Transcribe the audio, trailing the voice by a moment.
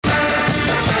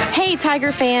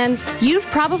Tiger fans, you've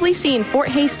probably seen Fort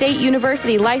Hays State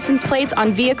University license plates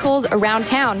on vehicles around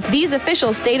town. These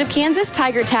official State of Kansas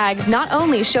Tiger tags not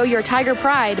only show your Tiger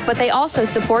pride, but they also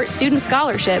support student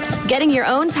scholarships. Getting your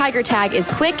own Tiger tag is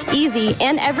quick, easy,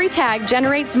 and every tag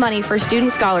generates money for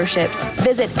student scholarships.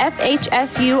 Visit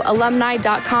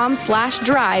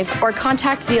FHSUalumni.com/drive or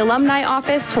contact the alumni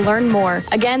office to learn more.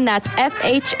 Again, that's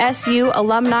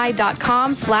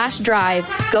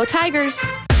FHSUalumni.com/drive. Go Tigers!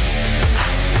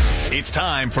 It's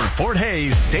time for Fort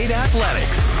Hays State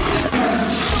Athletics. It's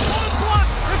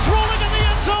rolling in the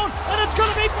end zone, and it's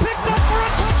going to be picked up for a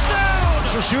touchdown.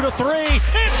 She'll shoot a three.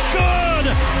 It's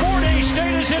good. Fort Hays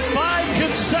State has hit 5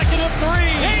 consecutive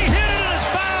threes. He hit it and is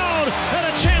fouled, and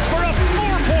a chance for a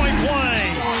 4-point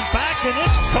play. Back, and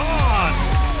it's gone.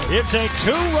 It's a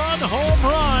 2-run home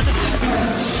run.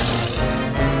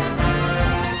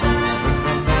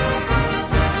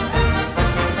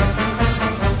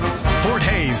 Fort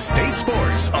Hays State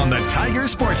Sports on the Tiger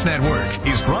Sports Network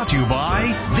is brought to you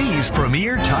by these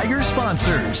premier Tiger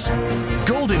sponsors.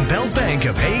 Golden Belt Bank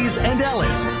of Hays and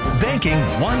Ellis, banking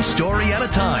one story at a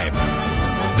time.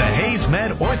 The Hays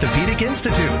Med Orthopedic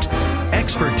Institute,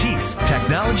 expertise,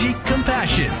 technology,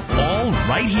 compassion, all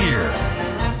right here.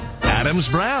 Adams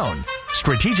Brown,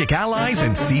 strategic allies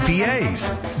and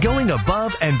CPAs, going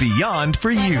above and beyond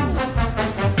for you.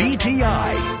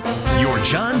 BTI, your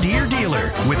John Deere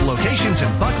dealer with locations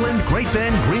in Buckland, Great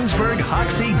Bend, Greensburg,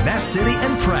 Hoxie, Ness City,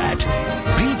 and Pratt.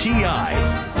 BTI,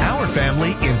 our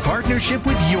family in partnership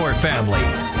with your family.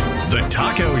 The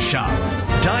Taco Shop,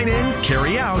 dine in,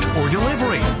 carry out, or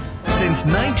delivery. Since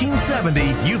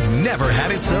 1970, you've never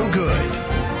had it so good.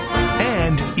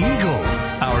 And Eagle,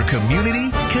 our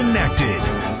community connected.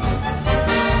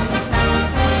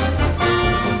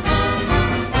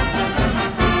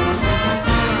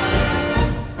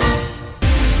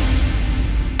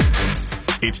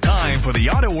 It's time for the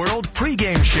Auto World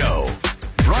pregame show.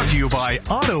 Brought to you by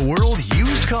Auto World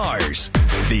Used Cars,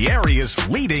 the area's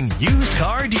leading used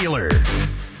car dealer.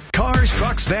 Cars,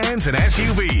 trucks, vans, and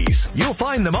SUVs. You'll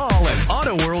find them all at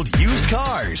Auto World Used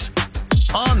Cars.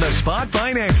 On-the-spot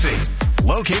financing.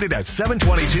 Located at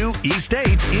 722 East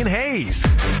 8 in Hays.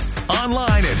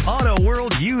 Online at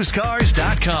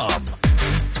AutoWorldUsedCars.com.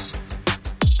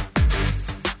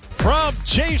 From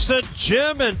Jason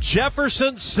Jim in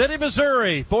Jefferson City,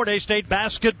 Missouri, Fort Hays State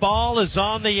basketball is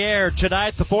on the air.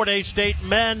 Tonight, the Fort Hays State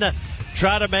men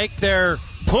try to make their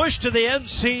push to the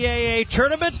NCAA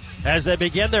tournament as they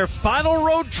begin their final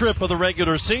road trip of the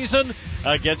regular season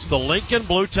against the Lincoln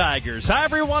Blue Tigers. Hi,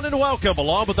 everyone, and welcome.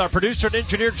 Along with our producer and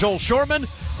engineer, Joel Shorman,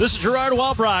 this is Gerard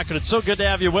Walbrock, and it's so good to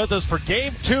have you with us for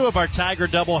Game 2 of our Tiger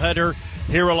doubleheader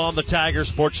here along the Tiger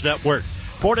Sports Network.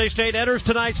 Fort Hays State enters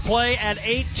tonight's play at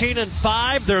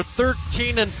 18-5. They're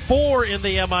 13-4 in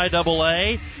the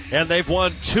MIAA, and they've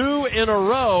won 2 in a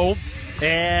row,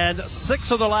 and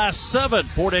 6 of the last 7.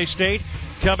 Fort Hays State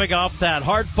coming off that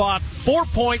hard-fought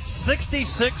 4-point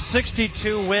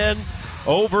 66-62 win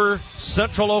over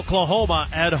Central Oklahoma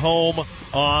at home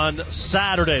on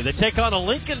Saturday. They take on a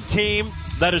Lincoln team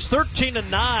that is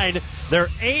 13-9. They're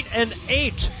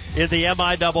 8-8 in the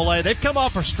MIAA. They've come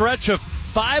off a stretch of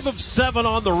 5 of 7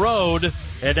 on the road,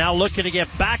 and now looking to get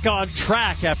back on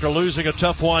track after losing a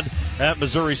tough one at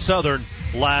Missouri Southern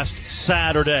last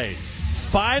Saturday.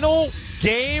 Final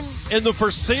game in the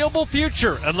foreseeable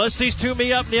future, unless these two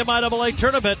meet up in the MIAA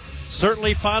tournament.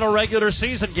 Certainly final regular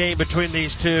season game between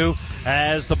these two,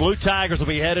 as the Blue Tigers will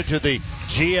be headed to the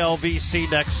GLVC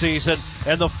next season,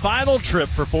 and the final trip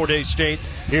for Fort Hays State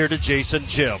here to Jason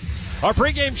Jim. Our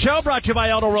pregame show brought to you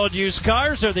by Auto World Used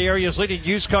Cars. They're the area's leading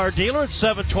used car dealer at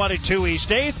 722 East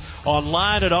 8th.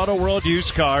 Online at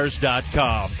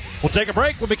AutoWorldUsedCars.com. We'll take a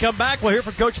break. When we come back, we'll hear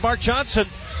from Coach Mark Johnson.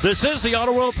 This is the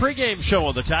Auto World pregame show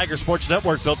on the Tiger Sports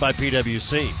Network, built by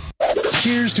PWC.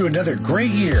 Cheers to another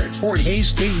great year at Fort Hays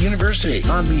State University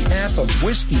on behalf of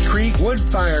Whiskey Creek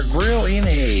Woodfire Grill in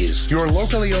Hays. Your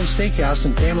locally owned steakhouse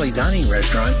and family dining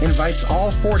restaurant invites all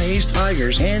Fort Hays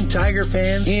Tigers and Tiger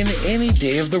fans in any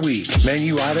day of the week.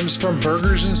 Menu items from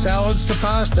burgers and salads to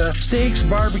pasta, steaks,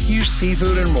 barbecue,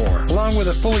 seafood, and more, along with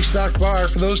a fully stocked bar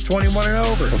for those 21 and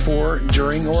over. Before,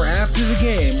 during, or after the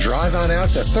game, drive on out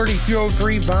to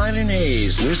 3303 Vine in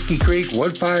Hays. Whiskey Creek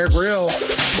Woodfire Grill,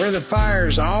 where the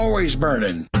fire's always burning.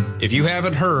 If you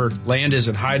haven't heard, land is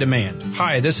in high demand.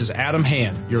 Hi, this is Adam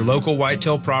Hand, your local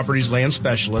Whitetail Properties land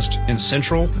specialist in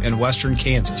central and western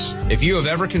Kansas. If you have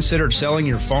ever considered selling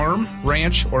your farm,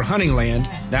 ranch, or hunting land,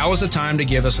 now is the time to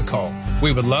give us a call.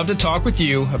 We would love to talk with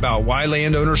you about why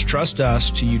landowners trust us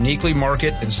to uniquely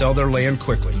market and sell their land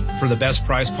quickly for the best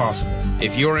price possible.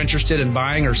 If you are interested in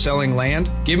buying or selling land,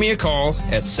 give me a call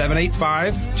at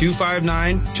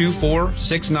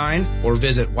 785-259-2469 or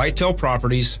visit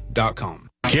whitetailproperties.com.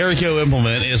 Carico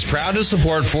Implement is proud to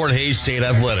support Fort Hays State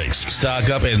Athletics. Stock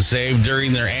up and save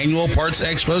during their annual Parts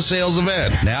Expo sales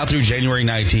event. Now through January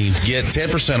 19th, get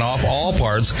 10% off all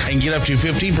parts and get up to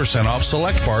 15% off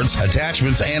select parts,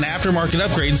 attachments, and aftermarket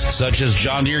upgrades such as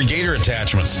John Deere Gator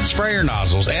attachments, sprayer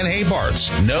nozzles, and hay parts.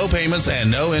 No payments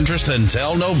and no interest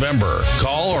until November.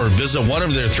 Call or visit one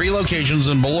of their 3 locations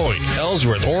in Beloit,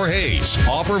 Ellsworth, or Hays.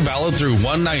 Offer valid through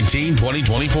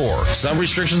 1/19/2024. Some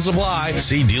restrictions apply.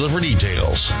 See dealer for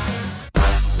details.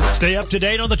 Stay up to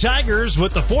date on the Tigers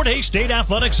with the Fort Hays State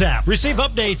Athletics app. Receive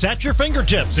updates at your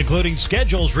fingertips, including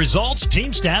schedules, results,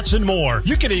 team stats, and more.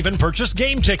 You can even purchase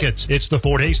game tickets. It's the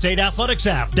Fort Hays State Athletics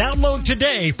app. Download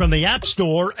today from the App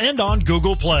Store and on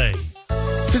Google Play.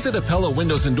 Visit a Pella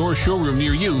Windows and Doors showroom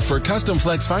near you for custom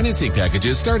flex financing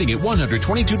packages starting at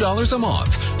 $122 a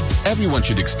month. Everyone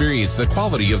should experience the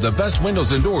quality of the best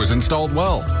windows and doors installed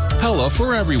well. Pella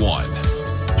for everyone.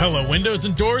 Pella Windows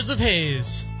and Doors of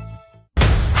Hays.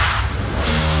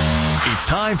 It's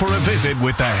time for a visit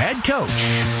with the head coach.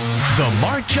 The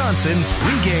Mark Johnson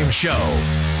pregame show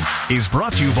is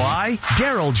brought to you by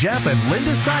Daryl Jeff and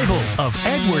Linda Seibel of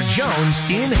Edward Jones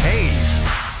in Hays.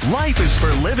 Life is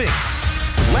for living.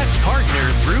 Let's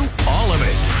partner through all of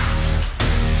it.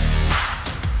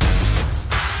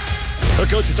 Well,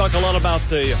 Coach, we talk a lot about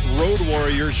the road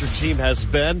warriors your team has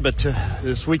been, but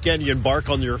this weekend you embark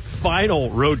on your final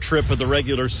road trip of the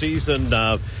regular season,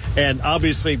 and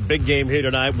obviously big game here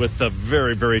tonight with a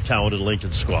very, very talented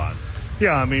Lincoln squad.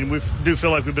 Yeah, I mean, we do feel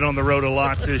like we've been on the road a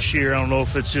lot this year. I don't know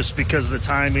if it's just because of the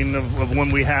timing of when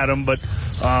we had them, but,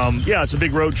 yeah, it's a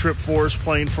big road trip for us,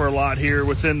 playing for a lot here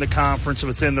within the conference,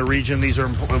 within the region. These are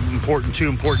two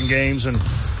important games, and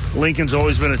Lincoln's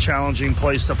always been a challenging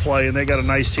place to play, and they got a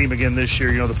nice team again this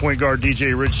year. You know, the point guard,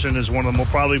 DJ Richardson, is one of the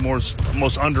probably most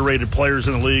underrated players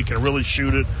in the league, can really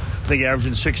shoot it. I think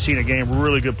averaging 16 a game,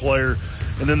 really good player.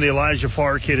 And then the Elijah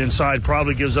Farr kid inside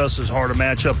probably gives us as hard a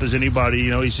matchup as anybody. You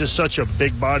know, he's just such a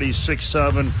big body,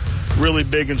 6'7", really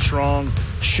big and strong,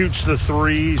 shoots the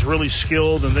three. He's really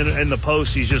skilled. And then in the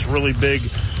post, he's just really big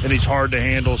and he's hard to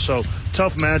handle. So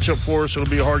tough matchup for us. It'll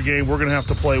be a hard game. We're going to have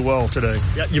to play well today.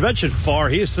 Yeah, you mentioned Farr.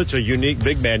 He is such a unique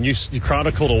big man. You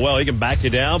chronicled it well. He can back you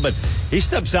down, but he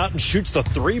steps out and shoots the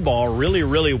 3 ball really,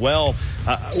 really well.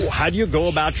 How do you go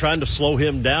about trying to slow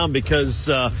him down? Because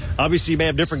obviously you may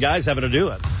have different guys having to do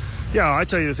it. Yeah, I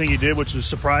tell you the thing he did, which was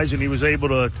surprising. He was able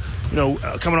to,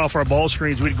 coming off our ball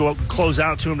screens, we'd go up and close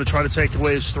out to him to try to take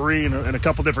away his 3, and a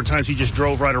couple different times he just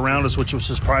drove right around us, which was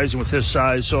surprising with his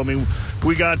size. So, I mean,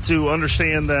 we got to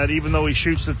understand that even though he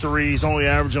shoots the 3, he's only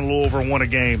averaging a little over 1 a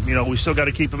game. You know, we still got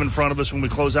to keep him in front of us when we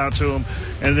close out to him.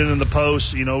 And then in the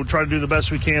post, try to do the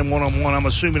best we can one-on-one. I'm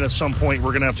assuming at some point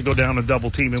we're going to have to go down and double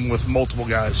team him with multiple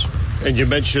guys. And you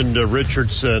mentioned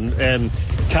Richardson, and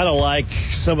kind of like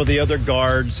some of the other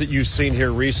guards that you've seen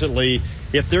here recently,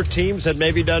 if their teams had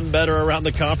maybe done better around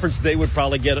the conference, they would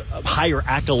probably get higher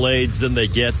accolades than they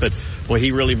get. But, boy,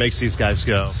 he really makes these guys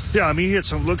go. Yeah, I mean, he hit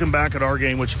some, looking back at our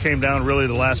game, which came down really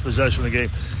the last possession of the game,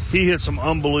 he hit some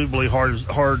unbelievably hard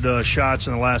shots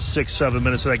in the last 6-7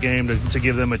 minutes of that game to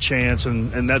give them a chance.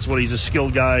 And that's what he's a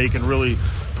skilled guy. He can really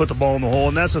put the ball in the hole.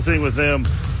 And that's the thing with them.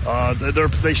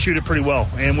 They shoot it pretty well.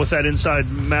 And with that inside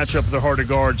matchup, they're hard to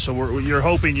guard. So you're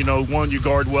hoping, one, you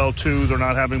guard well, 2, they're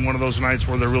not having one of those nights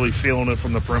where they're really feeling it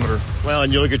from the perimeter. Well,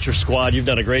 and you look at your squad, you've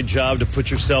done a great job to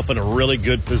put yourself in a really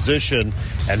good position.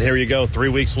 And here you go, 3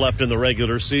 weeks left in the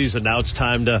regular season. Now it's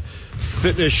time to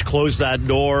close that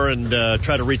door and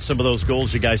try to reach some of those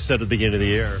goals you guys set at the beginning of the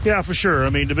year. Yeah, for sure.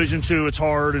 I mean, Division II, it's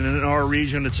hard, and in our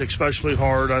region, it's especially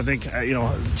hard. I think,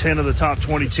 10 of the top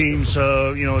 20 teams,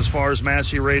 as far as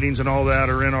Massey ratings and all that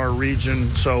are in our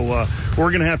region. So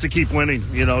we're going to have to keep winning.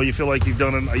 You feel like you've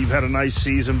had a nice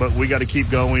season, but we got to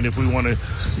keep going if we want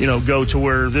to, go to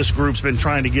where this group's been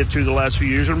trying to get to the last few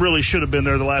years, and really should have been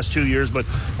there the last 2 years. But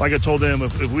like I told them,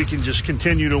 if we can just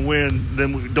continue to win,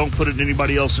 then we don't put it in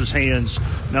anybody else's hands.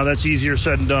 Now that's easier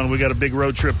said than done. We got a big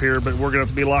road trip here, but we're going to have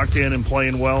to be locked in and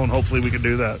playing well, and hopefully we can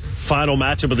do that. Final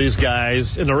matchup of these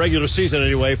guys in the regular season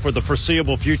anyway for the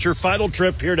foreseeable future. Final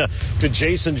trip here to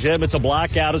Jason Gym. It's a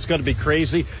blackout out. It's going to be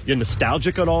crazy. You're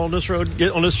nostalgic at all on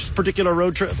this particular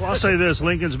road trip? Well, I'll say this.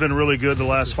 Lincoln's been really good the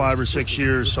last 5 or 6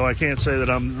 years, so I can't say that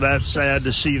I'm that sad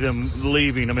to see them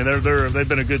leaving. I mean, they've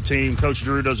been a good team. Coach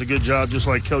Drew does a good job, just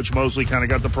like Coach Mosley kind of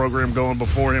got the program going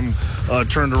before him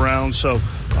turned around. So,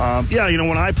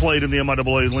 when I played in the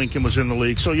MIAA, Lincoln was in the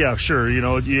league. So, yeah, sure,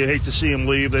 you hate to see them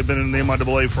leave. They've been in the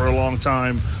MIAA for a long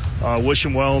time. Wish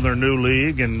them well in their new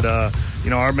league, and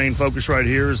our main focus right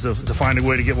here is to find a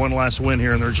way to get one last win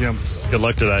here in their gym. Good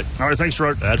luck tonight. All right, thanks,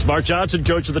 Gerard. That's Mark Johnson,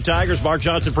 coach of the Tigers. Mark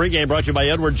Johnson pregame brought to you by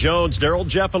Edward Jones, Darryl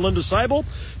Jeff, and Linda Seibel.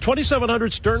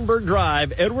 2700 Sternberg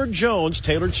Drive. Edward Jones,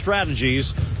 tailored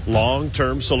strategies,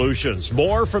 long-term solutions.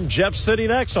 More from Jeff City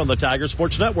next on the Tiger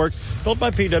Sports Network, built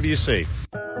by PwC.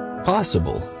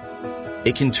 Possible.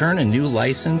 It can turn a new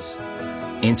license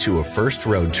into a first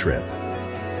road trip.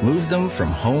 Move them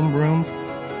from homeroom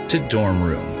to dorm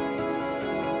room.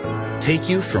 Take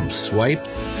you from swipe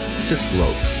to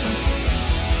slopes.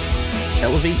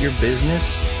 Elevate your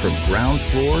business from ground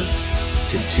floor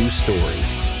to 2-story.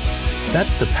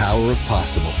 That's the power of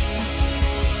possible.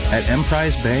 At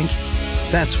Emprise Bank,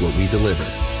 that's what we deliver.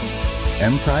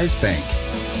 Emprise Bank,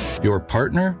 your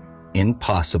partner in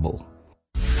possible.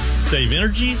 Save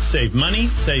energy, save money,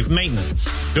 save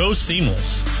maintenance. Go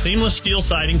Seamless. Seamless steel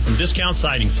siding from Discount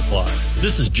Siding Supply.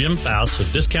 This is Jim Fouts of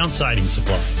Discount Siding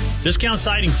Supply. Discount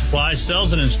Siding Supply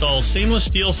sells and installs seamless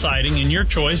steel siding in your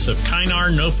choice of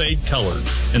Kynar no-fade colors.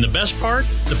 And the best part?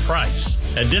 The price.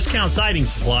 At Discount Siding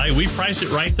Supply, we price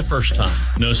it right the first time.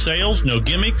 No sales, no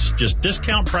gimmicks, just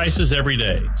discount prices every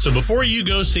day. So before you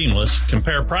go Seamless,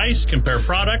 compare price, compare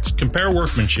products, compare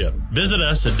workmanship. Visit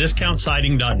us at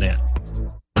discountsiding.net.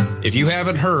 If you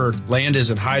haven't heard, land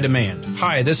is in high demand.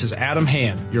 Hi, this is Adam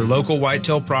Hand, your local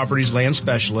Whitetail Properties land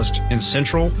specialist in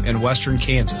central and western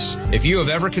Kansas. If you have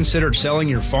ever considered selling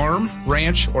your farm,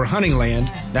 ranch, or hunting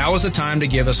land, now is the time to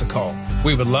give us a call.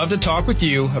 We would love to talk with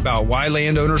you about why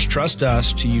landowners trust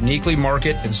us to uniquely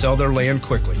market and sell their land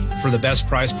quickly for the best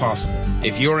price possible.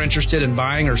 If you're interested in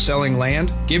buying or selling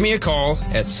land, give me a call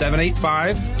at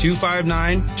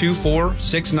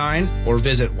 785-259-2469 or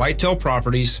visit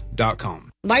whitetailproperties.com.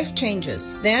 Life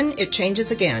changes, then it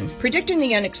changes again. Predicting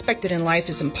the unexpected in life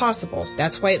is impossible.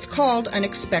 That's why it's called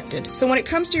unexpected. So when it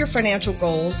comes to your financial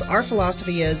goals, our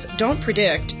philosophy is don't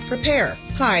predict, prepare.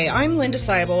 Hi, I'm Linda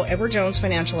Seibel, Edward Jones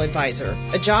Financial Advisor.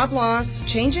 A job loss,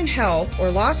 change in health,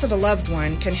 or loss of a loved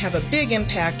one can have a big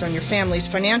impact on your family's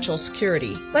financial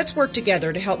security. Let's work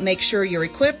together to help make sure you're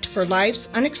equipped for life's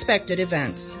unexpected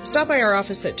events. Stop by our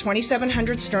office at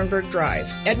 2700 Sternberg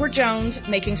Drive. Edward Jones,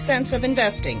 making sense of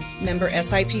investing. Member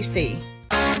SIPC.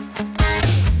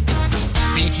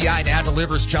 BTI now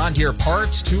delivers John Deere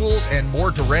parts, tools, and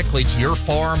more directly to your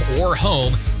farm or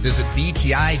home. Visit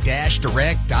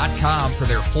BTI-Direct.com for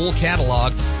their full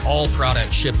catalog. All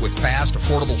products ship with fast,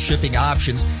 affordable shipping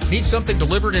options. Need something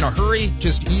delivered in a hurry?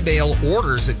 Just email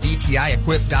orders at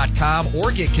BTIEquip.com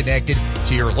or get connected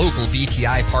to your local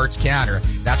BTI parts counter.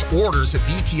 That's orders at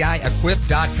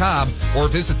BTIEquip.com or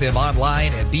visit them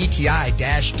online at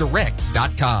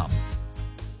BTI-Direct.com.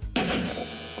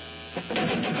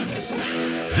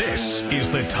 This is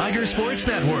the Tiger Sports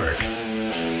Network.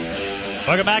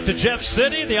 Welcome back to Jeff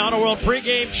City, the Auto World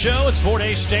pregame show. It's Fort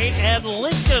Hays State and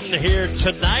Lincoln here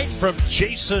tonight from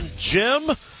Jason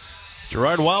Jim.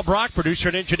 Gerard Wildbrock, producer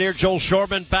and engineer Joel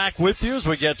Shorman back with you as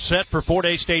we get set for Fort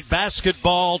Hays State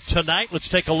basketball tonight. Let's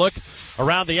take a look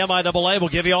around the MIAA. We'll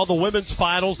give you all the women's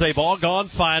finals. They've all gone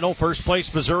final. First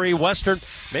place Missouri Western,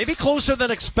 maybe closer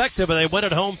than expected, but they win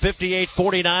at home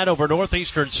 58-49 over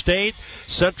Northeastern State.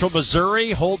 Central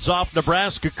Missouri holds off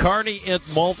Nebraska Kearney in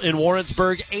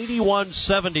Warrensburg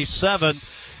 81-77,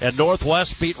 and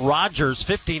Northwest beat Rogers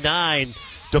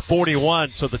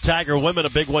 59-41. So the Tiger women, a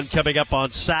big one coming up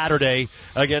on Saturday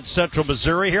against Central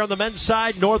Missouri. Here on the men's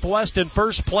side, Northwest in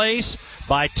first place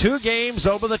by 2 games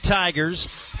over the Tigers.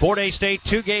 Fort Hays State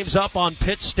 2 games up on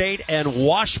Pitt State and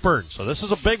Washburn. So this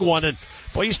is a big one. And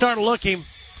boy, you start looking,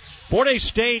 Fort Hays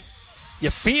State, you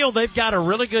feel they've got a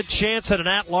really good chance at an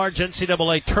at-large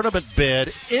NCAA tournament bid.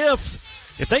 If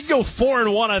they go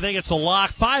 4-1, I think it's a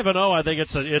lock. 5-0, I think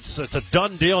it's a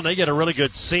done deal, and they get a really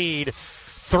good seed.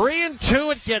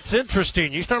 3-2, it gets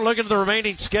interesting. You start looking at the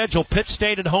remaining schedule. Pitt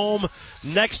State at home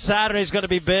next Saturday is going to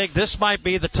be big. This might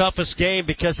be the toughest game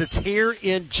because it's here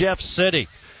in Jeff City.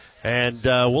 And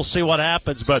we'll see what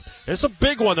happens. But it's a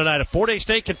big one tonight. If Fort Hays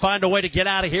State can find a way to get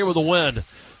out of here with a win,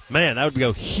 Man, that would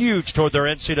go huge toward their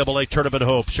NCAA tournament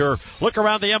hope. Sure. Look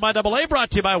around the MIAA,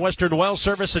 brought to you by Western Well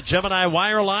Service and Gemini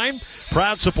Wireline.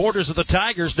 Proud supporters of the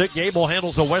Tigers. Nick Gable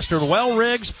handles the Western Well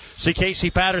rigs. See Casey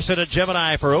Patterson at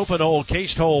Gemini for open hole,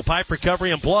 cased hole, pipe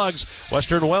recovery, and plugs.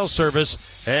 Western Well Service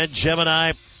and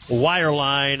Gemini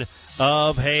Wireline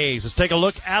of Hayes. Let's take a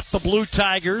look at the Blue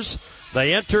Tigers.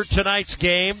 They entered tonight's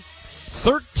game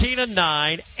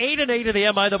 13-9, 8-8 in the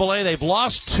MIAA. They've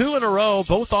lost 2 in a row,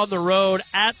 both on the road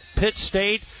at Pitt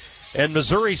State and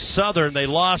Missouri Southern. They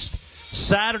lost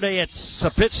Saturday at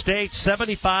Pitt State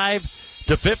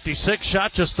 75-56,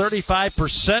 shot just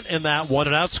 35% in that one,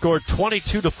 and outscored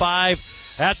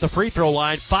 22-5 at the free throw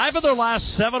line. 5 of their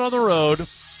last 7 on the road.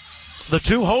 The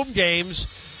 2 home games,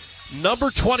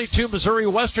 number 22 Missouri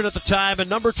Western at the time and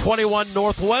number 21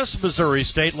 Northwest Missouri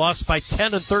State, lost by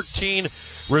 10 and 13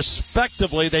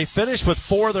 respectively. They finished with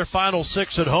 4 of their final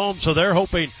 6 at home, so they're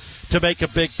hoping to make a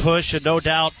big push, and no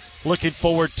doubt looking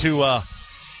forward to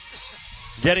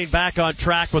getting back on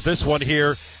track with this one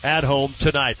here at home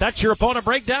tonight. That's your opponent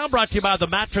breakdown, brought to you by the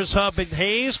Mattress Hub in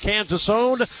Hayes, Kansas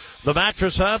owned. The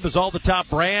Mattress Hub is all the top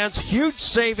brands, huge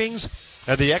savings,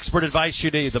 and the expert advice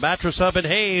you need. The Mattress Hub in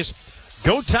Hayes.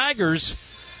 Go Tigers.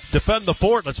 Defend the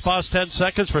fort. Let's pause 10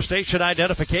 seconds for station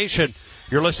identification.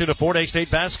 You're listening to Fort Hays State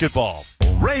basketball.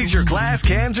 Raise your glass,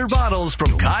 cans, or bottles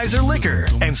from Kaiser Liquor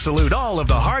and salute all of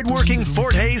the hardworking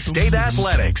Fort Hays State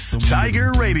Athletics.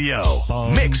 Tiger Radio.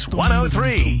 Mix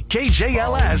 103.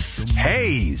 KJLS.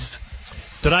 Hayes.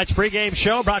 Tonight's pregame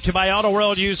show brought to you by Auto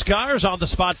World Used Cars.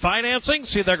 On-the-spot financing.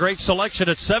 See their great selection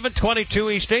at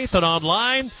 722 East 8th and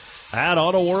online at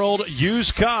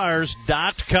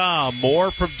AutoWorldUsedCars.com. More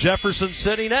from Jefferson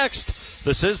City next.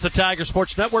 This is the Tiger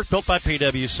Sports Network, built by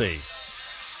PwC.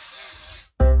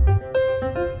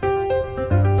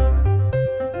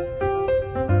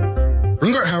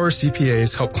 Brungart-Hauer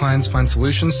CPAs help clients find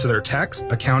solutions to their tax,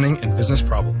 accounting, and business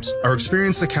problems. Our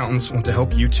experienced accountants want to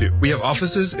help you too. We have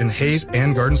offices in Hayes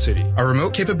and Garden City. Our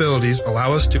remote capabilities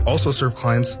allow us to also serve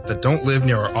clients that don't live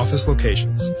near our office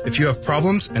locations. If you have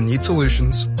problems and need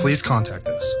solutions, please contact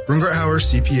us. Brungart-Hauer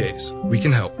CPAs. We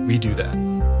can help. We do that.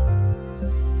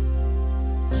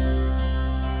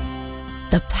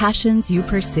 The passions you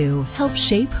pursue help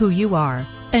shape who you are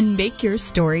and make your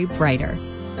story brighter.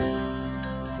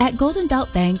 At Golden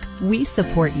Belt Bank, we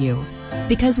support you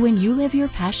because when you live your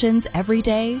passions every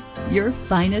day, your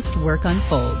finest work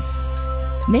unfolds.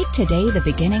 Make today the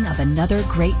beginning of another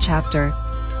great chapter.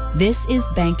 This is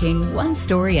banking one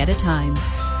story at a time.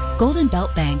 Golden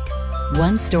Belt Bank,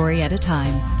 one story at a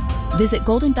time. Visit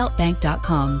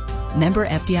goldenbeltbank.com. Member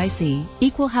FDIC,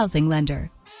 Equal Housing Lender.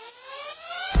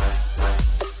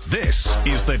 This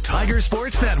is the Tiger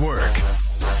Sports Network.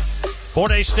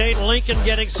 Fort Hays State, Lincoln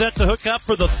getting set to hook up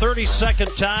for the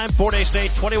 32nd time. Fort Hays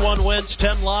State, 21 wins,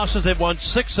 10 losses. They've won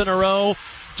 6 in a row.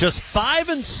 Just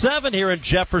 5-7 here in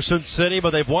Jefferson City,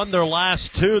 but they've won their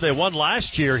last 2. They won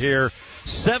last year here,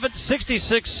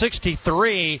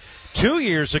 66-63. 2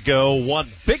 years ago, won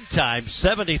big time,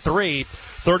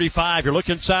 73-35. You're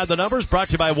looking inside the numbers, brought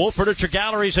to you by Wolf Furniture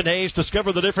Galleries in Hayes.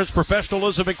 Discover the difference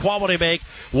professionalism and quality make.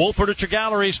 Wolf Furniture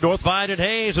Galleries, North Vine and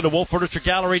Hayes, and at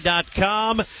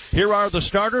wolffurnituregallery.com. Here are the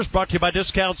starters, brought to you by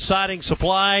Discount Siding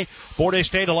Supply. Fort Hays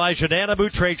State, Elijah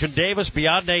Nanabu, Trajan Davis,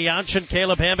 Beyonce Yanchin,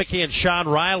 Caleb Hammocky, and Sean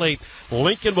Riley.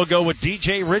 Lincoln will go with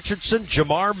DJ Richardson,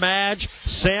 Jamar Madge,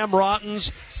 Sam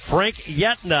Rottens, Frank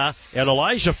Yetna, and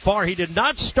Elijah Farr. He did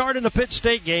not start in the Pitt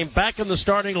State game. Back in the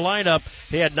starting lineup,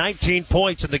 he had 19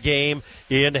 points in the game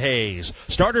in Hayes.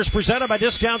 Starters presented by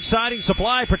Discount Siding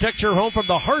Supply. Protect your home from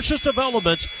the harshest of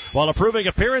elements while improving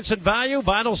appearance and value.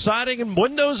 Vinyl siding and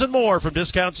windows and more from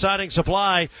Discount Siding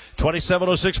Supply.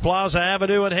 2706 Plaza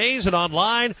Avenue in Hayes, and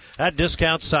online at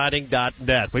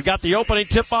discountsiding.net. We've got the opening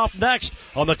tip-off next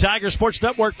on the Tiger Sports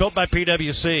Network, built by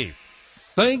PwC.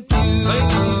 Thank you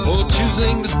for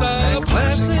choosing to style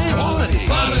Classic Quality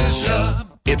Body Shop.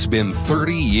 It's been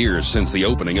 30 years since the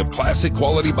opening of Classic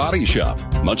Quality Body Shop.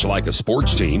 Much like a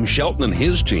sports team, Shelton and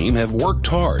his team have worked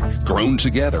hard, grown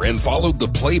together, and followed the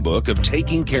playbook of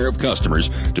taking care of customers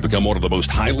to become one of the most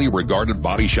highly regarded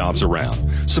body shops around.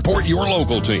 Support your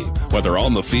local team, whether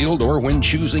on the field or when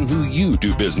choosing who you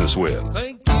do business with.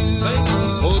 Thank you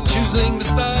for choosing to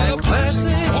style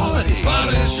Classic Quality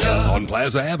Body Shop On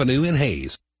Plaza Avenue in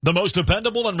Hayes. The most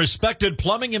dependable and respected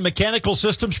plumbing and mechanical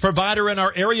systems provider in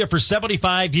our area for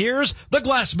 75 years, the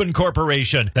Glassman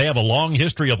Corporation. They have a long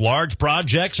history of large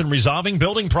projects and resolving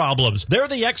building problems. They're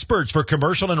the experts for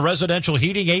commercial and residential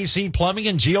heating, AC, plumbing,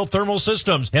 and geothermal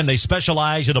systems, and they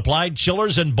specialize in applied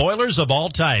chillers and boilers of all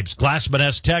types. Glassman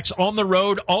has techs on the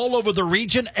road all over the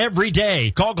region every day.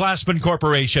 Call Glassman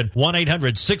Corporation,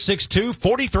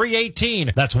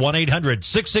 1-800-662-4318. That's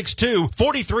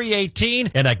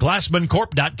 1-800-662-4318 and at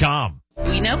glassmancorp.com.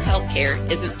 We know healthcare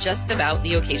isn't just about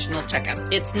the occasional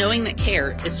checkup. It's knowing that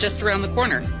care is just around the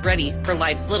corner, ready for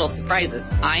life's little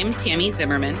surprises. I'm Tammy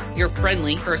Zimmerman, your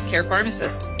friendly First Care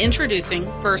pharmacist. Introducing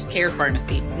First Care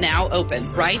Pharmacy, now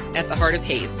open right at the heart of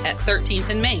Hayes at 13th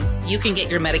and Main. You can get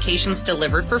your medications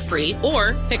delivered for free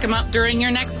or pick them up during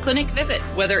your next clinic visit.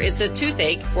 Whether it's a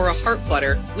toothache or a heart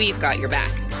flutter, we've got your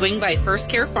back. Swing by First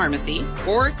Care Pharmacy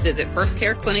or visit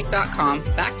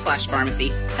firstcareclinic.com/pharmacy.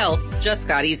 Health just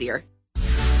got easier.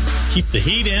 Keep the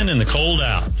heat in and the cold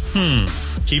out.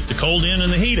 Keep the cold in and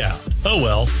the heat out. Oh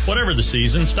well, whatever the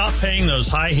season, stop paying those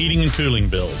high heating and cooling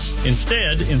bills.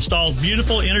 Instead, install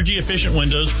beautiful energy-efficient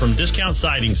windows from Discount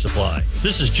Siding Supply.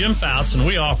 This is Jim Fouts, and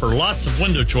we offer lots of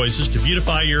window choices to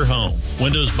beautify your home.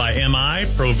 Windows by MI,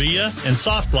 Provia, and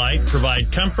Softlight provide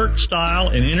comfort, style,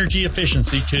 and energy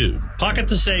efficiency too. Pocket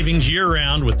the savings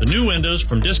year-round with the new windows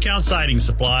from Discount Siding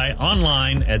Supply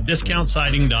online at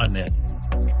discountsiding.net.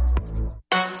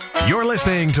 You're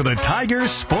listening to the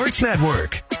Tigers Sports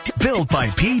Network. Built by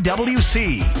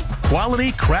PWC.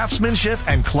 Quality, craftsmanship,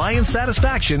 and client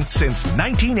satisfaction since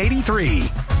 1983.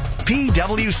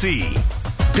 PWC.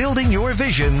 Building your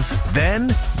visions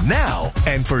then, now,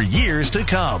 and for years to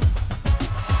come.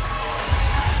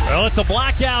 Well, it's a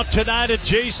blackout tonight at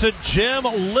Jason Gym.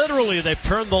 Literally, they've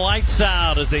turned the lights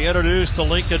out as they introduce the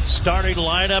Lincoln starting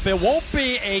lineup. It won't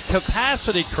be a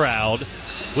capacity crowd,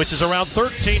 which is around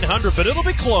 1,300, but it'll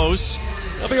be close.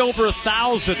 There'll be over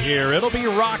 1,000 here. It'll be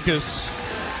raucous.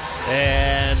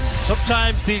 And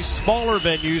sometimes these smaller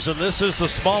venues, and this is the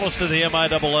smallest of the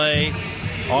MIAA,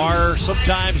 are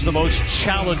sometimes the most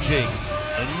challenging.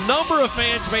 The number of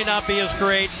fans may not be as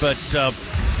great, but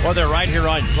well, they're right here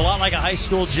on. It's a lot like a high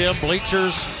school gym.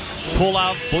 Bleachers,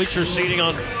 pull-out bleacher seating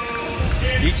on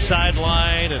each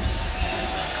sideline, and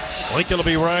Lincoln will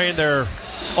be wearing their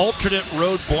alternate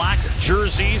road black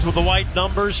jerseys with the white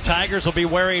numbers. Tigers will be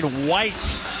wearing white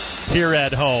here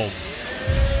at home.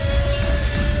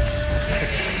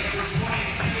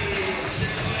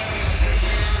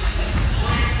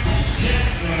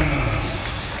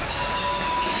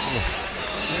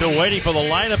 Still waiting for the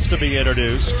lineups to be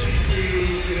introduced.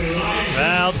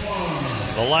 Now,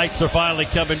 the lights are finally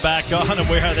coming back on, and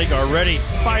we, I think, are ready,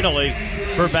 finally,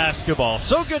 for basketball.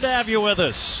 So good to have you with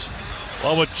us.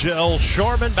 Well, with Jill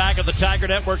Shorman back at the Tiger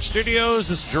Network studios,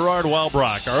 this is Gerard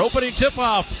Welbrock. Our opening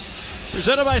tip-off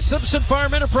presented by Simpson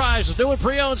Farm Enterprises. New and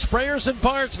pre-owned sprayers and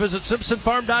parts. Visit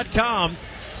simpsonfarm.com.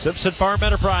 Simpson Farm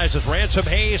Enterprises, Ransom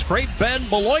Hayes, Great Bend,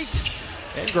 Beloit,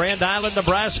 and Grand Island,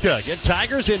 Nebraska. Again,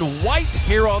 Tigers in white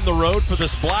here on the road for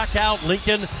this blackout.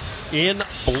 Lincoln in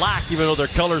black, even though their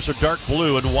colors are dark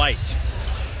blue and white.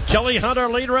 Kelly Hunt,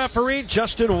 our lead referee,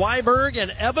 Justin Weiberg,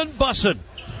 and Evan Bussin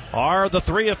are the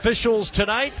three officials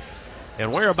tonight.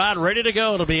 And we're about ready to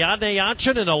go. It'll be Ade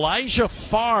Yanchin and Elijah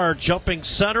Farr jumping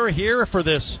center here for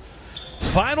this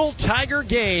final Tiger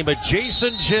game at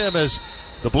Jason Gym as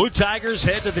the Blue Tigers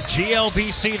head to the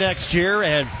GLVC next year,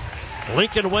 and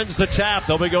Lincoln wins the tap.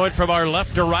 They'll be going from our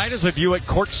left to right as we view it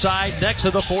courtside next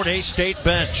to the Fort Hays State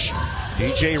bench.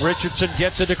 DJ Richardson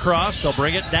gets it across. They'll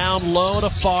bring it down low to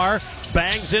Farr.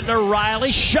 Bangs into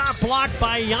Riley. Shot blocked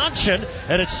by Yanchin,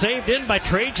 and it's saved in by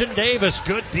Trajan Davis.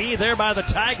 Good D there by the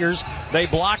Tigers. They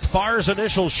blocked Farr's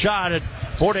initial shot, and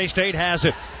Fort Hays State has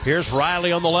it. Here's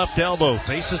Riley on the left elbow.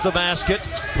 Faces the basket.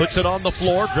 Puts it on the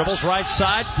floor. Dribbles right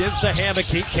side. Gives to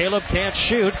Hammocky. Caleb can't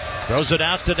shoot. Throws it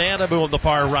out to Nanabu on the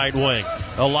far right wing.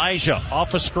 Elijah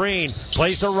off a screen.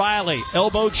 Plays to Riley.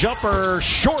 Elbow jumper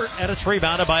short, and it's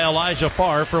rebounded by Elijah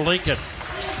Farr for Lincoln.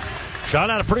 Shot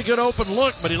out a pretty good open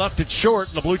look, but he left it short,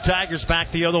 and the Blue Tigers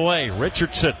back the other way.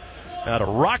 Richardson out of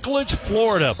Rockledge,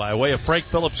 Florida, by way of Frank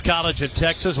Phillips College in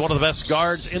Texas, one of the best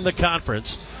guards in the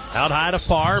conference. Out high to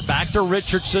Farr, back to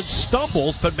Richardson,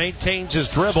 stumbles but maintains his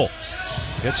dribble.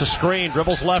 Gets a screen,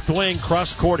 dribbles left wing,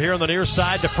 cross court here on the near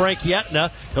side to Frank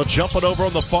Yetna. He'll jump it over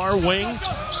on the far wing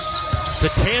to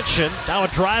Tanshin. Now a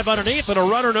drive underneath and a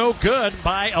runner no good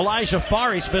by Elijah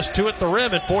Farr. He's missed two at the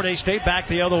rim, and Fort Hays State back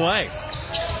the other way.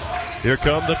 Here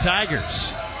come the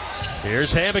Tigers.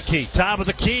 Here's Hammocky, top of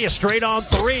the key, a straight on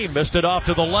three. Missed it off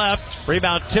to the left.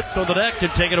 Rebound tipped on the deck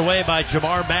and taken away by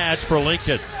Jamar Madge for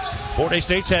Lincoln. Fort Hays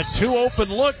State's had 2 open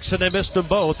looks, and they missed them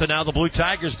both, and now the Blue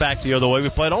Tigers back the other way. We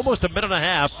played almost a minute and a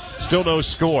half, still no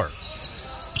score.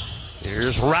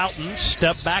 Here's Roughton,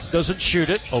 step back, doesn't shoot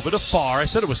it, over to Farr. I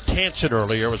said it was Tanchin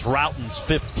earlier, it was Roughton's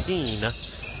 15.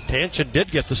 Tanchin did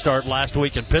get the start last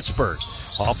week in Pittsburgh.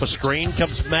 Off a screen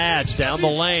comes Madge, down the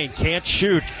lane, can't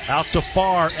shoot, out to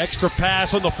Farr, extra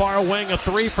pass on the far wing, a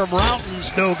 3 from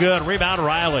Roughton's, no good, rebound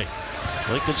Riley.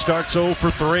 Lincoln starts 0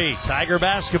 for 3. Tiger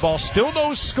basketball, still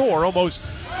no score, almost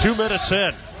 2 minutes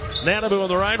in. Nanabu on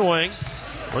the right wing.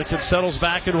 Lincoln settles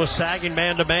back into a sagging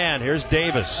man-to-man. Here's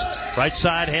Davis. Right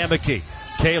side, Hammocky.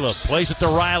 Caleb plays it to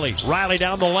Riley. Riley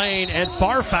down the lane, and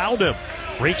Farr fouled him.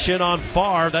 Reach in on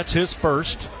Farr. That's his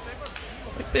first.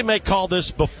 I think they may call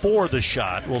this before the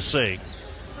shot. We'll see.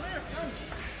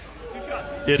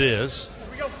 It is.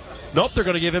 Nope, they're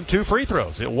going to give him 2 free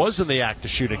throws. It was in the act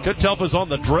of shooting. Couldn't tell if it was on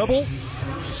the dribble.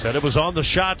 Said it was on the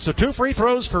shot. So 2 free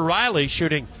throws for Riley,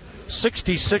 shooting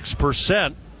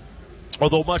 66%.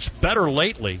 Although much better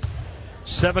lately,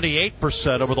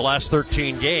 78% over the last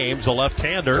 13 games. The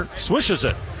left-hander swishes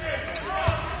it.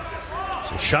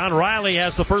 So Sean Riley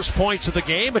has the first points of the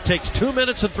game. It takes 2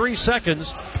 minutes and 3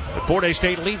 seconds. And Fort Hays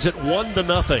State leads it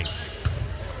 1-0.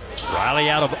 Riley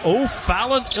out of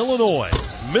O'Fallon, Illinois.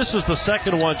 Misses the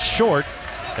second one short,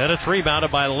 and it's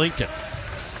rebounded by Lincoln.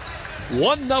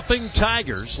 1-0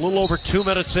 Tigers, a little over 2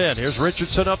 minutes in. Here's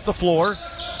Richardson up the floor.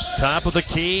 Top of the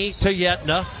key to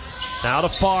Yetna. Now to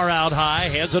Farr out high,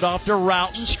 hands it off to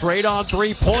Roughton. Straight on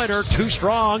three-pointer, too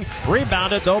strong.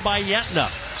 Rebounded, though, by Yetna.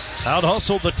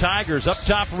 Out-hustled the Tigers. Up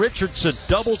top, Richardson,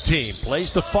 double team.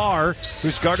 Plays to Farr,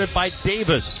 who's guarded by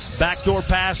Davis. Backdoor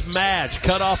pass, Madge.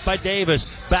 Cut off by Davis.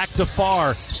 Back to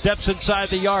Farr. Steps inside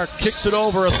the arc. Kicks it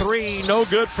over. A 3. No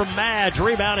good from Madge.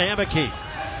 Rebound, Hammocky.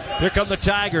 Here come the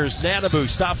Tigers. Nanabu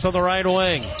stops on the right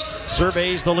wing.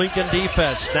 Surveys the Lincoln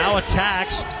defense. Now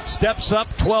attacks. Steps up.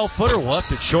 12-footer.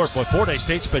 Left it short. Boy, Fort Hays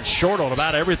State's been short on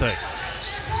about everything.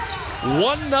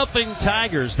 1-0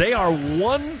 Tigers. They are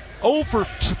 0 for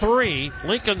 3.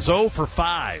 Lincoln's 0 for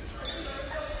 5.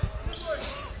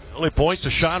 Only points to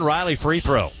Sean Riley free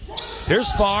throw.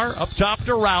 Here's Farr up top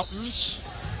to Roughton's.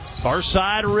 Far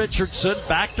side Richardson.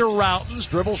 Back to Roughton's.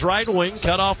 Dribbles right wing.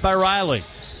 Cut off by Riley.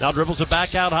 Now dribbles it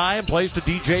back out high and plays to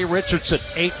DJ Richardson.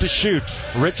 8 to shoot.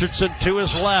 Richardson to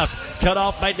his left. Cut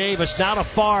off by Davis. Now to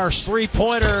Farr.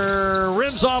 Three-pointer.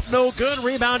 Rims off. No good.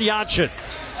 Rebound Yanchin.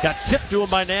 Got tipped to him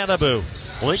by Nanabu.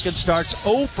 Lincoln starts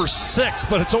 0 for 6,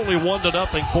 but it's only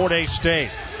 1-0 Fort Hays State.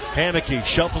 Hammocky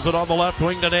shuffles it on the left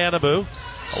wing to Nanabu.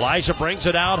 Elijah brings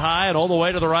it out high and all the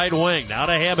way to the right wing. Now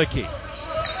to Hammocky.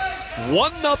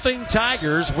 1-0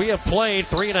 Tigers. We have played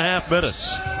 3.5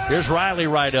 minutes. Here's Riley,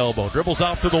 right elbow. Dribbles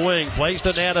off to the wing. Plays to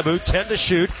Nanabu. 10 to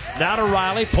shoot. Now to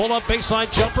Riley. Pull up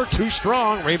baseline jumper. Too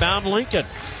strong. Rebound Lincoln.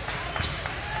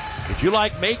 If you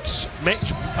like made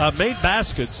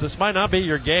baskets, this might not be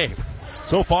your game.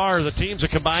 So far, the teams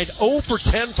have combined 0 for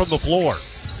 10 from the floor.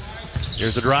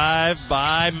 Here's a drive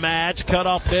by Madge. Cut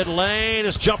off mid lane.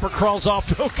 His jumper crawls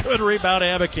off. No good. Rebound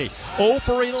Hammocky. 0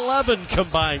 for 11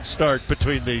 combined start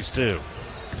between these two.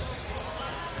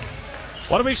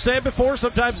 What have we said before?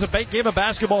 Sometimes the game of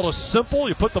basketball is simple.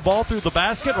 You put the ball through the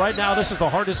basket. Right now, this is the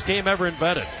hardest game ever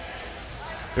invented.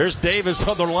 Here's Davis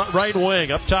on the right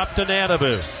wing. Up top to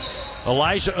Nanabu.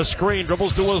 Elijah, a screen,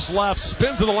 dribbles to his left,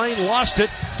 spins to the lane, lost it,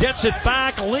 gets it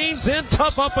back, leans in,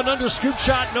 tough up and under, scoop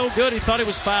shot, no good. He thought he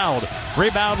was fouled.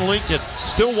 Rebound Lincoln.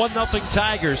 Still 1-0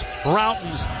 Tigers.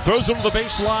 Roughton's throws him to the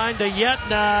baseline to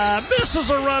Yetna.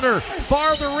 Misses a runner.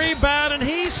 Farr the rebound, and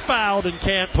he's fouled and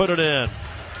can't put it in.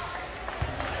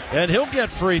 And he'll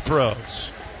get free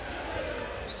throws.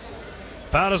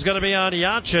 Foul is going to be on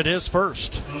Yanchin, his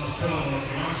first.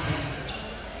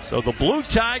 So the Blue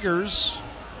Tigers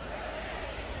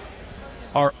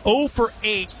are 0 for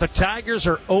 8. The Tigers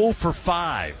are 0 for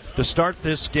 5 to start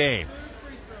this game.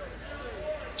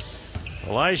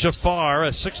 Elijah Farr, a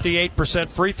 68%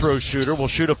 free throw shooter, will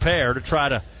shoot a pair to try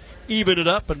to even it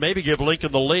up and maybe give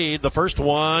Lincoln the lead. The first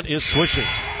one is swishing.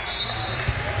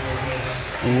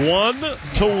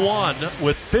 1-1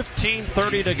 with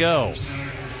 15:30 to go.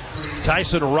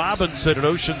 Tyson Robinson, an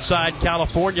Oceanside,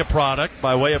 California product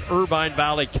by way of Irvine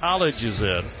Valley College, is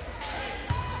in.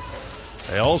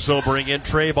 They also bring in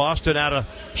Trey Boston out of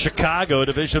Chicago,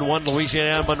 Division I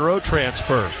Louisiana Monroe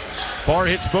transfer. Farr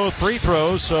hits both free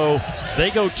throws, so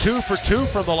they go 2 for 2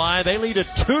 from the line. They lead it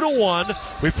 2-1.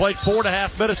 We played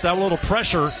 4.5 minutes. Now a little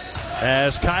pressure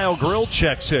as Kyle Grill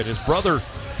checks in. His brother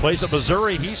plays at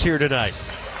Missouri. He's here tonight.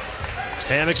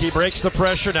 Hammocky breaks the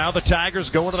pressure. Now the Tigers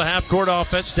go into the half-court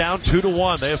offense, down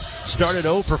 2-1. They have started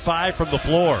 0 for 5 from the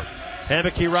floor.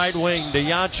 Hammocky right wing to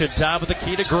Yanchin, top of the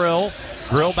key to Grill.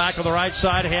 Grill back on the right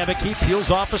side. Hammocky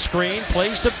peels off a screen.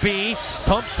 Plays to B.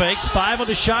 Pump fakes. 5 on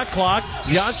the shot clock.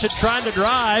 Janssen trying to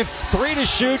drive. 3 to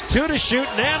shoot. 2 to shoot.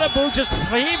 Nanabu just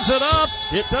heaves it up.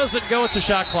 It doesn't go. It's a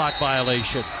shot clock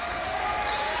violation.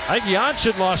 I think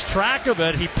Janssen lost track of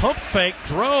it. He pump faked,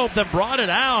 drove, then brought it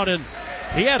out, and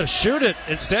he had to shoot it.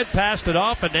 Instead, passed it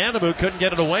off, and Nanabu couldn't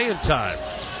get it away in time.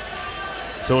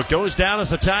 So it goes down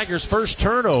as the Tigers' first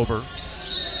turnover.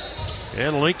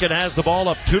 And Lincoln has the ball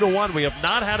up 2-1. We have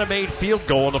not had a made field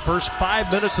goal in the first 5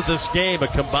 minutes of this game, a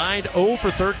combined 0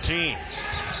 for 13.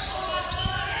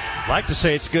 I'd like to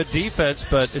say it's good defense,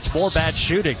 but it's more bad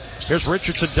shooting. Here's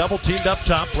Richardson double-teamed up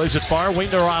top, plays it far wing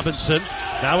to Robinson.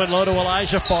 Now in low to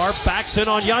Elijah Farr, backs in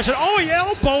on Janssen. Oh, he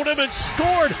elbowed him and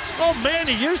scored. Oh, man,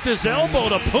 he used his elbow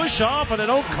to push off, and they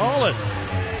don't call it.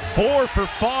 4 for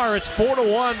Farr. It's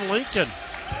 4-1 Lincoln.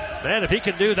 Man, if he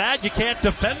can do that, you can't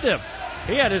defend him.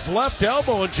 He had his left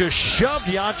elbow and just shoved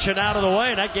Janssen out of the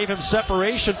way, and that gave him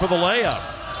separation for the layup.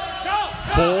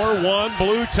 4-1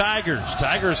 Blue Tigers.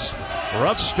 Tigers,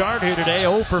 rough start here today,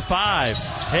 0 for 5.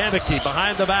 Hammocky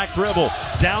behind the back dribble,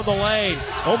 down the lane,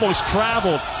 almost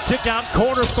traveled. Kick out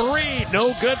corner 3,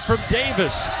 no good from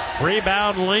Davis.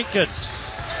 Rebound Lincoln.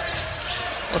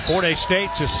 Well, Fort Hays State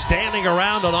just standing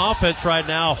around on offense right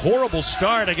now. Horrible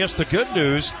start. I guess the good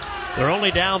news, they're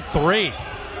only down 3.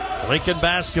 Lincoln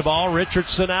basketball.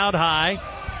 Richardson out high.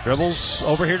 Dribbles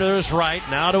over here to his right.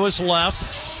 Now to his left.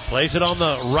 Plays it on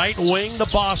the right wing to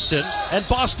Boston. And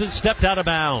Boston stepped out of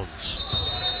bounds.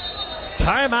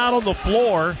 Timeout on the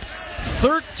floor.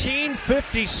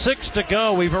 13:56 to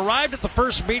go. We've arrived at the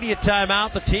first media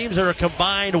timeout. The teams are a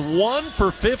combined 1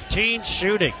 for 15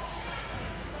 shooting.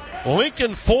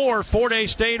 Lincoln 4, Fort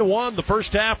Hays State 1. The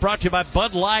first half brought to you by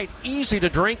Bud Light. Easy to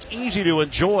drink, easy to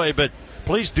enjoy, but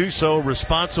please do so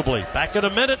responsibly. Back in a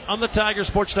minute on the Tiger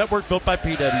Sports Network, built by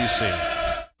PwC.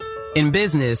 In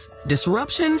business,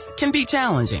 disruptions can be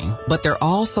challenging, but they're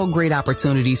also great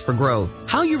opportunities for growth.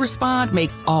 How you respond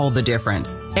makes all the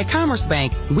difference. At Commerce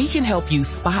Bank, we can help you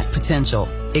spot potential,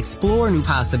 explore new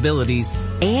possibilities,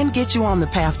 and get you on the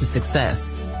path to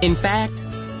success. In fact,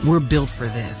 we're built for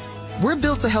this. We're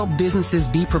built to help businesses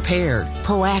be prepared,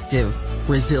 proactive,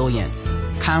 resilient.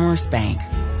 Commerce Bank.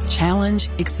 Challenge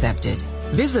accepted.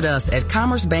 Visit us at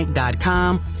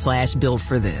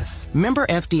commercebank.com/built-for-this. Member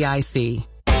FDIC.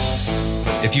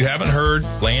 If you haven't heard,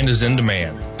 land is in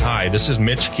demand. Hi, this is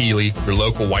Mitch Keeley, your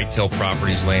local Whitetail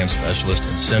Properties land specialist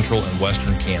in central and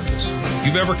western Kansas. If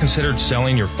you've ever considered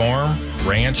selling your farm,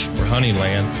 ranch, or hunting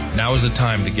land, now is the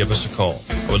time to give us a call.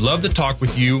 I would love to talk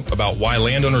with you about why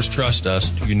landowners trust us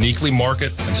to uniquely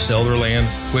market and sell their land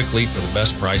quickly for the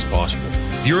best price possible.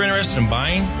 If you're interested in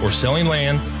buying or selling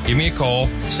land, give me a call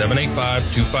at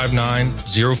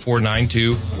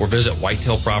 785-259-0492 or visit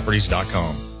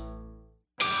whitetailproperties.com.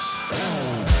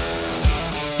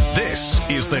 This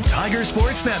is the Tiger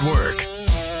Sports Network.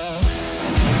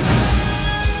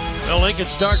 Well, Lincoln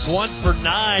starts 1 for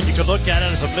 9. You could look at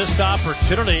it as a missed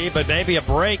opportunity, but maybe a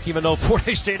break, even though Fort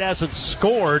Hays State hasn't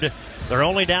scored. They're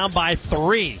only down by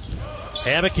 3.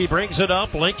 Hammocky brings it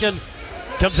up. Lincoln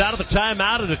comes out of the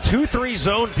timeout in a 2-3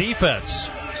 zone defense.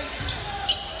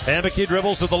 Hammocky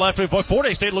dribbles to the left. Fort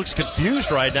Hays State looks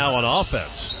confused right now on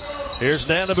offense. Here's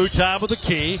Nanabu Time with the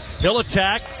key. He'll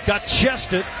attack. Got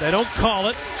chested. They don't call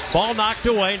it. Ball knocked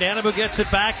away. Nanabu gets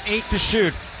it back. 8 to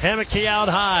shoot. Hammocky out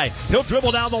high. He'll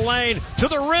dribble down the lane to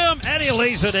the rim, and he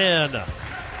lays it in.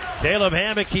 Caleb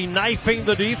Hammocky knifing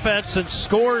the defense and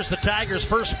scores the Tigers'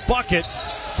 first bucket.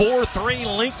 4-3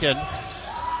 Lincoln.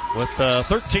 With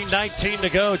 13:19 to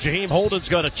go, Jaheim Holden's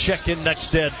going to check in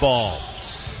next dead ball.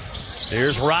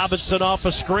 Here's Robinson off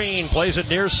a screen. Plays it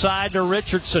near side to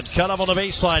Richardson. Cut up on the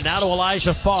baseline. Now to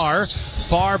Elijah Farr.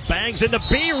 Farr bangs into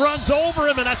B, runs over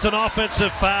him, and that's an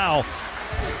offensive foul.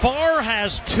 Farr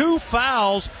has 2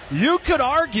 fouls. You could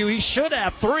argue he should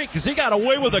have 3 because he got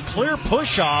away with a clear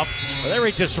push-off. There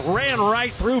he just ran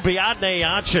right through Biadne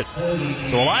Janssen.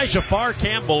 So Elijah Farr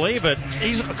can't believe it.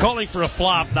 He's calling for a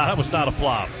flop. No, that was not a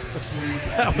flop.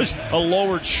 That was a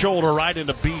lowered shoulder right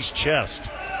into B's chest.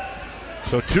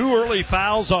 So 2 early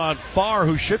fouls on Farr,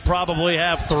 who should probably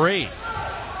have 3.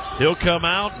 He'll come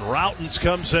out, and Routens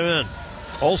comes in.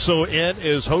 Also in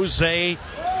is Jose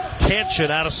Tanchin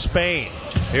out of Spain.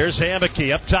 Here's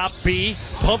Hammocky up top B.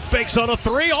 Pump fakes on a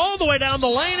 3 all the way down the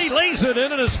lane. He lays it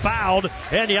in and is fouled.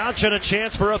 And Janssen a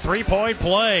chance for a 3-point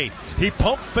play. He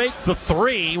pump faked the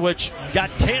 3, which got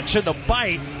Tanchin to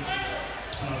bite.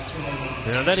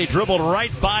 And then he dribbled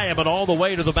right by him and all the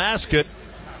way to the basket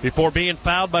before being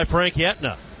fouled by Frank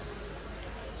Yetna.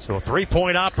 So a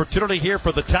 3-point opportunity here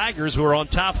for the Tigers, who are on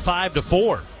top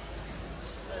 5-4.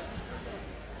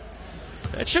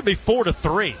 It should be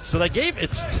 4-3. So they gave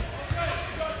it.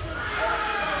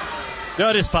 No,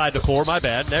 it is 5-4. My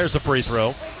bad. There's the free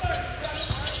throw.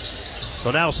 So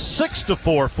now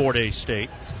 6-4 Fort Hays State.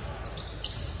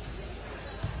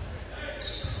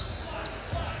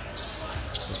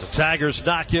 The Tigers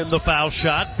knock in the foul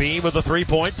shot. Beam with a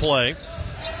three-point play.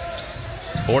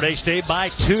 Fort Hays State by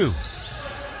 2.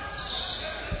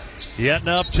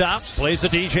 Yetna up top, plays the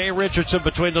DJ Richardson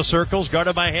between the circles,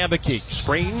 guarded by Hammocky.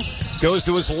 Screen goes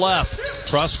to his left.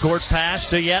 Cross-court pass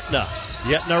to Yetna.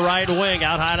 Yetna right wing,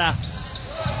 out high to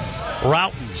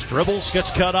Routens. Dribbles,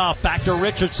 gets cut off. Back to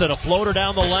Richardson. A floater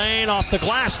down the lane, off the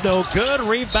glass, no good.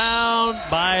 Rebound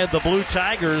by the Blue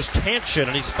Tigers, Tanchin,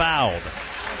 and he's fouled.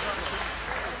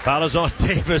 Foul is on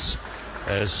Davis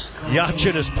as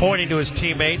Yachin is pointing to his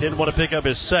teammate, didn't want to pick up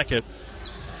his second.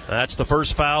 That's the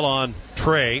first foul on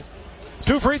Trey.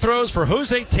 2 free throws for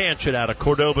Jose Tanchin out of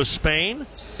Cordoba, Spain.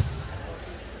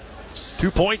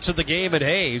 2 points in the game at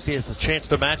Hayes. He has a chance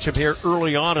to match him here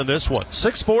early on in this one.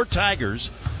 6-4 Tigers,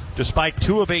 despite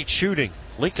 2 of 8 shooting.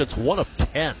 Lincoln's 1 of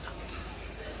 10.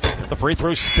 The free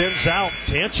throw spins out.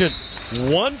 Tanchin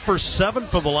 1 for 7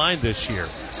 from the line this year.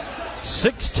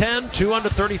 6'10",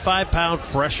 235-pound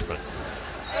freshman.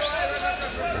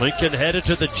 Lincoln headed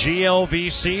to the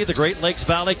GLVC, the Great Lakes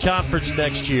Valley Conference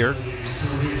next year.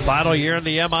 Final year in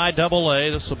the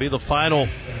MIAA. This will be the final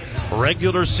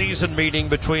regular season meeting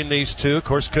between these two. Of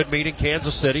course, could meet in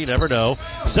Kansas City, never know.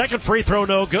 Second free throw,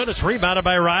 no good. It's rebounded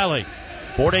by Riley.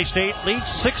 Fort Hays State leads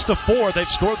 6-4. They've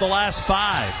scored the last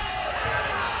 5.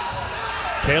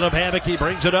 Caleb Hammocky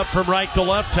brings it up from right to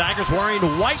left. Tigers wearing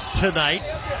white tonight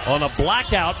on a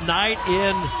blackout night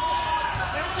in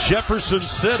Jefferson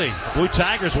City. Blue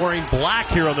Tigers wearing black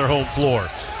here on their home floor.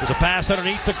 There's a pass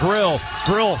underneath the Grill.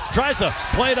 Grill tries to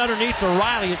play it underneath the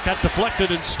Riley. It got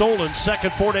deflected and stolen.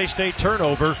 Second Fort Hays State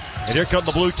turnover. And here come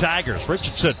the Blue Tigers.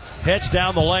 Richardson heads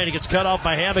down the lane. He gets cut off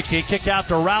by Hammocky. Kick out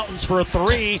to Routens for a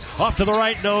 3. Off to the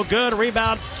right, no good.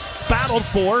 Rebound battled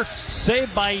for.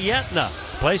 Saved by Yetna.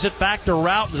 Plays it back to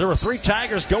Routens. There were 3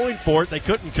 Tigers going for it. They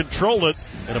couldn't control it.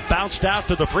 And it bounced out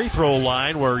to the free throw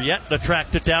line where Yetna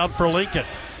tracked it down for Lincoln.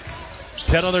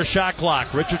 10 on their shot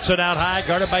clock. Richardson out high,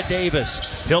 guarded by Davis.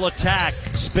 He'll attack,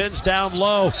 spins down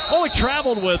low. Oh, he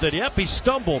traveled with it. Yep, he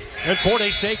stumbled. And Fort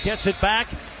Hays State gets it back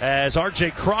as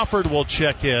R.J. Crawford will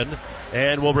check in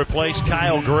and will replace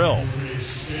Kyle Grill.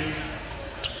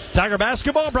 Tiger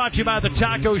basketball brought to you by the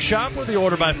Taco Shop with the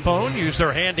order by phone. Use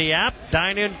their handy app.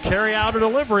 Dine in, carry out, or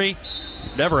delivery.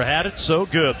 Never had it so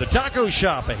good. The Taco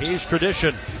Shop, a Hayes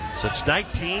tradition since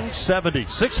 1970.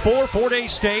 6-4 Fort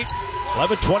Hays State.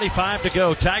 11:25 to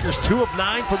go. Tigers 2 of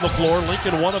 9 from the floor.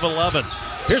 Lincoln 1 of 11.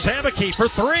 Here's Hammocky for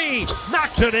 3.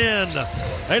 Knocked it in.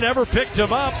 They never picked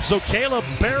him up, so Caleb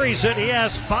buries it. He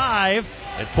has 5.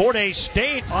 And Fort Hays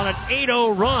State on an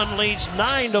 8-0 run leads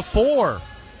 9-4.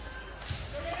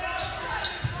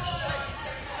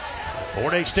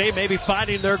 Fort Hays State maybe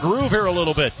finding their groove here a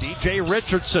little bit. DJ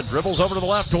Richardson dribbles over to the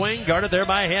left wing, guarded there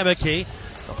by Hammocky.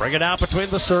 They'll bring it out between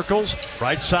the circles.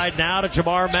 Right side now to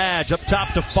Jamar Madge. Up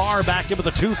top to Farr, back in with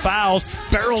the 2 fouls.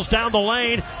 Barrels down the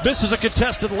lane. Misses a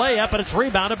contested layup, and it's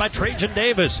rebounded by Trajan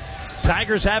Davis.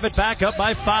 Tigers have it back up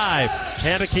by 5.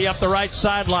 Hammocky up the right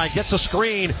sideline. Gets a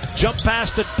screen. Jump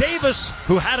pass to Davis,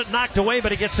 who had it knocked away,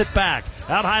 but he gets it back.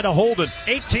 Out high to Holden.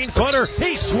 18-footer.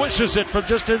 He swishes it from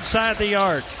just inside the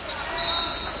arc.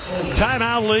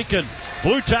 Timeout Lincoln.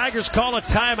 Blue Tigers call a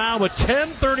timeout with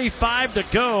 10:35 to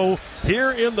go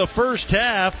here in the first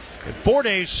half. And Fort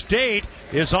Hays State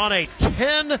is on a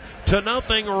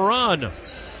 10-0 run.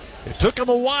 It took them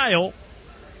a while.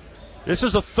 This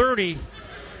is a 30,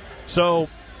 so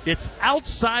it's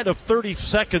outside of 30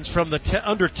 seconds from the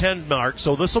under 10 mark,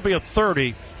 so this will be a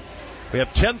 30. We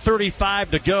have 10:35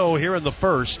 to go here in the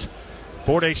first.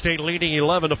 Fort Hays State leading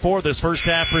 11-4 this first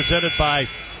half, presented by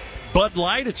Bud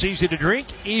Light. It's easy to drink,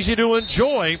 easy to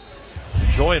enjoy.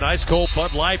 Enjoy an ice cold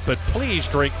Bud Light, but please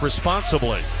drink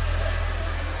responsibly.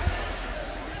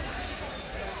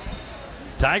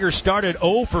 Tigers started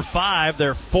 0 for 5.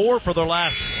 They're 4 for their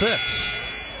last 6.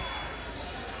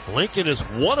 Lincoln is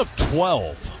 1 of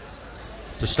 12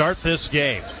 to start this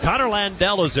game. Connor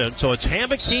Landell is in, so it's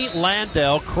Hammocky,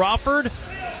 Landell, Crawford,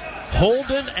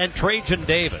 Holden, and Trajan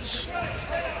Davis.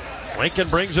 Lincoln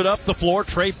brings it up the floor.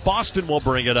 Trey Boston will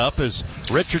bring it up as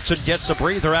Richardson gets a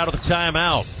breather out of the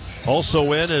timeout.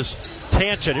 Also in is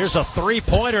Tanchin. Here's a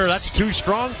 3-pointer. That's too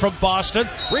strong from Boston.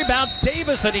 Rebound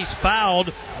Davis, and he's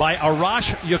fouled by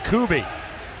Arash Yakubi.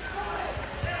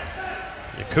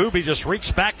 Yakubi just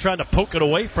reached back trying to poke it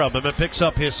away from him and picks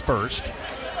up his first.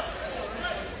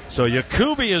 So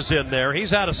Yakubi is in there.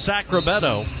 He's out of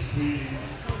Sacramento.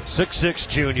 6'6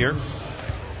 junior.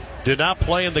 did not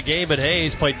play in the game at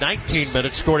Hayes, played 19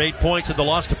 minutes, scored 8 points in the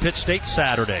loss to Pitt State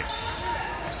Saturday.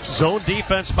 Zone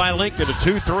defense by Lincoln, a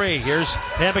 2-3. Here's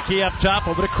Hammocky up top,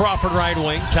 over to Crawford right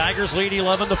wing. Tigers lead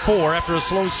 11-4 after a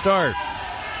slow start.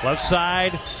 Left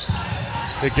side,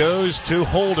 it goes to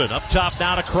Holden. Up top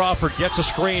now to Crawford. Gets a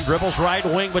screen. Dribbles right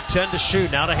wing with 10 to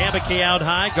shoot. Now to Hammocky out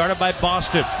high. Guarded by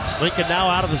Boston. Lincoln now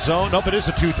out of the zone. Nope, it is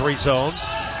a 2-3 zone.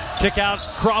 Kick out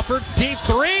Crawford. Deep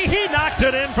three. He knocked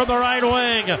it in from the right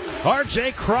wing.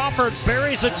 R.J. Crawford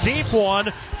buries a deep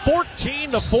one.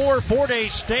 14-4 Fort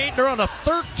Hays State. They're on a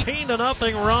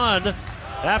 13-0 run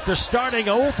after starting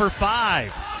 0 for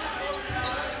 5.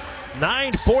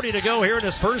 9:40 to go here in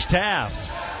this first half.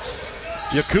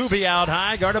 Yakubi out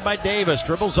high, guarded by Davis.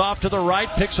 Dribbles off to the right,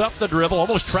 picks up the dribble,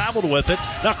 almost traveled with it.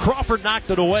 Now Crawford knocked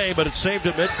it away, but it's saved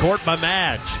at midcourt by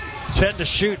Madge. 10 to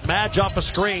shoot. Madge off a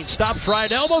screen. Stops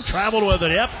right elbow, traveled with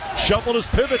it. Yep, shuffled his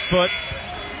pivot foot.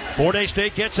 Fort Hays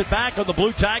State gets it back on the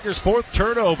Blue Tigers' 4th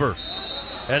turnover.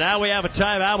 And now we have a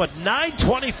timeout with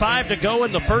 9:25 to go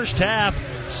in the first half.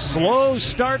 Slow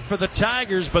start for the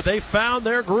Tigers, but they found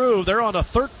their groove. They're on a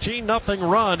 13-0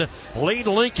 run. Lead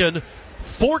Lincoln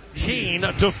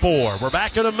 14-4. We're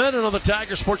back in a minute on the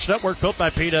Tiger Sports Network, built by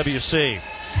PwC.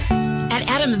 At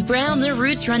Adams Brown, their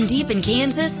roots run deep in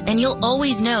Kansas, and you'll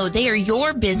always know they are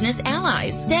your business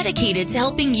allies, dedicated to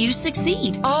helping you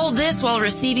succeed. All this while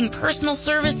receiving personal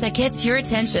service that gets your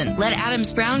attention. Let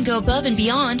Adams Brown go above and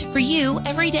beyond for you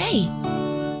every day.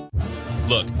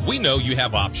 Look, we know you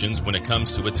have options when it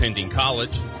comes to attending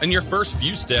college, and your first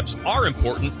few steps are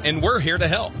important, and we're here to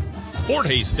help. Fort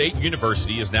Hays State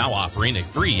University is now offering a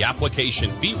free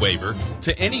application fee waiver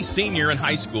to any senior in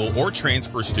high school or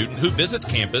transfer student who visits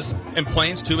campus and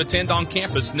plans to attend on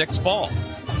campus next fall.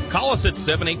 Call us at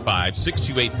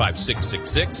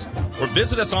 785-628-5666 or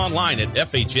visit us online at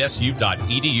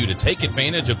FHSU.edu to take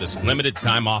advantage of this limited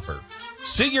time offer.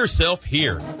 See yourself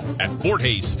here at Fort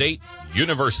Hays State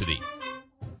University.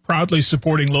 Proudly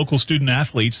supporting local student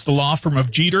athletes, the law firm of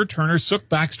Jeter, Turner, Sook,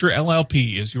 Baxter,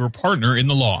 LLP is your partner in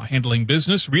the law, handling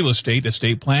business, real estate,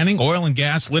 estate planning, oil and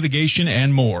gas, litigation,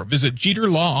 and more. Visit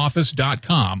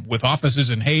JeterLawOffice.com with offices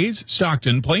in Hayes,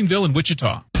 Stockton, Plainville, and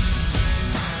Wichita.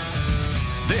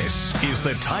 This is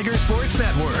the Tiger Sports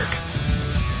Network.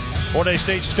 Fort Hays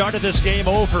State started this game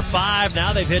 0 for 5.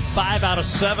 Now they've hit 5 out of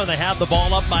 7. They have the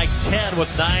ball up by 10 with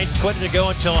 9:20 to go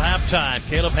until halftime.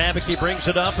 Caleb Hammocky brings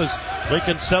it up as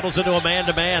Lincoln settles into a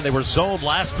man-to-man. They were zoned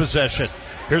last possession.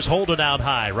 Here's Holden out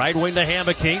high. Right wing to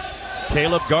Hammocky.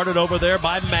 Caleb guarded over there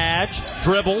by Madge.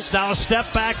 Dribbles. Now a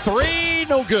step back three.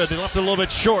 No good. They left it a little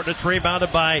bit short. It's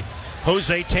rebounded by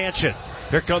Jose Tanchin.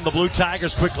 Here come the Blue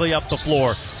Tigers quickly up the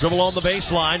floor. Dribble on the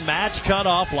baseline. Madge cut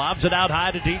off. Lobs it out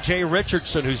high to DJ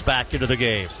Richardson, who's back into the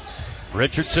game.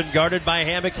 Richardson guarded by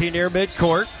Hammocky near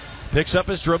midcourt. Picks up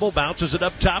his dribble. Bounces it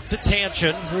up top to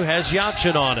Tanchin, who has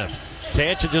Jansson on him.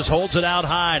 Tanchin just holds it out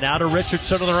high. Now to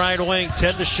Richardson on the right wing.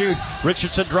 10 to shoot.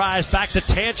 Richardson drives back to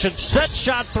Tanchin. Set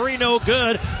shot three, no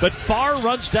good. But Farr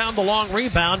runs down the long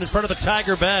rebound in front of the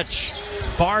Tiger bench.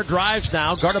 Farr drives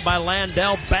now, guarded by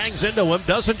Landell, bangs into him,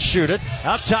 doesn't shoot it.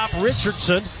 Up top,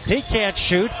 Richardson, he can't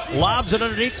shoot, lobs it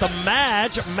underneath the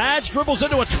Madge. Madge dribbles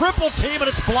into a triple team, and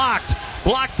it's blocked.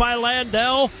 Blocked by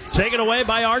Landell, taken away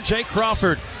by R.J.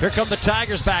 Crawford. Here come the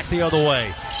Tigers back the other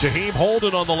way. Jaheim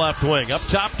Holden on the left wing, up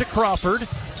top to Crawford.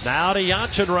 Now to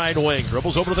Jansson right wing,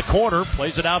 dribbles over to the corner,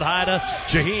 plays it out high to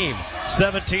Jaheim.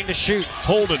 17 to shoot,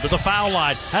 Holden to the foul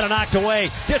line, had it knocked away,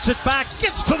 gets it back,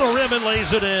 gets to the rim and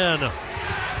lays it in.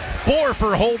 4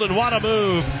 for Holden. What a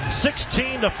move.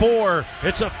 16-4.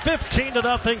 It's a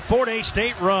 15-0 Fort Hays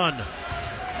State run.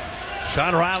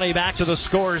 Sean Riley back to the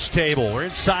scorers table. We're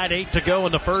inside 8 to go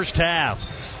in the first half.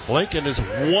 Lincoln is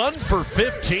 1 for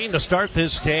 15 to start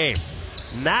this game.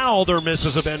 Now their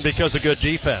misses have been because of good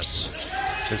defense.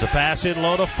 There's a pass in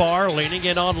low to Farr, leaning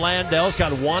in on Landell. He's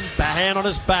got one hand on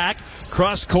his back.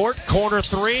 Cross court, corner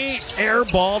three,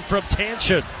 airballed from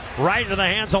Tanchin. Right into the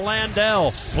hands of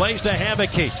Landell. Plays to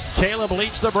Hammocky. Caleb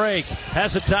leads the break.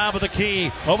 Has the top of the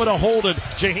key. Over to Holden.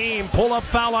 Jaheim, pull up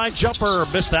foul line jumper.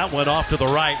 Missed that one off to the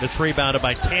right. It's rebounded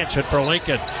by Tanchin for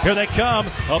Lincoln. Here they come.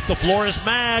 Up the floor is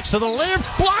Madge to the limb.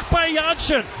 Blocked by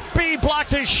Jansson. B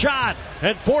blocked his shot.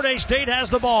 And Fort Hays State has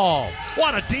the ball.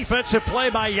 What a defensive play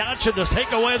by Jansson to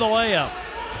take away the layup.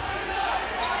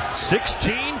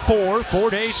 16-4.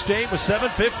 Fort Hays State with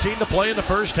 7:15 to play in the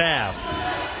first half.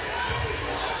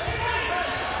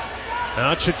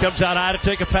 Jansson comes out high to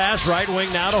take a pass. Right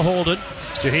wing now to Holden.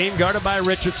 Jaheim guarded by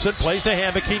Richardson. Plays to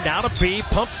Hammocky. Now to B.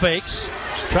 Pump fakes.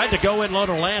 Tried to go in low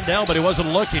to Landell, but he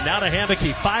wasn't looking. Now to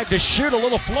Hammocky. 5 to shoot. A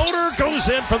little floater. Goes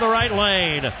in from the right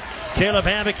lane. Caleb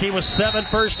Hammocky with 7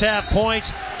 first-half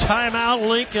points. Timeout,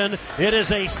 Lincoln. It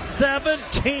is a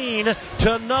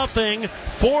 17-0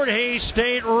 Fort Hays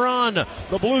State run.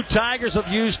 The Blue Tigers have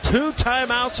used 2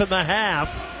 timeouts in the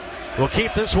half. We'll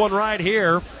keep this one right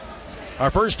here. Our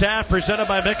first half presented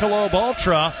by Michelob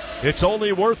Ultra. It's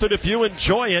only worth it if you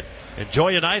enjoy it.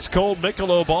 Enjoy an ice cold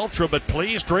Michelob Ultra, but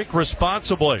please drink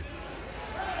responsibly.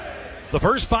 The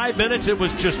first 5 minutes, it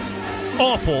was just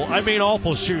awful. I mean,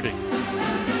 awful shooting.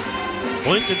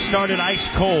 Lincoln started ice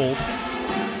cold.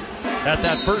 At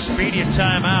that first media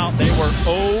timeout, they were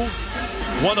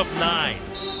 0-1 of 9.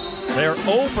 They're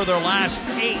 0 for their last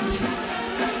 8,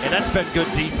 and that's been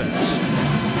good defense.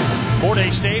 Fort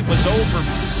Hays State was 0 for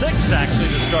 6 actually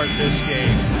to start this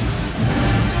game.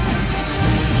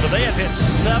 So they have hit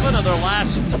 7 of their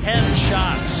last 10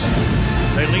 shots.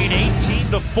 They lead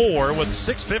 18-4 with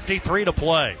 6:53 to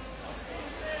play.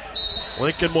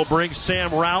 Lincoln will bring Sam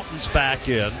Routens back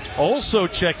in. Also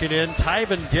checking in,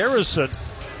 Tyven Garrison,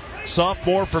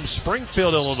 sophomore from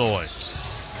Springfield, Illinois.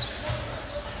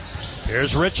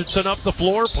 Here's Richardson up the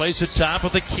floor, plays it top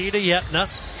with the key to Yetna.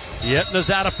 Yetna's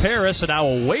out of Paris, and now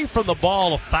away from the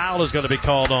ball. A foul is going to be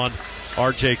called on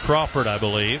R.J. Crawford, I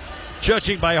believe,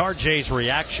 judging by R.J.'s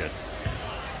reaction.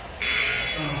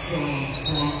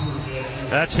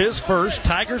 That's his first.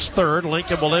 Tigers third.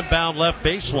 Lincoln will inbound left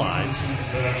baseline.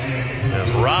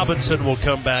 And Robinson will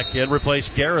come back in, replace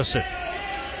Garrison.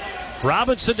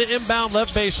 Robinson to inbound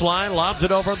left baseline. Lobs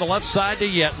it over on the left side to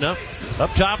Yetna.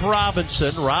 Up top,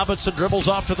 Robinson. Robinson dribbles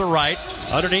off to the right.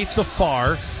 Underneath the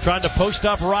far. Trying to post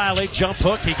up Riley. Jump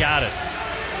hook. He got it.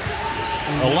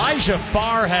 Elijah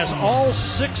Farr has all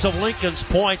 6 of Lincoln's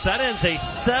points. That ends a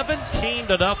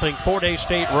 17-0 Fort Hays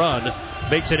State run.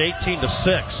 Makes it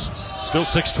 18-6. Still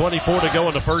 6:24 to go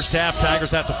in the first half.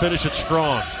 Tigers have to finish it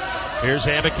strong. Here's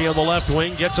Hammocky on the left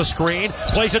wing. Gets a screen.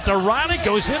 Plays it to Riley.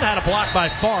 Goes in. Had a block by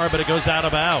Farr, but it goes out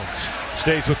of bounds.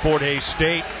 Stays with Fort Hays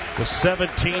State with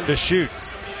 17 to shoot.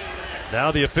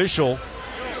 Now the official,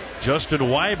 Justin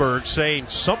Weiberg, saying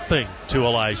something to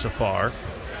Elijah Farr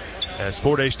as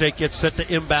Fort Hays State gets set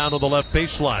to inbound on the left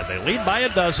baseline. They lead by a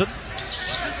dozen.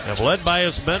 Have led by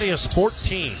as many as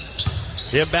 14.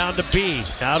 Inbound to B.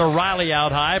 Now to Riley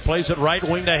out high. Plays it right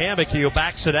wing to Hammocky, who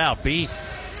backs it out. B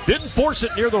didn't force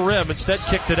it near the rim. Instead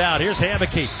kicked it out. Here's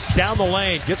Hammocky down the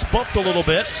lane. Gets bumped a little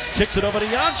bit. Kicks it over to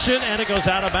Jansson, and it goes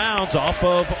out of bounds off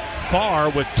of Farr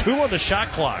with 2 on the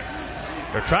shot clock.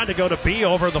 They're trying to go to B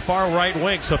over the far right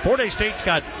wing. So Fort Hays State's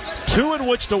got 2 in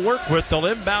which to work with. They'll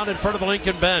inbound in front of the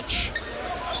Lincoln bench.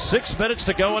 6 minutes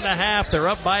to go in the half. They're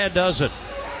up by a dozen.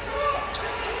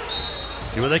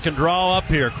 See what they can draw up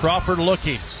here. Crawford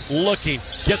looking.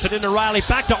 Gets it into Riley.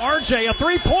 Back to RJ. A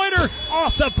 3-pointer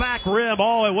off the back rim.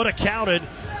 Oh, it would have counted,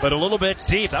 but a little bit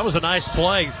deep. That was a nice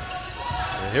play.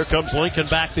 And here comes Lincoln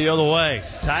back the other way.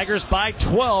 Tigers by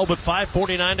 12 with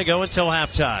 5:49 to go until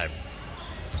halftime.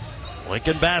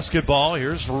 Lincoln basketball.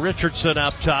 Here's Richardson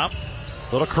up top.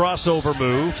 Little crossover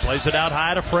move. Plays it out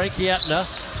high to Frank Yetna.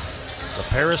 The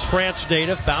Paris, France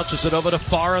native bounces it over to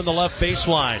Farr on the left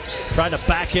baseline. Trying to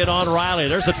back in on Riley.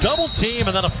 There's a double team,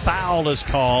 and then a foul is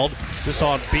called. Is this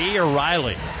on B or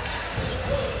Riley?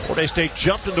 Fort Hays State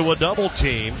jumped into a double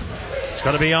team. It's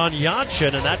going to be on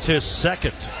Jansson, and that's his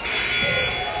second.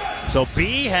 So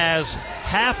B has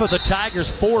half of the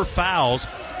Tigers' 4 fouls.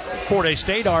 Fort Hays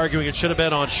State arguing it should have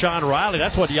been on Sean Riley.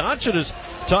 That's what Jansson is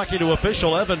talking to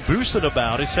official Evan Booston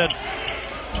about. He said,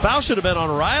 foul should have been on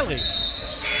Riley.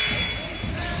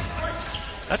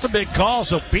 That's a big call,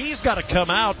 so B's got to come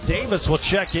out. Davis will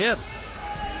check in.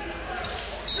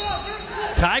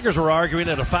 Tigers were arguing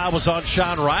that a foul was on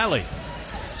Sean Riley.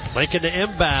 Lincoln to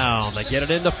inbound. They get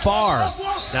it into Farr.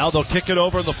 Now they'll kick it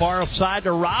over on the far side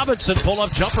to Robinson.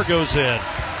 Pull-up jumper goes in.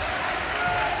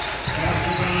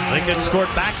 Lincoln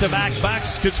scored back-to-back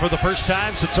baskets for the first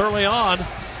time since early on.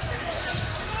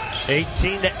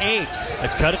 18-8.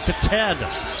 They've cut it to 10.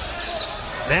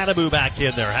 Manabu back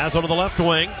in there. Has one on the left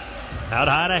wing. Out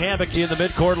high to Hammocky in the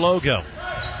midcourt logo.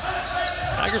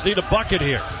 Tigers need a bucket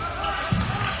here.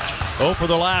 0 for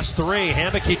the last 3.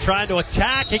 Hammocky trying to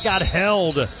attack. He got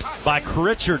held by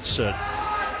Richardson.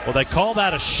 Well, they call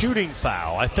that a shooting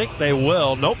foul. I think they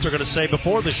will. Nope, they're going to say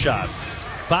before the shot.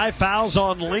 5 fouls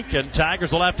on Lincoln.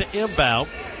 Tigers will have to inbound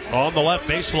on the left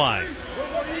baseline.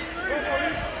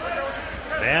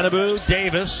 Manabu,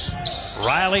 Davis,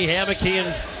 Riley, Hammocky,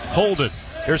 and Holden.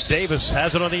 Here's Davis,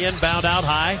 has it on the inbound out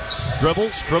high.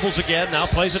 Dribbles again, now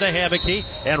plays it to Hammocky.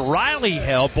 And Riley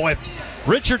held. Boy, if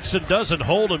Richardson doesn't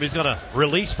hold him, he's going to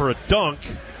release for a dunk.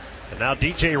 And now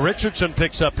DJ Richardson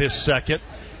picks up his second.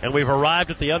 And we've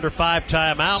arrived at the under 5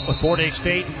 timeout with Fort Hays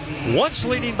State once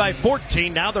leading by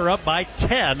 14. Now they're up by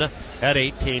 10 at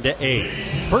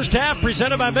 18-8. First half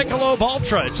presented by Michelob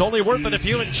Ultra. It's only worth it if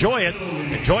you enjoy it.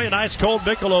 Enjoy an ice cold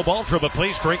Michelob Ultra, but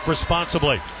please drink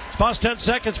responsibly. Pause 10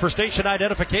 seconds for station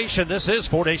identification. This is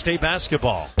Fort Hays State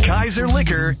basketball. Kaiser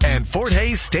Liquor and Fort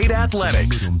Hays State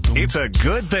Athletics. It's a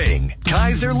good thing.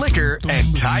 Kaiser Liquor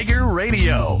and Tiger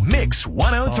Radio. Mix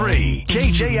 103.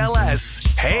 KJLS.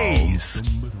 Hays.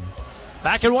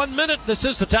 Back in 1 minute. This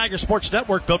is the Tiger Sports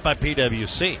Network built by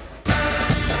PWC.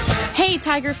 Hey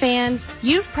Tiger fans,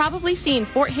 you've probably seen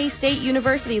Fort Hays State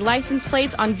University license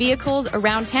plates on vehicles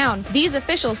around town. These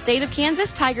official state of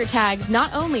Kansas Tiger tags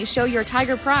not only show your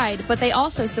Tiger pride, but they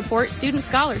also support student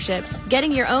scholarships.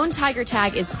 Getting your own Tiger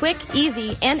tag is quick,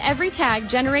 easy, and every tag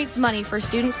generates money for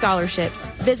student scholarships.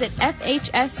 Visit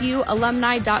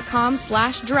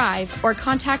FHSUalumni.com/drive or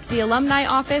contact the alumni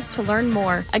office to learn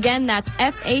more. Again, that's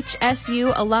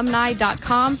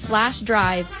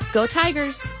FHSUalumni.com/drive. Go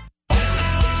Tigers!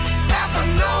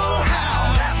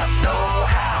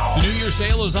 The New Year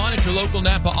sale is on at your local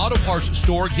Napa Auto Parts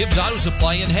store, Gibbs Auto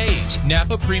Supply in Hays.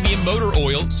 Napa Premium Motor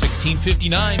Oil,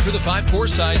 $16.59 for the 5-quart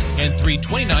size and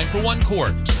 $3.29 for 1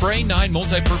 quart. Spray 9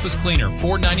 Multi-Purpose Cleaner,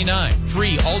 $4.99.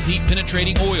 Free All Deep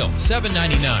Penetrating Oil,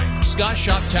 $7.99. Scotch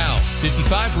Shop Towel,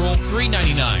 55 roll,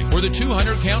 $3.99. Or the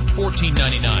 200 count,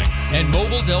 $14.99. And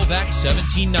Mobile Delvac,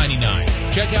 $17.99.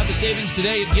 Check out the savings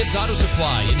today at Gibbs Auto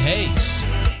Supply in Hays.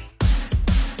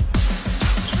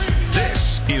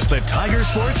 This is the Tiger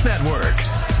Sports Network.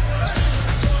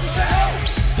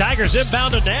 Tigers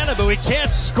inbound to Nana, but we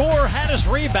can't score. Had his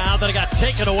rebound, then it got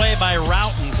taken away by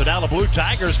Routens. And now the Blue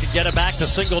Tigers can get it back to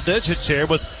single digits here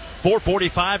with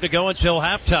 4:45 to go until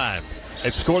halftime.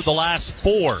 They've scored the last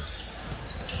 4.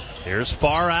 Here's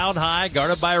Farr out high,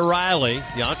 guarded by Riley.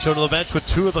 Yancho to the bench with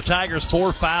 2 of the Tigers'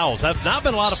 4 fouls. Have not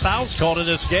been a lot of fouls called in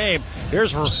this game.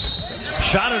 Here's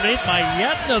shot underneath by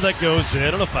Yetna that goes in,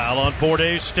 and a foul on Fort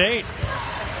Hays State.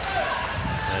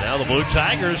 And now the Blue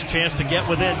Tigers chance to get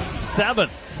within 7.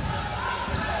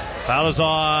 Foul is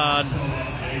on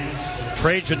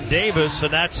Trajan Davis,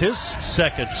 and that's his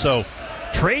second. So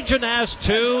Trajan has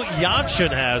 2,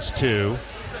 Yanchin has 2.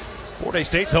 Fort Hays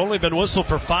State's only been whistled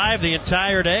for 5 the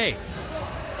entire day.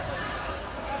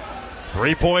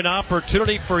 3-point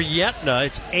opportunity for Yetna.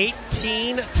 It's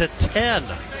 18-10.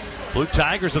 Blue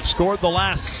Tigers have scored the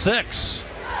last 6.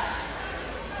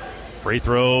 Free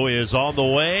throw is on the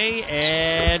way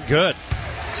and good.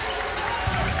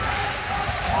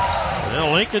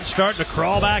 Now Lincoln's starting to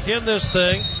crawl back in this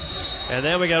thing. And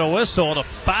then we got a whistle and a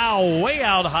foul way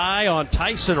out high on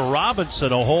Tyson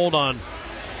Robinson. A hold on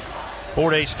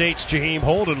Fort Hays State's Jaheim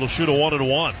Holden will shoot a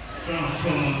 1-and-1.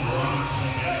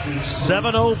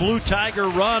 7-0 Blue Tiger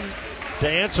run to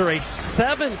answer a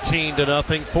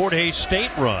 17-0 Fort Hays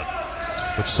State run,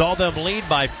 which saw them lead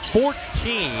by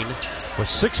 14 with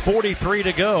 6:43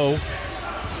 to go.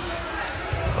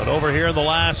 But over here in the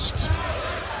last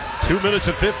 2 minutes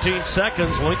and 15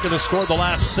 seconds, Lincoln has scored the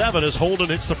last 7 as Holden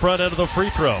hits the front end of the free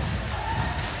throw.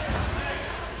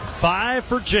 5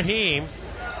 for Jaheim.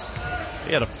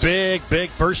 He had a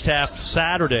big first half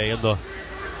Saturday in the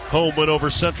home win over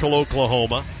Central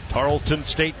Oklahoma. Tarleton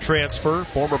State transfer,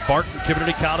 former Barton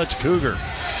Community College Cougar.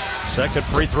 Second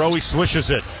free throw, he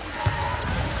swishes it.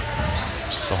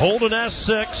 So Holden has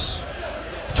 6,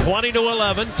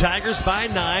 20-11. Tigers by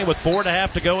 9 with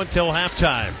 4.5 to go until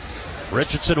halftime.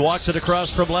 Richardson walks it across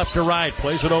from left to right.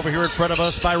 Plays it over here in front of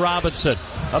us by Robinson.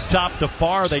 Up top to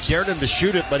Farr. They dared him to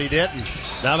shoot it, but he didn't.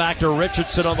 Now back to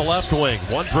Richardson on the left wing.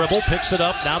 One dribble, picks it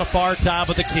up. Now to Farr, top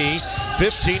of the key.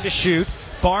 15 to shoot.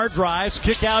 Farr drives,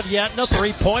 kick out Yetna.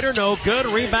 3-pointer, no good.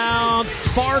 Rebound.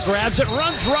 Farr grabs it,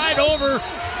 runs right over.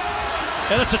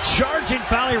 And it's a charging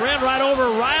foul. He ran right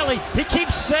over Riley. He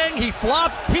keeps saying he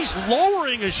flopped. He's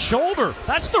lowering his shoulder.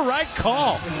 That's the right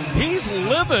call. He's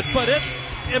livid, but it's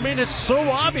so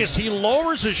obvious. He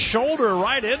lowers his shoulder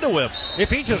right into him. If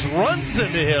he just runs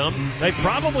into him, they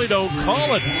probably don't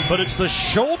call it. But it's the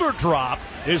shoulder drop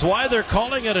is why they're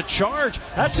calling it a charge.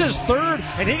 That's his 3rd,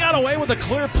 and he got away with a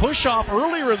clear push-off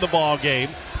earlier in the ball game.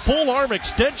 Full arm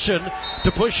extension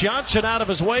to push Yanchin out of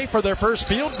his way for their first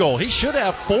field goal. He should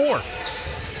have 4.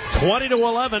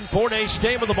 20-11, Fort Hays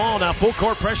State with the ball. Now full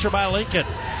court pressure by Lincoln.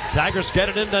 Tigers get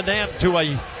it into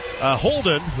a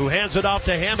Holden, who hands it off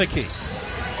to Hammocky.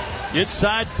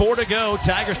 Inside 4 to go.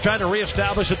 Tigers trying to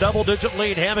reestablish a double-digit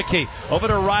lead. Hammocky over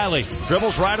to Riley.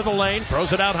 Dribbles right of the lane.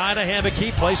 Throws it out high to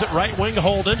Hammocky. Plays it right wing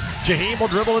Holden. Jaheim will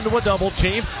dribble into a double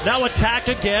team. Now attack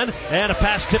again. And a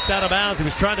pass tipped out of bounds. He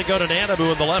was trying to go to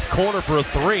Nanabu in the left corner for a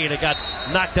 3, and it got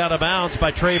knocked out of bounds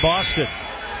by Trey Boston.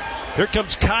 Here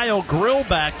comes Kyle Grill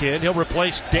back in. He'll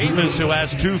replace Davis, who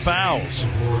has 2 fouls.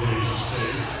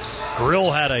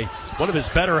 Grill had one of his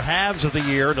better halves of the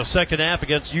year in the second half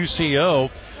against UCO.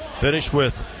 Finished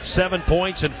with 7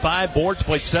 points and 5 boards.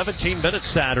 Played 17 minutes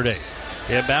Saturday.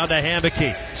 Inbound to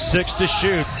Hambicky. 6 to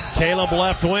shoot. Caleb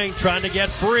left wing trying to get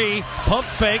free. Pump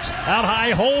fakes. Out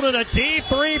high Holden. A deep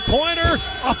 3-pointer.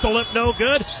 Off the lip, no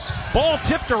good. Ball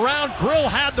tipped around. Grill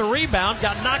had the rebound.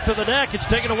 Got knocked to the deck. It's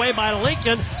taken away by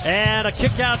Lincoln. And a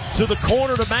kick out to the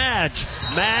corner to Madge.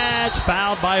 Madge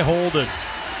fouled by Holden.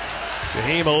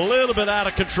 Jaheim a little bit out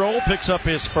of control. Picks up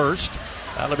his first.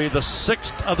 That'll be the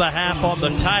 6th of the half on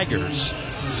the Tigers.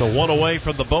 So 1 away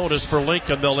from the bonus for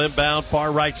Lincoln. They'll inbound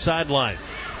far right sideline.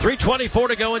 3:24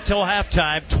 to go until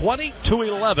halftime.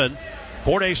 20-11.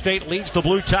 Fort Hays State leads the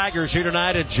Blue Tigers here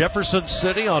tonight in Jefferson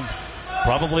City on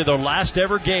probably their last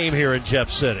ever game here in Jeff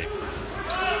City.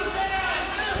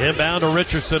 Inbound to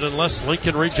Richardson unless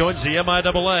Lincoln rejoins the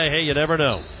MIAA. Hey, you never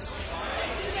know.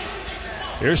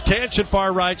 Here's Tanchin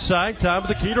far right side. Time of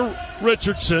the key to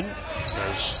Richardson.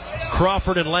 There's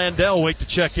Crawford and Landell wait to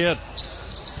check in.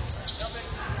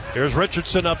 Here's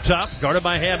Richardson up top, guarded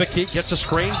by Hambicky. Gets a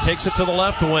screen, takes it to the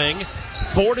left wing.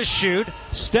 4 to shoot.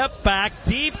 Step back,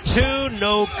 deep 2,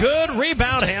 no good.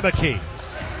 Rebound, Hambicky.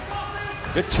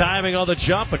 Good timing on the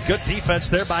jump, but good defense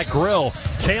there by Grill.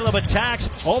 Caleb attacks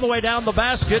all the way down the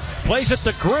basket, plays it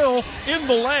to Grill in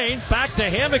the lane, back to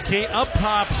Hambicky, up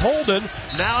top Holden,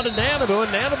 now to Nanabu,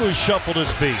 and Nanabu shuffled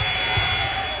his feet.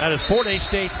 That is Fort Hays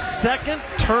State's 2nd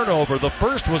turnover. The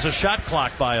first was a shot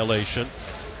clock violation.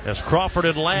 As Crawford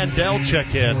and Landell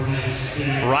check in,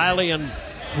 Riley and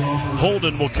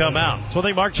Holden will come out. So I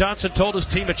think Mark Johnson told his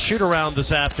team at shoot-around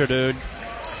this afternoon,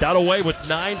 got away with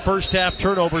 9 first-half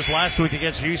turnovers last week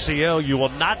against UCO. You will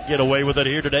not get away with it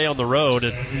here today on the road.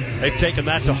 And they've taken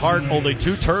that to heart. Only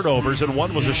 2 turnovers, and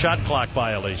 1 was a shot clock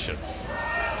violation.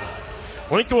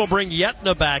 Lincoln will bring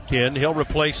Yetna back in. He'll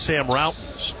replace Sam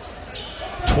Routens.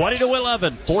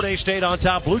 20-11. Fort Hays State on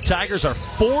top. Blue Tigers are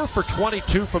 4 for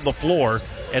 22 from the floor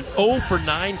and 0 for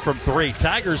 9 from 3.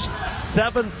 Tigers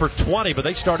 7 for 20, but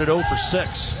they started 0 for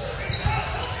 6.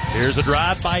 Here's a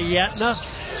drive by Yetna.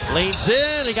 Leans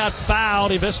in. He got fouled.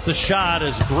 He missed the shot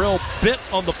as Grill bit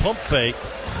on the pump fake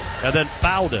and then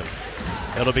fouled him.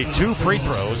 It'll be 2 free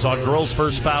throws on Grill's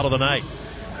first foul of the night.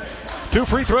 2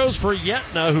 free throws for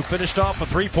Yetna, who finished off a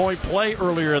 3-point play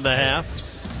earlier in the half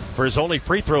for his only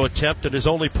free throw attempt and his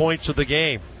only points of the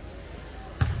game.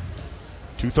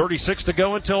 2:36 to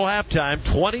go until halftime.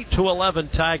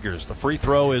 20-11 Tigers. The free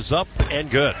throw is up and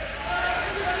good.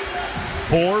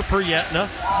 4 for Yetna.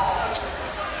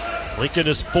 Lincoln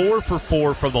is 4 for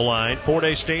 4 from the line. Fort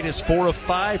Hays State is 4 of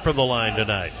 5 from the line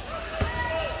tonight.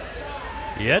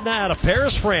 Yetna out of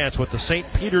Paris, France with the St.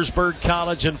 Petersburg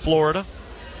College in Florida.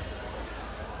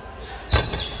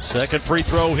 Second free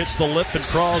throw hits the lip and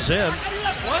crawls in.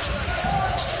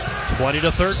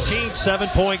 20-13,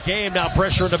 7-point game. Now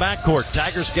pressure in the backcourt.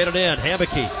 Tigers get it in.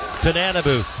 Hambicky to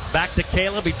Nanabu. Back to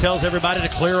Caleb. He tells everybody to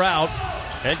clear out.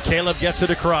 And Caleb gets it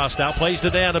across. Now plays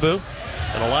to Nanabu.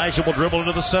 And Elijah will dribble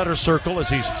into the center circle as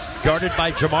he's guarded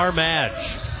by Jamar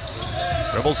Madge.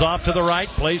 Dribbles off to the right.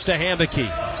 Plays to Hambicky.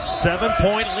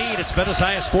 7-point lead. It's been as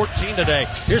high as 14 today.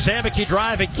 Here's Hambicky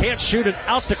driving. Can't shoot it.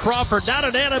 Out to Crawford. Now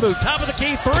to Nanabu. Top of the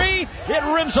key. 3. It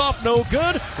rims off. No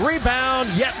good.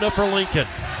 Rebound. Yetna for Lincoln.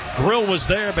 Grill was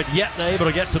there, but Yetna able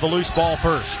to get to the loose ball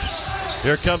first.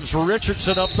 Here comes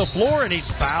Richardson up the floor, and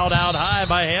he's fouled out high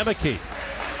by Hambicky.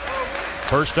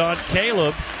 First on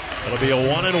Caleb. It'll be a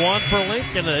 1-and-1 for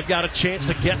Lincoln. They've got a chance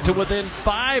to get to within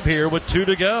 5 here with 2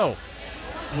 to go.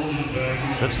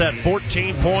 Since that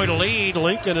 14-point lead,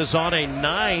 Lincoln is on a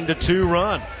 9-2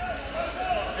 run.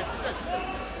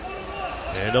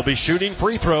 And they'll be shooting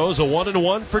free throws. A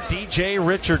 1-and-1 for DJ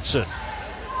Richardson.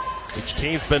 Each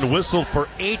team's been whistled for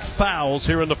 8 fouls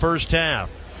here in the first half.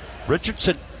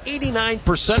 Richardson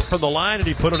 89% from the line, and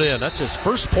he put it in. That's his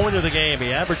first point of the game.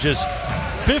 He averages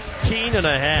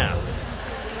 15.5.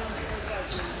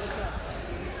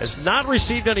 Has not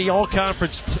received any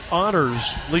all-conference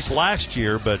honors, at least last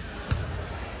year, but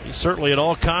he's certainly an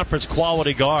all-conference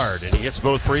quality guard, and he hits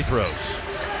both free throws.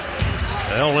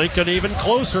 Well, Lincoln even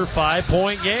closer,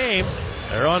 5-point game.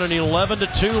 They're on an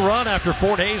 11-2 run after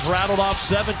Fort Hays rattled off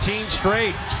 17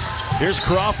 straight. Here's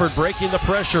Crawford breaking the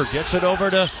pressure. Gets it over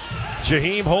to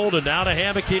Jaheim Holden. Now to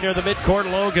Hambicky near the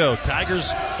midcourt logo.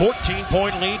 Tigers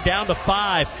 14-point lead down to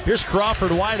 5. Here's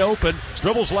Crawford wide open.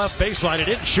 Dribbles left baseline. He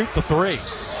didn't shoot the 3.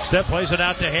 Step plays it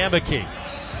out to Hambicky.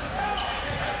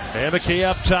 Hambicky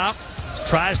up top.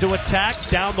 Tries to attack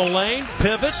down the lane.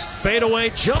 Pivots.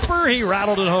 Fadeaway jumper. He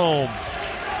rattled it home.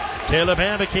 Caleb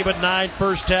Hammocky with 9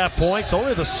 first-half points.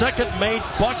 Only the second made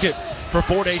bucket for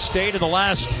Fort Hays State in the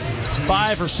last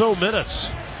 5 or so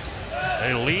minutes.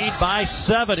 They lead by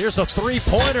 7. Here's a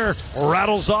three-pointer.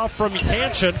 Rattles off from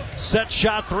Hanshin. Set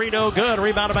shot 3, no good.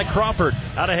 Rebounded by Crawford.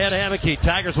 Out ahead, Hammocky.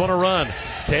 Tigers want to run.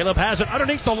 Caleb has it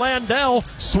underneath the Landell.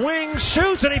 Swings,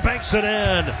 shoots, and he banks it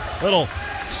in. Little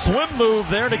swim move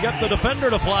there to get the defender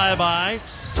to fly by.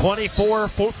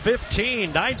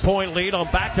 24-15. 9-point lead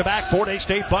on back-to-back Fort Hays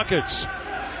State buckets.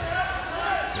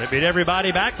 They beat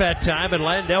everybody back that time, and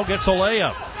Landell gets a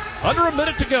layup. Under a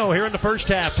minute to go here in the first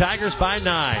half. Tigers by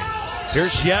 9.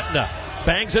 Here's Yetna.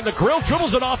 Bangs in the grill,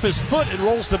 dribbles it off his foot, and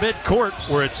rolls to midcourt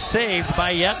where it's saved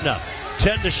by Yetna.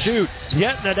 10 to shoot.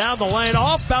 Yetna down the lane.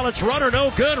 Off balance runner,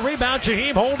 no good. Rebound,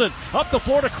 Jaheim Holden. Up the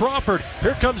floor to Crawford.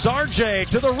 Here comes RJ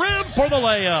to the rim for the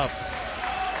layup.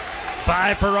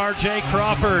 5 for RJ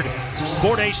Crawford.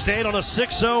 Fort Hays State on a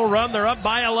 6-0 run. They're up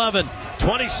by 11.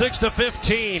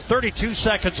 26-15. 32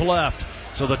 seconds left.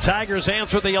 So the Tigers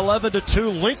answer the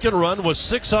 11-2 Lincoln run with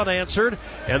 6 unanswered,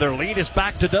 and their lead is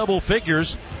back to double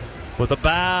figures with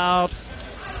about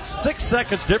 6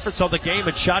 seconds difference on the game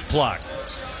and shot clock.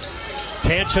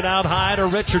 Tanchin out high to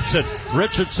Richardson.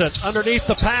 Richardson underneath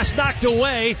the pass, knocked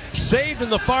away. Saved in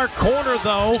the far corner,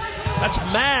 though. That's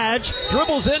Madge.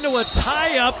 Dribbles into a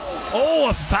tie-up. Oh,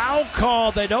 a foul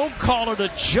call. They don't call it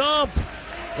a jump.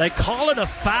 They call it a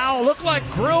foul. Looked like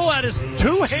Grill had his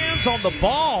 2 hands on the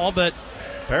ball, but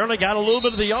apparently got a little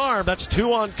bit of the arm. That's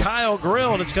 2 on Kyle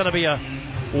Grill, and it's going to be a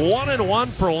 1-and-1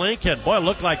 for Lincoln. Boy, it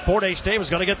looked like Fort Hays State was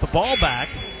going to get the ball back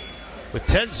with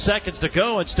 10 seconds to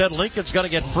go. Instead, Lincoln's going to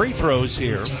get free throws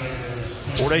here.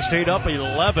 Fort Hays State up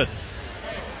 11.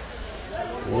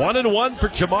 1-and-1 for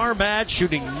Jamar Madge,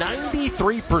 shooting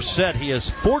 93%. He is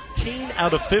 14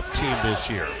 out of 15 this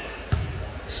year.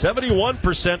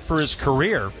 71% for his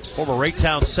career. Former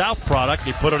Raytown South product.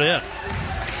 He put it in.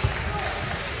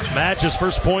 Madge's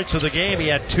first points of the game. He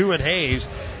had 2 in Hays.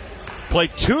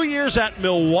 Played 2 years at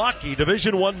Milwaukee,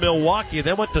 Division I Milwaukee,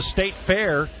 then went to State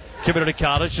Fair Community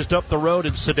College just up the road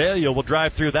in Sedalia. We'll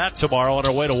drive through that tomorrow on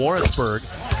our way to Warrensburg.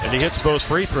 And he hits both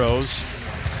free throws.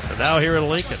 And now here in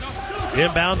Lincoln.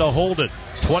 Inbound to Holden.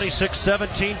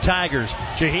 26-17 Tigers.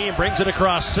 Jaheim brings it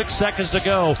across. 6 seconds to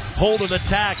go. Holden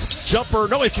attacks. Jumper.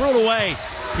 No, he threw it away.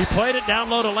 He played it down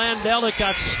low to Landell. It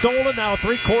got stolen. Now a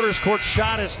 3/4 court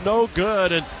shot is no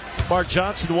good. And Mark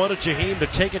Johnson wanted Jaheim to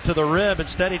take it to the rim.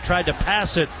 Instead, he tried to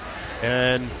pass it.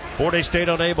 And Fort Hays State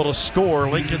unable to score.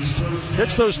 Lincoln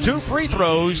hits those 2 free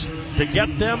throws to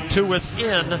get them to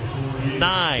within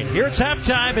 9. Here it's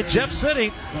halftime at Jeff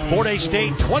City. Fort Hays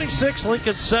State 26,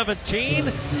 Lincoln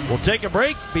 17. We'll take a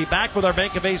break. Be back with our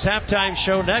Bank of A's halftime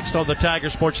show next on the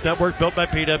Tiger Sports Network, built by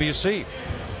PwC.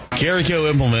 Carico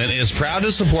Implement is proud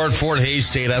to support Fort Hays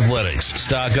State Athletics.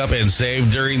 Stock up and save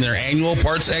during their annual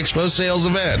Parts Expo sales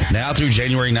event. Now through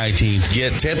January 19th,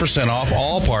 get 10% off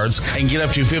all parts and get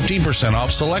up to 15%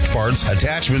 off select parts,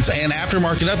 attachments, and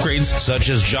aftermarket upgrades such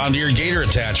as John Deere Gator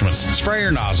attachments,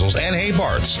 sprayer nozzles, and hay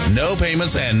parts. No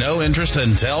payments and no interest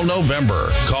until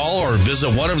November. Call or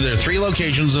visit one of their 3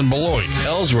 locations in Beloit,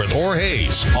 Ellsworth, or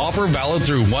Hays. Offer valid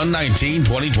through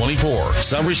 1/19/2024.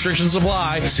 Some restrictions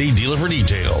apply. See dealer for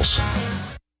details.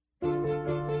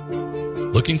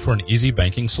 Looking for an easy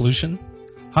banking solution?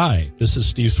 Hi, this is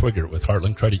Steve Swigert with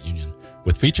Heartland Credit Union.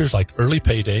 With features like early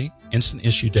payday, instant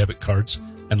issue debit cards,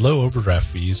 and low overdraft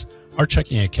fees, our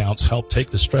checking accounts help take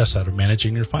the stress out of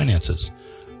managing your finances.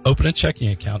 Open a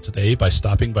checking account today by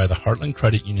stopping by the Heartland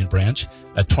Credit Union branch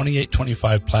at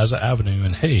 2825 Plaza Avenue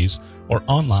in Hays or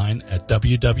online at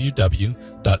www.hcu.coop.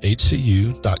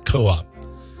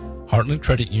 Heartland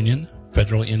Credit Union,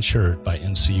 federally insured by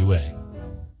NCUA.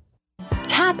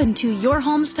 Tap into your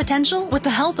home's potential with the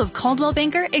help of Coldwell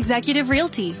Banker Executive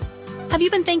Realty. Have you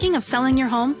been thinking of selling your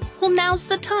home? Well, now's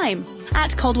the time.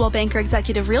 At Coldwell Banker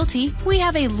Executive Realty, we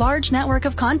have a large network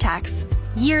of contacts,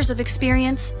 years of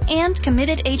experience, and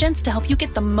committed agents to help you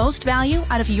get the most value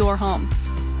out of your home.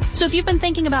 So if you've been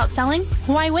thinking about selling,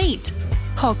 why wait?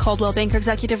 Call Coldwell Banker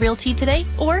Executive Realty today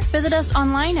or visit us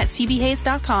online at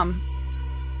cbhays.com.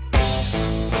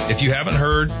 If you haven't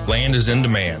heard, land is in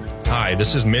demand. Hi,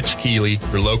 this is Mitch Keeley,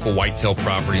 your local Whitetail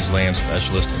Properties land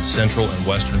specialist in central and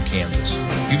western Kansas.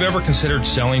 If you've ever considered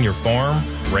selling your farm,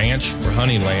 ranch, or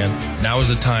hunting land, now is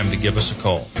the time to give us a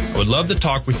call. I would love to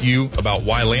talk with you about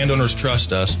why landowners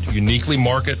trust us to uniquely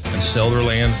market and sell their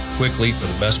land quickly for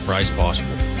the best price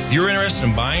possible. If you're interested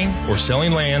in buying or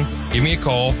selling land, give me a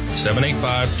call at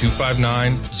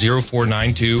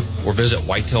 785-259-0492 or visit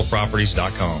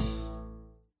whitetailproperties.com.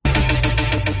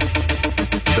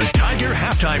 The Tiger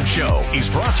Halftime Halftime Show is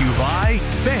brought to you by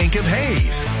Bank of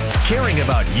Hayes. Caring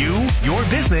about you, your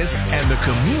business, and the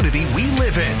community we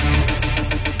live in.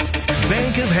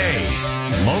 Bank of Hayes.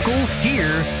 Local,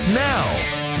 here, now.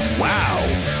 Wow.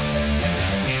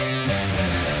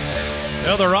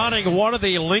 Now they're honoring one of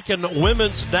the Lincoln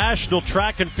Women's National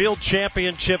Track and Field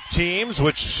Championship teams,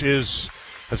 which has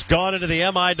gone into the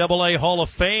MIAA Hall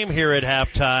of Fame here at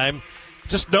halftime.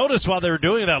 Just notice while they were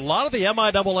doing that, a lot of the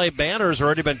MIAA banners have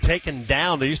already been taken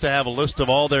down. They used to have a list of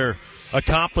all their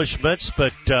accomplishments,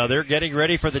 but they're getting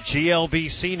ready for the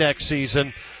GLVC next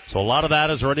season. So a lot of that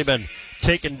has already been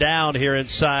taken down here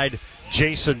inside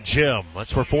Jason Gym.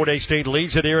 That's where Fort Hays State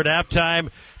leads it here at halftime,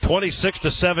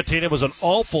 26-17. It was an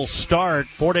awful start.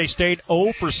 Fort Hays State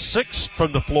 0 for 6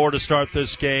 from the floor to start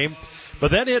this game,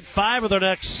 but then hit 5 of their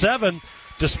next 7.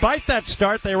 Despite that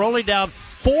start, they were only down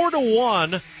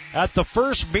 4-1 at the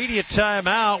first media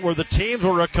timeout, where the teams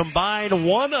were a combined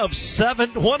 1 of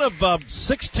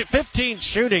 15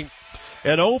 shooting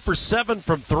and 0 for 7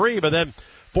 from 3. But then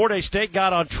Fort Hays State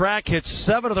got on track, hit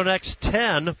 7 of their next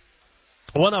 10.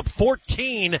 Went up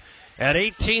 14 at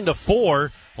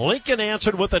 18-4. Lincoln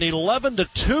answered with an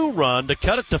 11-2 run to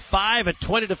cut it to 5 at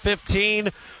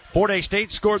 20-15. Fort Hays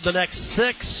State scored the next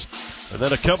 6. And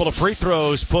then a couple of free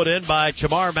throws put in by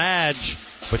Jamar Madge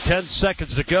with 10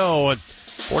 seconds to go. And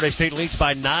Fort Hays State leads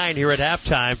by 9 here at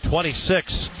halftime,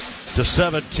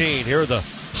 26-17. Here are the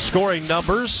scoring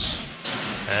numbers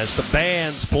as the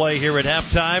bands play here at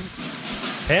halftime.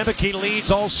 Hammocky leads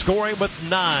all scoring with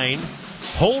 9.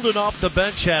 Holden off the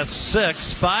bench has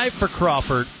 6, 5 for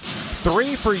Crawford,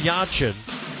 3 for Yanchin,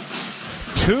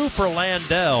 2 for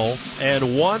Landell,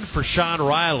 and 1 for Sean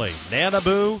Riley.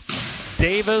 Nanabu,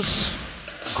 Davis,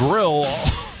 Grill,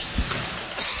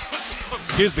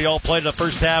 all played in the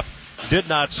first half, did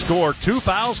not score. 2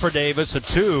 fouls for Davis and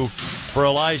 2 for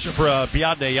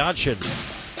Beyonce Yanchin.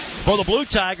 For the Blue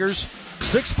Tigers,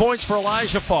 6 points for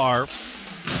Elijah Farr,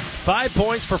 5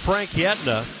 points for Frank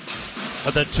Yetna,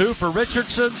 and then 2 for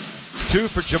Richardson, 2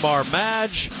 for Jamar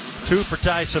Madge, 2 for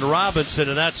Tyson Robinson,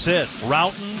 and that's it.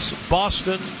 Routens,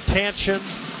 Boston, Tanchin,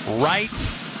 Wright,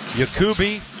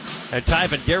 Yakubi, and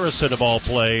Tyven Garrison have all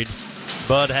played,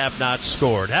 but have not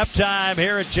scored. Halftime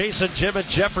here at Jason Gym in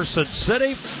Jefferson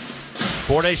City.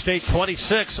 Fort Hays State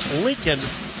 26, Lincoln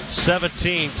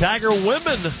 17. Tiger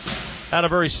women had a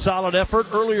very solid effort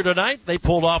earlier tonight. They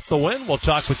pulled off the win. We'll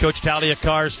talk with Coach Talia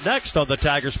Cars next on the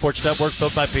Tiger Sports Network,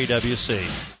 built by PwC.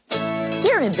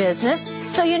 You're in business,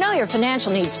 so you know your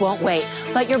financial needs won't wait,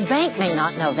 but your bank may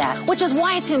not know that, which is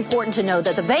why it's important to know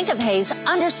that the Bank of Hays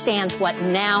understands what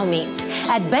now means.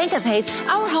 At Bank of Hays,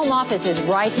 our home office is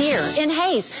right here in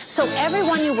Hays, so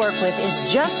everyone you work with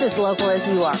is just as local as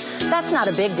you are. That's not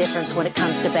a big difference when it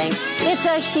comes to banks. It's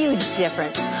a huge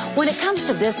difference. When it comes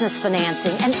to business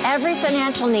financing and every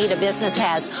financial need a business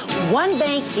has, one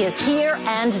bank is here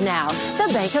and now, the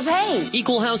Bank of Hays.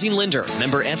 Equal housing lender,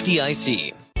 member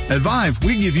FDIC. At Vive,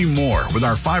 we give you more with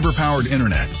our fiber-powered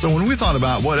internet. So when we thought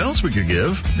about what else we could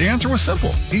give, the answer was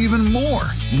simple. Even more.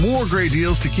 More great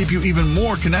deals to keep you even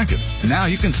more connected. And now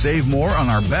you can save more on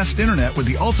our best internet with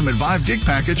the ultimate Vive gig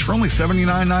package for only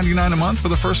 $79.99 a month for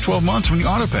the first 12 months when you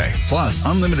autopay. Plus,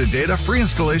 unlimited data, free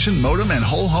installation, modem, and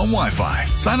whole home Wi-Fi.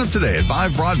 Sign up today at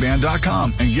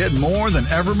vivebroadband.com and get more than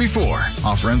ever before.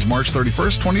 Offer ends March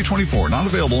 31st, 2024. Not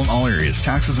available in all areas.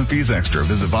 Taxes and fees extra.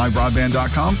 Visit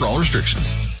vivebroadband.com for all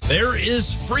restrictions. There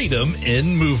is freedom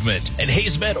in movement, and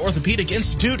HaysMed Orthopedic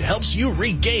Institute helps you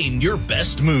regain your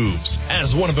best moves.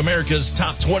 As one of America's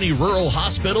top 20 rural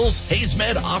hospitals,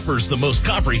 HaysMed offers the most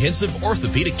comprehensive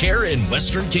orthopedic care in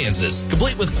Western Kansas,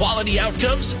 complete with quality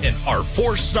outcomes and our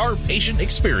 4-star patient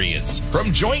experience.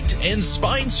 From joint and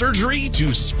spine surgery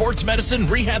to sports medicine,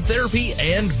 rehab therapy,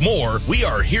 and more, we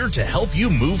are here to help you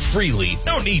move freely.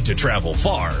 No need to travel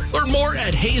far. Learn more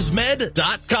at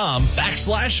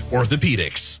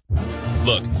haysmed.com/orthopedics.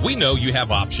 Look, we know you have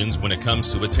options when it comes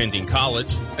to attending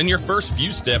college, and your first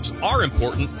few steps are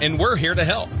important, and we're here to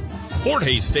help. Fort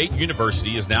Hays State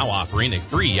University is now offering a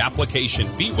free application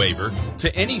fee waiver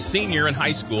to any senior in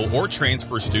high school or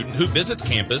transfer student who visits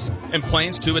campus and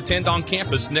plans to attend on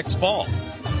campus next fall.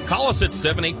 Call us at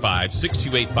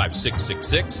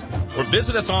 785-628-5666 or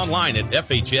visit us online at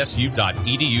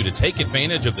FHSU.edu to take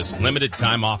advantage of this limited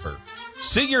time offer.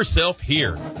 See yourself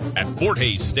here at Fort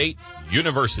Hays State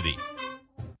University.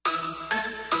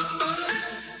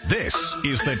 This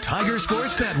is the Tiger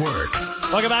Sports Network.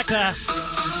 Welcome back to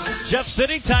Jeff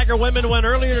City. Tiger women win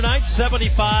earlier tonight,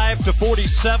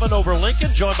 75-47 over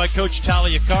Lincoln, joined by Coach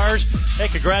Talia Cars. Hey,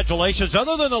 congratulations.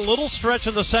 Other than a little stretch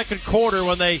in the second quarter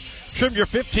when they trimmed your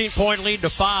 15-point lead to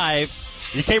 5,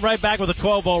 You came right back with a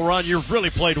 12-0 run. You really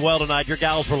played well tonight. Your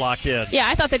gals were locked in. Yeah,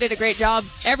 I thought they did a great job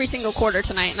every single quarter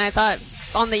tonight, and I thought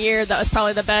on the year that was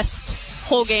probably the best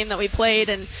whole game that we played,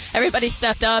 and everybody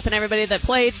stepped up, and everybody that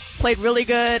played really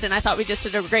good, and I thought we just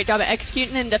did a great job of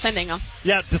executing and defending them.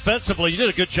 Yeah, defensively, you did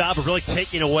a good job of really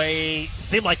taking away,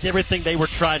 seemed like everything they were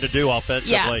trying to do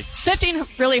offensively. Yeah, 15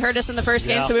 really hurt us in the first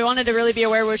game, so we wanted to really be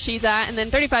aware where she's at, and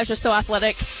then 35 is just so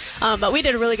athletic, but we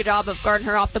did a really good job of guarding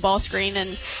her off the ball screen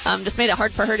and just made it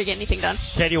hard for her to get anything done.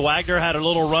 Katie Wagner had a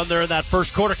little run there in that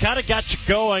first quarter, kind of got you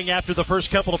going after the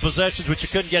first couple of possessions, which you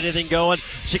couldn't get anything going.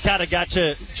 She kind of got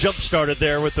you jump-started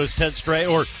there with those 10 straight,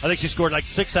 or I think she scored like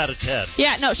 6 out of 10.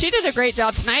 Yeah, no, she did a great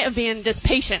job tonight of being just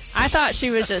patient. I thought she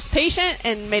was just patient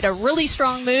and made a really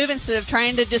strong move instead of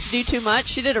trying to just do too much.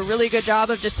 She did a really good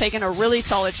job of just taking a really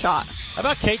solid shot. How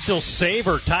about Kate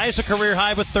Dilsaver? Ties a career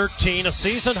high with 13, ties a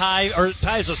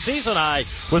season high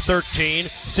with 13,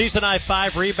 season high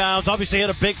 5 rebounds. Obviously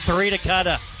hit a big 3 to kind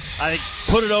of, I think,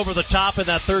 put it over the top in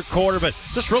that third quarter, but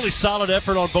just really solid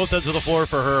effort on both ends of the floor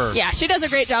for her. Yeah, she does a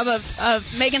great job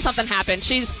of making something happen.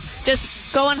 She's just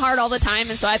going hard all the time,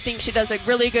 and so I think she does a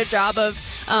really good job of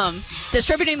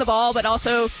distributing the ball, but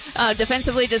also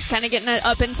defensively just kind of getting it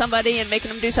up in somebody and making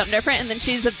them do something different, and then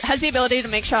she has the ability to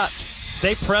make shots.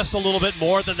 They pressed a little bit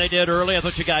more than they did early. I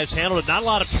thought you guys handled it. Not a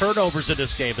lot of turnovers in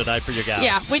this game tonight for you guys.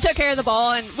 Yeah, we took care of the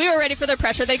ball, and we were ready for their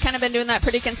pressure. They'd kind of been doing that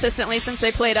pretty consistently since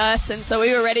they played us, and so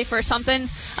we were ready for something,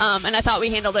 and I thought we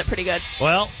handled it pretty good.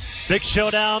 Well, big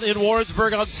showdown in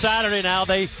Warrensburg on Saturday now.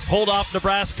 They hold off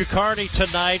Nebraska Kearney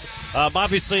tonight.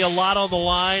 Obviously a lot on the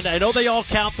line. I know they all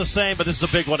count the same, but this is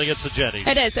a big one against the Jennies.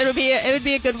 It is. It would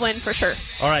be a good win for sure.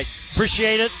 All right.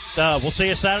 Appreciate it. We'll see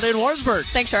you Saturday in Warrensburg.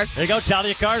 Thanks, Shark. There you go.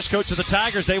 Talia Cars, coach of the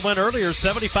Tigers. They went earlier,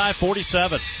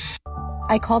 75-47.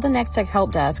 I called the Next Tech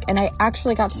help desk, and I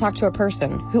actually got to talk to a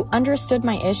person who understood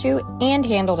my issue and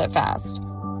handled it fast.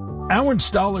 Our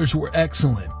installers were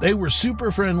excellent. They were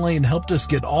super friendly and helped us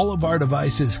get all of our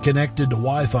devices connected to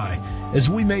Wi-Fi as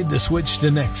we made the switch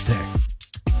to Next Tech.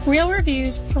 Real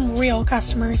reviews from real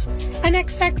customers. At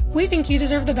Next Tech, we think you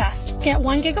deserve the best. Get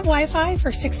 1 gig of Wi-Fi for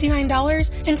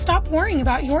 $69 and stop worrying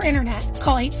about your internet.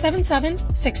 Call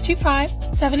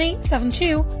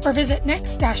 877-625-7872 or visit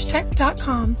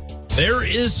next-tech.com. There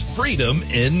is freedom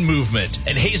in movement,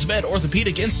 and HaysMed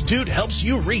Orthopedic Institute helps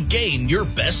you regain your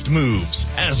best moves.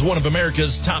 As one of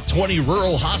America's top 20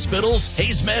 rural hospitals,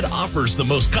 HaysMed offers the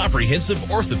most comprehensive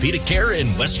orthopedic care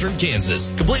in western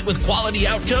Kansas, complete with quality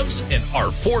outcomes and our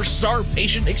 4-star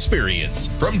patient experience.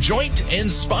 From joint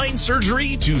and spine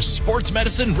surgery to sports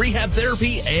medicine, rehab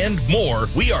therapy, and more,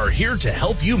 we are here to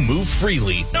help you move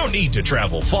freely. No need to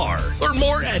travel far. Learn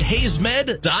more at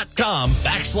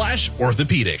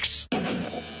haysmed.com/orthopedics.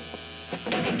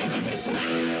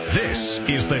 This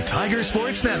is the Tiger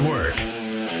Sports Network.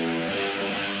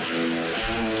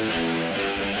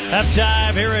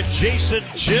 Halftime here at Jason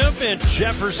Gym in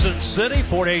Jefferson City.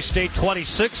 Fort Hays State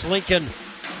 26, Lincoln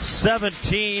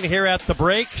 17 here at the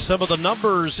break. Some of the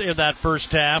numbers in that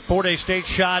first half. Fort Hays State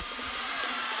shot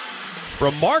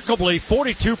remarkably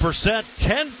 42%,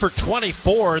 10 for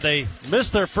 24. They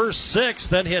missed their first 6,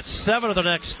 then hit 7 of the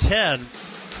next 10.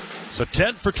 So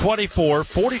 10 for 24,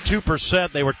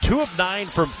 42%. They were 2 of 9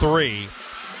 from 3.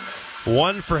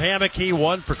 1 for Hammocky,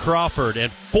 1 for Crawford,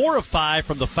 and 4 of 5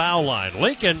 from the foul line.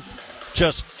 Lincoln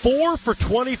just 4 for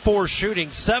 24 shooting,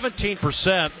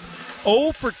 17%.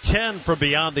 0 for 10 from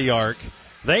beyond the arc.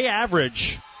 They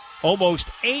average almost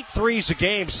 8 threes a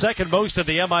game, second most in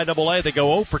the MIAA. They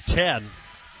go 0 for 10.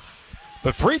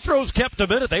 But free throws kept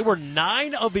them in it. They were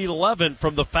 9 of 11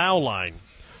 from the foul line.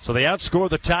 So they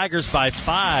outscored the Tigers by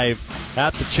 5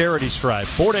 at the charity stripe.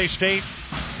 Fort Hays State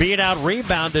being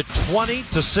out-rebounded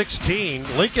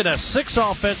 20-16. Lincoln has 6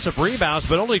 offensive rebounds,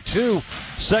 but only 2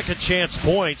 second-chance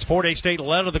points. Fort Hays State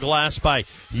led on the glass by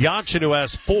Yanchin, who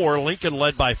has 4. Lincoln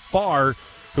led by Farr,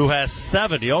 who has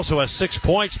 7. He also has 6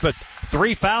 points, but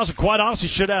 3 fouls, and quite honestly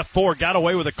should have 4. Got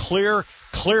away with a clear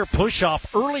push-off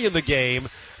early in the game,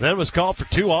 and then was called for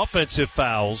 2 offensive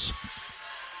fouls.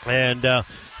 And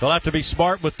they'll have to be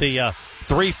smart with the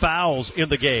 3 fouls in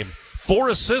the game. 4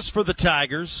 assists for the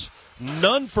Tigers,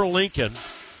 none for Lincoln.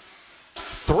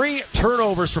 3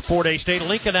 turnovers for Fort Hays State.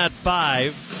 Lincoln had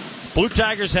 5. Blue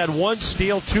Tigers had 1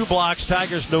 steal, 2 blocks.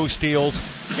 Tigers no steals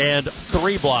and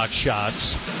 3 block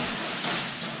shots.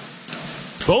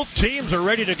 Both teams are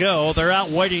ready to go. They're out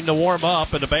waiting to warm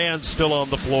up, and the band's still on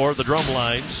the floor, the drum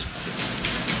lines.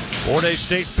 Fort Hays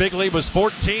State's big lead was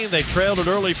 14. They trailed it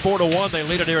early 4-1. They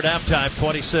lead it here at halftime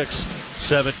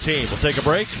 26-17. We'll take a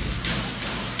break.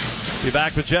 Be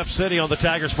back with Jeff City on the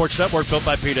Tiger Sports Network, built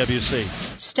by PwC.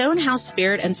 Stonehouse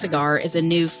Spirit and Cigar is a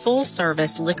new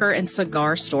full-service liquor and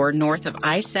cigar store north of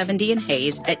I-70 in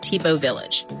Hayes at Tebow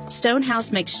Village.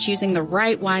 Stonehouse makes choosing the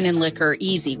right wine and liquor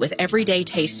easy with everyday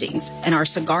tastings, and our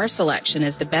cigar selection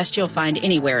is the best you'll find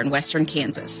anywhere in western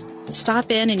Kansas.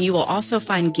 Stop in and you will also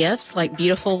find gifts like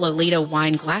beautiful Lolita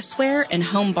wine glassware and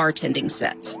home bartending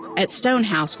sets. At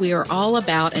Stonehouse, we are all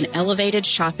about an elevated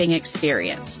shopping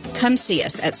experience. Come see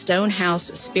us at Stonehouse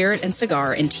Spirit and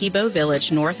Cigar in Tebow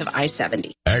Village north of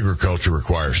I-70. Agriculture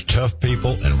requires tough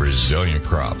people and resilient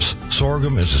crops.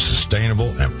 Sorghum is a sustainable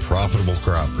and profitable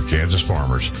crop for Kansas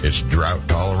farmers. It's drought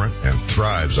tolerant and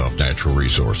thrives off natural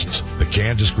resources. The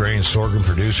Kansas Grain Sorghum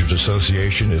Producers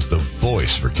Association is the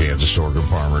voice for Kansas sorghum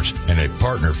farmers and a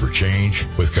partner for change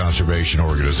with conservation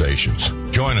organizations.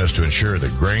 Join us to ensure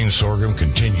that grain sorghum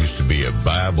continues to be a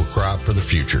viable crop for the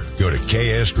future. Go to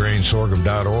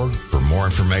ksgrainsorghum.org for more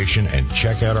information and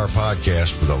check out our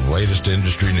podcast for the latest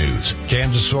industry news.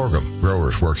 Kansas Sorghum,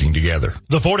 growers working together.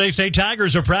 The Fort Hays State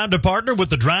Tigers are proud to partner with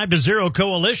the Drive to Zero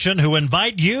Coalition, who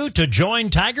invite you to join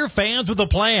Tiger fans with a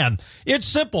plan. It's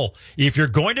simple. If you're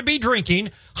going to be drinking,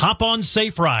 hop on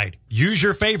Safe Ride. Use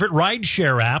your favorite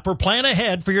rideshare app or plan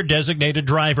ahead for your designated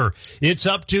driver. It's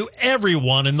up to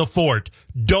everyone in the fort.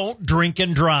 Don't drink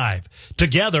and drive.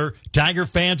 Together, Tiger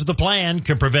fans with a plan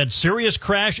can prevent serious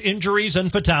crash injuries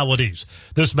and fatalities.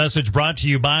 This message brought to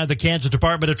you by the Kansas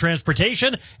Department of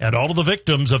Transportation and all of the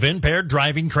victims of impaired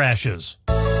driving crashes.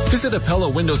 Visit a Pella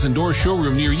Windows and Doors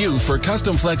showroom near you for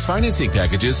custom flex financing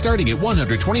packages starting at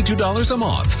 $122 a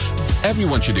month.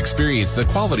 Everyone should experience the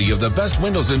quality of the best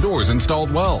windows and doors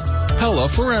installed well. Pella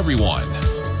for everyone.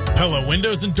 Pella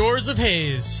Windows and Doors of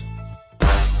Hayes.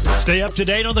 Stay up to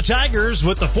date on the Tigers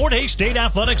with the Fort Hays State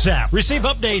Athletics app. Receive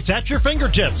updates at your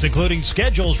fingertips, including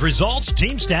schedules, results,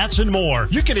 team stats, and more.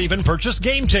 You can even purchase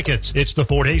game tickets. It's the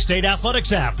Fort Hays State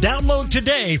Athletics app. Download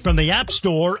today from the App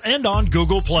Store and on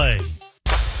Google Play.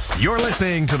 You're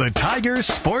listening to the Tigers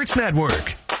Sports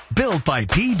Network. Built by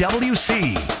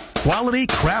PWC. Quality,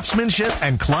 craftsmanship,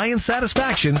 and client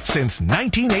satisfaction since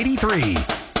 1983.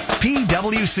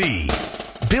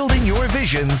 PWC. Building your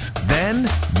visions then,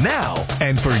 now,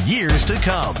 and for years to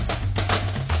come.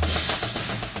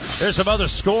 There's some other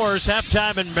scores.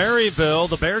 Halftime in Maryville,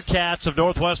 the Bearcats of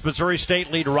Northwest Missouri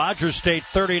State lead Rogers State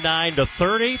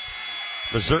 39-30.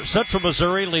 Central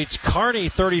Missouri leads Kearney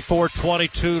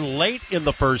 34-22 late in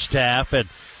the first half, and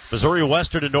Missouri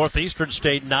Western and Northeastern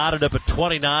State knotted up at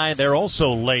 29. They're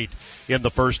also late in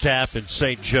the first half in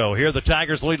St. Joe. Here the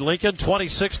Tigers lead Lincoln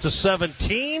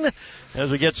 26-17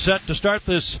 as we get set to start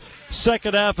this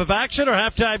second half of action. Our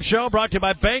halftime show brought to you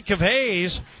by Bank of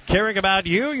Hayes, caring about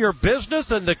you, your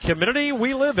business, and the community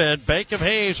we live in. Bank of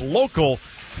Hayes, local.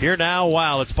 Here now,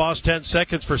 wow, it's past 10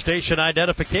 seconds for station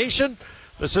identification.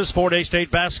 This is Fort Hays State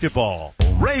basketball.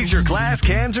 Raise your glass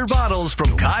cans or bottles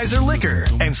from Kaiser Liquor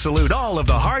and salute all of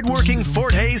the hardworking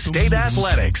Fort Hays State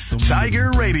Athletics. Tiger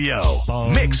Radio.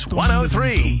 Mix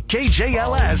 103.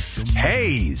 KJLS.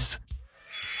 Hayes.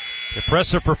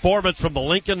 Impressive performance from the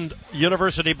Lincoln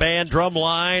University Band drum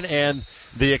line and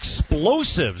the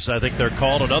Explosives, I think they're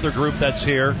called, another group that's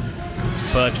here.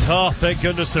 But, oh, thank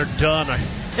goodness they're done. My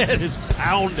head is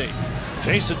pounding.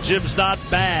 Jason Jim's not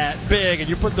big, and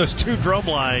you put those two drum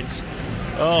lines,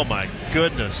 oh my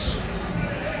goodness.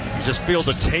 You just feel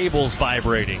the tables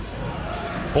vibrating.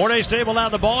 Fort Hays table out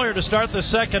the ball here to start the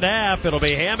second half. It'll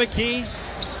be Hammocky,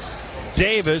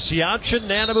 Davis, Yanchin,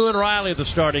 Nanamu, and Riley the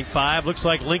starting five. Looks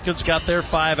like Lincoln's got their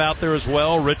five out there as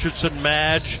well. Richardson,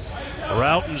 Madge,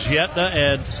 Routens, Yetna,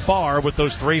 and Farr with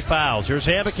those three fouls. Here's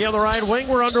Hammocky on the right wing.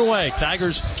 We're underway.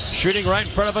 Tigers shooting right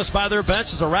in front of us by their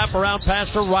bench as a wraparound pass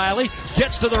to Riley.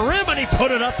 Gets to the rim, and he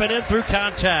put it up and in through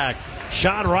contact.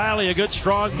 Sean Riley, a good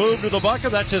strong move to the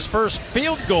bucket. That's his first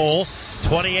field goal.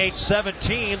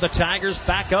 28-17. The Tigers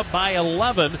back up by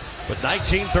 11 with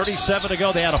 19:37 to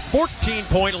go. They had a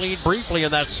 14-point lead briefly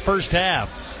in that first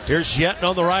half. Here's Yetna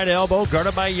on the right elbow,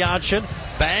 guarded by Yanchin.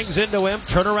 Bangs into him,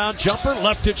 turnaround jumper,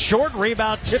 left it short,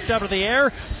 rebound tipped up in the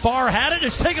air. Farr had it,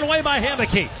 it's taken away by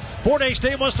Hammocky. Fort Hays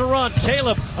State wants to run.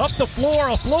 Caleb up the floor,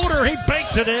 a floater, he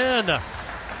banked it in.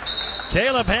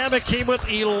 Caleb Hammocky with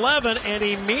 11, and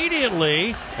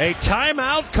immediately a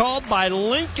timeout called by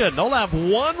Lincoln. They'll have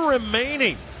one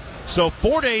remaining. So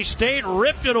Fort Hays State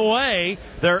ripped it away.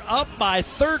 They're up by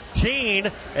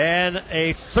 13, and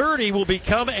a 30 will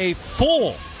become a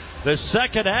full. The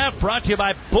second half brought to you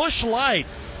by Busch Light,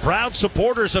 proud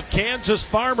supporters of Kansas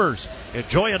farmers.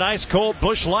 Enjoy an ice cold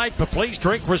Busch Light, but please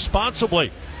drink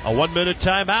responsibly. A 1-minute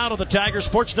timeout on the Tiger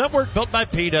Sports Network built by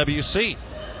PWC.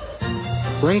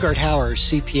 Brungard Howard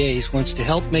CPAs wants to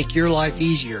help make your life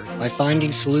easier by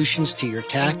finding solutions to your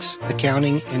tax,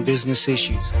 accounting, and business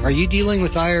issues. Are you dealing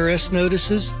with IRS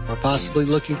notices or possibly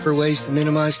looking for ways to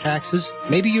minimize taxes?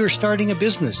 Maybe you are starting a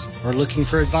business or looking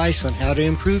for advice on how to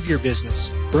improve your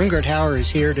business. Brungard Howard is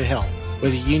here to help.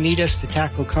 Whether you need us to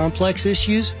tackle complex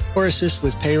issues or assist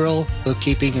with payroll,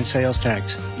 bookkeeping, and sales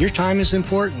tax, your time is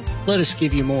important. Let us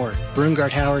give you more.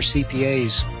 Brungard Howard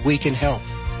CPAs, we can help.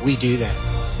 We do that.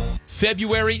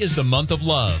 February is the month of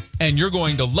love, and you're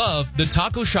going to love the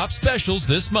Taco Shop specials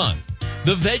this month.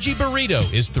 The Veggie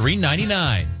Burrito is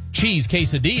 $3.99, Cheese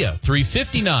Quesadilla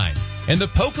 $3.59, and the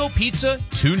Poco Pizza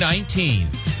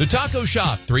 $2.19. The Taco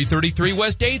Shop, 333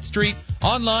 West 8th Street,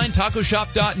 online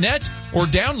tacoshop.net, or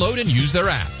download and use their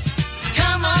app.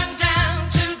 Come on down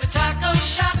to the Taco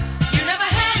Shop. You never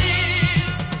had it.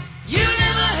 You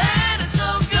never had it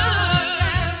so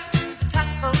good. To the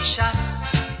Taco Shop.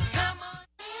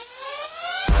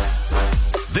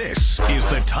 This is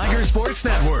the Tiger Sports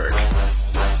Network.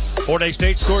 Fort Hays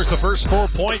State scores the first 4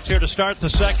 points here to start the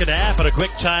second half, and a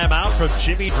quick timeout from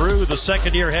Jimmy Drew, the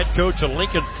second-year head coach of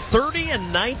Lincoln.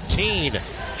 30-19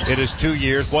 in his 2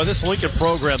 years. Boy, this Lincoln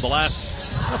program the last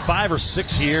 5 or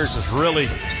 6 years has really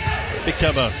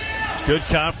become a good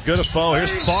comp, good a foe.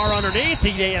 Here's Farr underneath.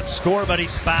 He can't score, but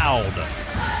he's fouled.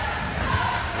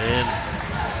 And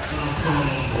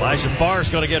Elijah Farr is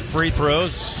going to get free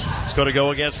throws. It's going to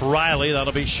go against Riley.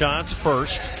 That'll be shots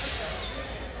first.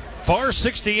 Farr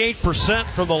 68%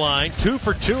 from the line, 2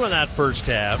 for 2 in that first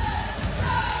half.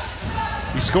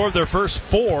 He scored their first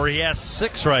 4. He has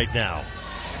 6 right now.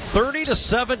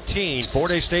 30-17.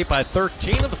 Fort Hays State by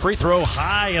 13, and the free throw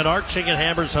high and arching and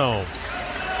hammers home.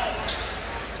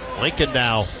 Lincoln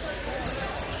now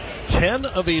 10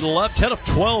 of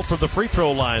 12 from the free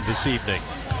throw line this evening.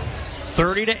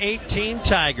 30-18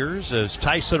 Tigers as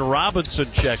Tyson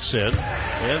Robinson checks in.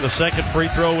 And the second free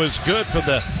throw is good for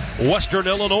the Western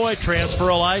Illinois transfer,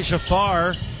 Elijah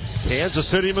Farr, Kansas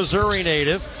City, Missouri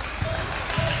native.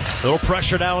 Little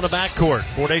pressure now in the backcourt.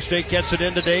 Fort Hays State gets it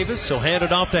into Davis. He'll hand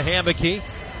it off to Hammocky.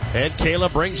 And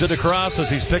Caleb brings it across as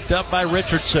he's picked up by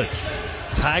Richardson.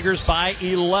 Tigers by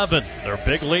 11. Their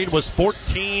big lead was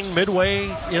 14 midway,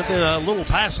 a little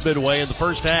past midway in the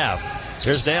first half.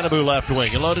 Here's Nanabu left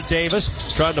wing. Hello to Davis.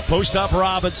 Trying to post up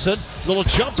Robinson. Little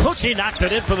jump hook. He knocked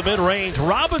it in for the mid-range.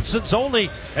 Robinson's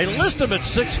only, they list him at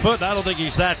 6 foot. I don't think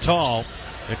he's that tall.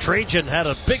 And Trajan had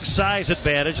a big size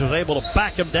advantage. Was able to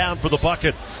back him down for the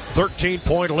bucket.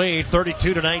 13-point lead,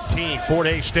 32-19. Fort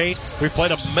Hays State. We've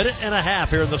played a minute and a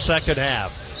half here in the second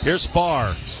half. Here's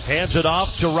Farr. Hands it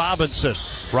off to Robinson.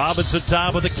 Robinson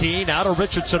top of the key. Now to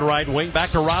Richardson right wing.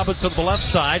 Back to Robinson to the left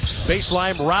side.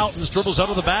 Baseline Routens dribbles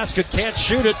under the basket. Can't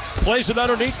shoot it. Plays it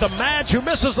underneath the Madge, who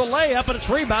misses the layup, and it's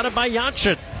rebounded by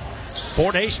Jansson.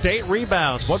 Fort Hays State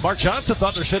rebounds. What Mark Johnson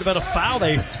thought there should have been a foul.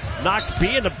 They knocked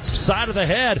B in the side of the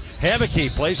head. Hammocky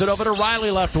plays it over to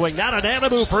Riley left wing. Now to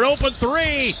Nanabu for an open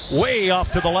three. Way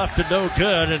off to the left and no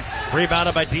good. And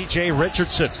rebounded by DJ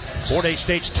Richardson. Fort Hays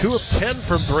State's 2 of 10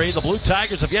 from 3. The Blue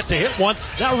Tigers have yet to hit one.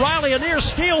 Now Riley a near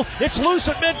steal. It's loose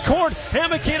at midcourt.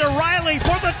 Hammocky to Riley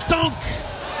for the dunk.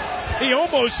 He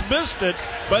almost missed it,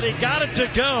 but he got it to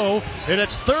go, and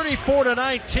it's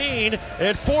 34-19,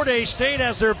 and Fort Hays State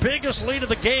has their biggest lead of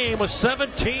the game with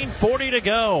 17:40 to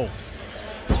go.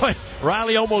 Boy,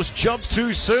 Riley almost jumped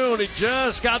too soon. He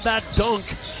just got that dunk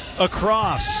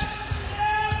across.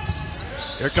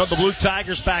 Here come the Blue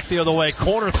Tigers back the other way.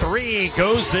 Corner three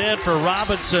goes in for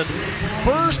Robinson.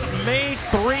 First made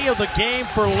 3 of the game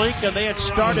for Lincoln. They had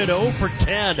started 0 for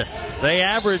 10. They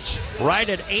averaged right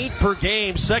at 8 per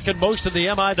game, second most in the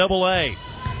MIAA.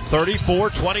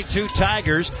 34-22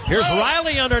 Tigers. Here's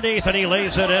Riley underneath, and he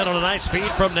lays it in on a nice feed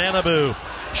from Nanabu.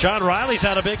 Sean Riley's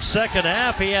had a big second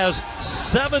half. He has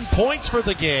 7 points for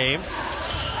the game,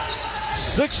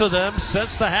 6 of them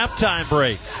since the halftime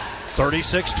break.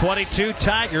 36-22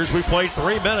 Tigers. We played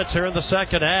 3 minutes here in the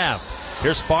second half.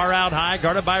 Here's Farr out high,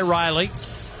 guarded by Riley.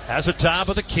 Has a top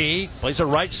of the key. Plays it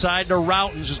right side to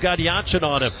Routens, who's got Jansson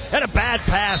on him. And a bad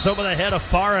pass over the head of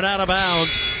Farr and out of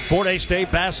bounds. Fort Hays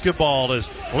State basketball as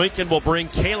Lincoln will bring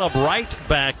Caleb Wright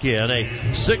back in, a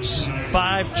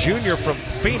 6'5 junior from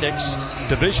Phoenix,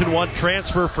 Division I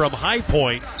transfer from High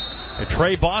Point. And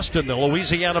Trey Boston, the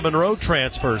Louisiana Monroe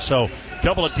transfer. So a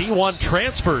couple of D1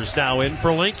 transfers now in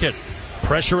for Lincoln.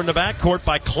 Pressure in the backcourt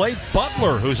by Clay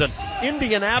Butler, who's an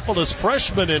Indianapolis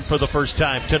freshman in for the first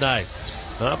time tonight.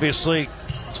 Obviously,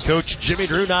 Coach Jimmy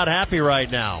Drew not happy right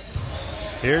now.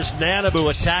 Here's Nanabu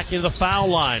attacking the foul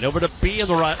line. Over to B in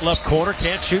the left corner.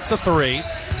 Can't shoot the 3.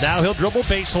 Now he'll dribble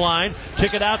baseline.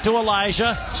 Kick it out to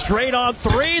Elijah. Straight on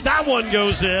 3. That one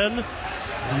goes in.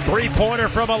 Three-pointer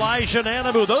from Elijah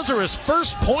Nanabu. Those are his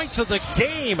first points of the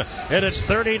game, and it's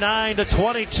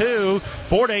 39-22.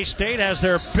 Fort Hays State has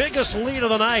their biggest lead of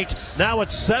the night. Now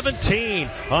it's 17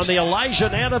 on the Elijah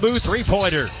Nanabu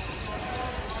three-pointer.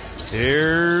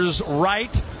 Here's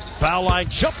Wright. Foul line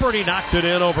jumper, and he knocked it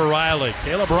in over Riley.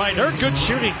 Caleb Wright, they're a good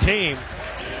shooting team.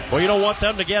 Well, you don't want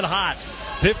them to get hot.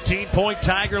 15-point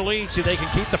Tiger lead. See, they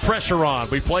can keep the pressure on.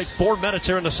 We played 4 minutes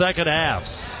here in the second half.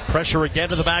 Pressure again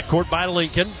to the backcourt by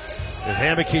Lincoln. And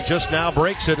Hammocky just now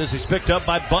breaks it as he's picked up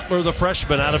by Butler, the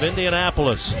freshman out of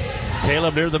Indianapolis.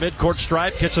 Caleb near the midcourt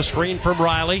stripe, gets a screen from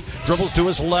Riley, dribbles to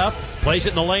his left, plays it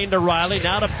in the lane to Riley,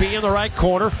 now to B in the right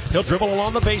corner. He'll dribble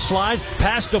along the baseline,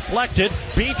 pass deflected.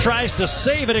 B tries to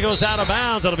save it, it goes out of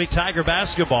bounds. It'll be Tiger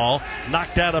basketball,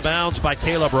 knocked out of bounds by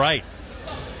Caleb Wright.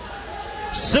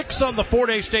 6 on the Fort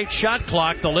Hays State shot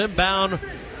clock. They'll inbound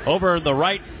over in the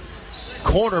right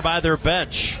corner by their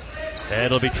bench. And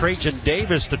it'll be Trajan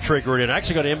Davis to trigger it in.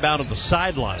 Actually going to inbound on the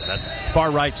sideline, that far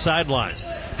right sideline.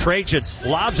 Trajan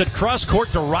lobs it cross court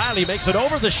to Riley, makes it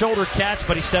over the shoulder catch,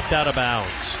 but he stepped out of bounds.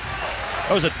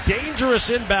 That was a dangerous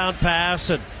inbound pass,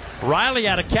 and Riley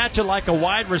had to catch it like a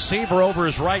wide receiver over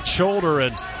his right shoulder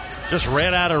and just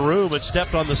ran out of room and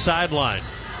stepped on the sideline.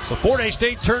 So Fort Hays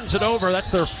State turns it over.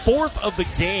 That's their 4th of the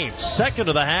game, 2nd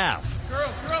of the half.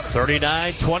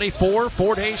 39-24,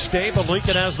 Fort Hays State, but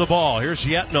Lincoln has the ball. Here's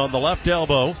Yetna on the left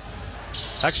elbow.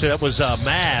 Actually, that was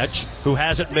Madge who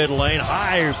has it mid lane.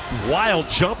 High, wild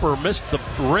jumper, missed the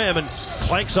rim and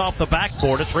clanks off the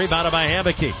backboard. It's rebounded by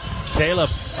Hammocky. Caleb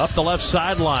up the left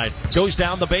sideline, goes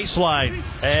down the baseline,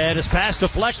 and his pass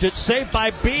deflected, saved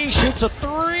by B, shoots a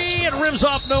three, and rims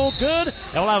off no good.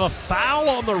 And we'll have a foul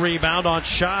on the rebound on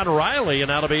Sean Riley, and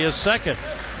that'll be his second.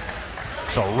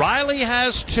 So Riley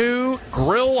has 2,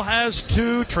 Grill has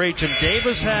 2, Trajan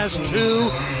Davis has 2,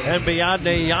 and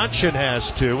Beyonde Yanchin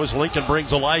has 2 as Lincoln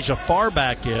brings Elijah Farr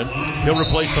back in. He'll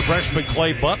replace the freshman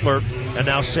Clay Butler, and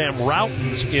now Sam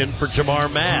Routen's in for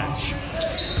Jamar Madge.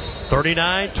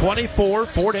 39-24,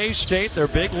 Fort Hays State. Their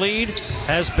big lead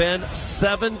has been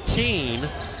 17.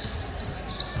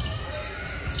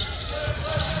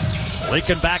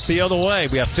 Lincoln back the other way.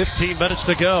 We have 15 minutes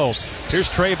to go. Here's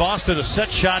Trey Boston, a set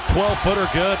shot, 12-footer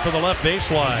good for the left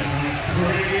baseline.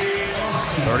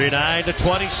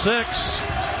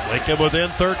 39-26. Lincoln within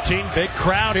 13. Big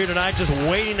crowd here tonight just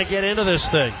waiting to get into this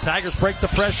thing. Tigers break the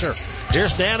pressure.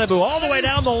 Here's Nanabu all the way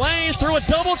down the lane through a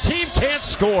double team. Can't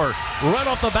score. Right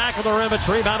off the back of the rim. It's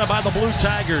rebounded by the Blue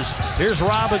Tigers. Here's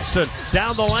Robinson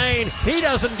down the lane. He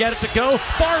doesn't get it to go.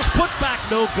 Farr's put back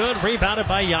no good. Rebounded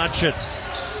by Yanchin.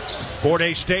 Fort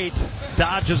Hays State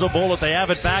dodges a bullet. They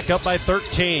have it back up by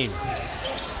 13.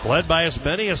 Led by as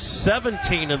many as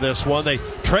 17 in this one. They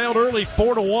trailed early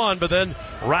 4-1, but then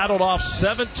rattled off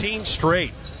 17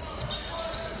 straight.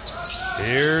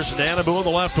 Here's Nanabu on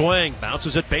the left wing.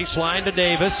 Bounces it baseline to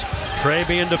Davis. Trey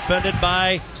being defended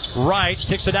by Wright.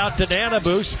 Kicks it out to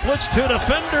Nanabu. Splits 2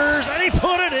 defenders, and he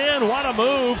put it in. What a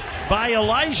move by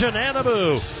Elijah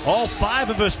Nanabu. All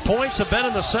 5 of his points have been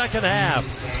in the second half.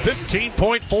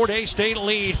 15-point Fort Hays State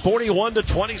lead,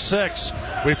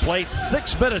 41-26. We played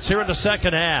 6 minutes here in the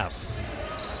second half.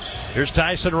 Here's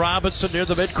Tyson Robinson near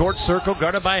the midcourt circle,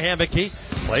 guarded by Hammocky.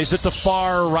 Plays it to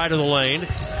far right of the lane.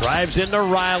 Drives into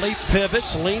Riley,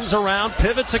 pivots, leans around,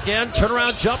 pivots again,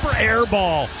 turnaround jumper, air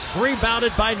ball.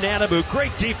 Rebounded by Nanabu.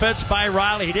 Great defense by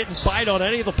Riley. He didn't bite on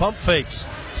any of the pump fakes.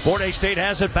 Fort Hays State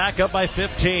has it back up by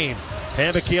 15.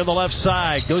 Hammocky on the left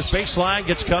side, goes baseline,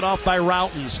 gets cut off by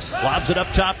Routens. Lobs it up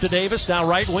top to Davis, now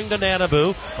right wing to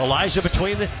Nanabu. Elijah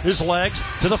between his legs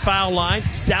to the foul line,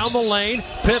 down the lane,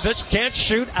 pivots, can't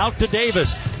shoot, out to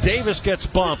Davis. Davis gets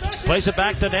bumped, plays it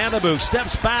back to Nanabu,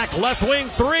 steps back, left wing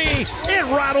three, it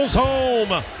rattles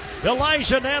home.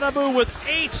 Elijah Nanabu with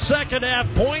 8 second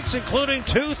half points, including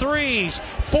 2 threes.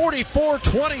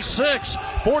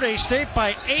 44-26. Fort Hays State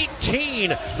by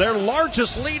 18. Their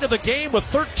largest lead of the game with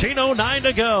 13:09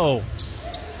 to go.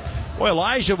 Boy,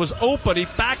 Elijah was open. He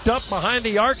backed up behind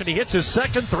the arc, and he hits his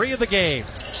second 3 of the game.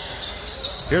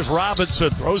 Here's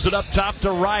Robinson. Throws it up top to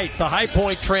Wright. The high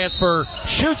point transfer.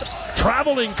 Shoots.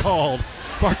 Traveling called.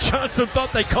 Mark Johnson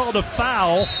thought they called a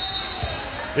foul.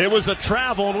 It was a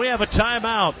travel, and we have a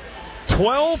timeout.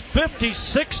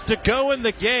 12:56 to go in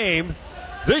the game.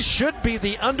 This should be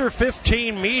the under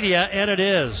 15 media, and it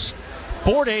is.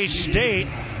 Fort Hays State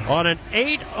on an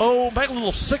 8-0, maybe a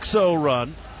little 6-0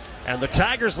 run. And the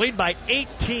Tigers lead by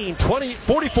 18,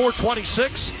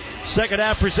 44-26. Second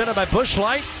half presented by Busch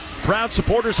Light. Proud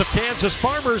supporters of Kansas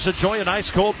farmers. Enjoy an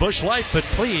ice cold Busch Light, but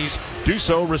please do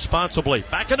so responsibly.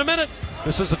 Back in a minute.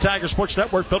 This is the Tiger Sports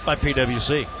Network, built by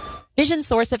PwC. Vision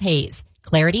Source of Hays.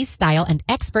 Clarity, style, and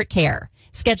expert care.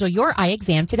 Schedule your eye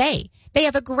exam today. They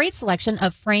have a great selection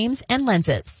of frames and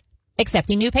lenses.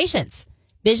 Accepting new patients.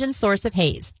 Vision Source of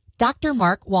Hayes. Dr.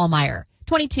 Mark Wallmeyer,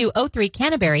 2203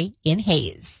 Canterbury in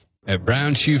Hayes. At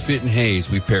Brown Shoe Fit in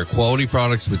Hayes, we pair quality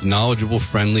products with knowledgeable,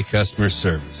 friendly customer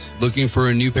service. Looking for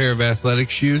a new pair of athletic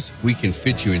shoes? We can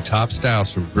fit you in top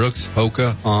styles from Brooks,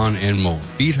 Hoka, On, and more.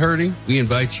 Feet hurting? We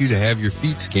invite you to have your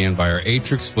feet scanned by our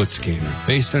Atrix foot scanner.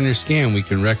 Based on your scan, we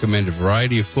can recommend a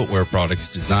variety of footwear products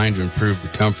designed to improve the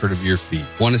comfort of your feet.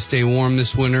 Want to stay warm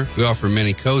this winter? We offer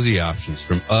many cozy options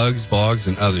from Uggs, Bogs,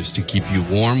 and others to keep you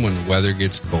warm when the weather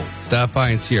gets cold. Stop by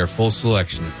and see our full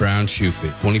selection at Brown Shoe Fit,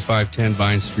 2510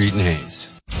 Vine Street in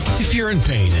Hayes. If you're in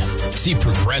pain, see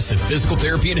Progressive Physical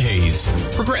Therapy in Hayes.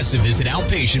 Progressive is an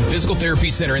outpatient physical therapy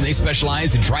center, and they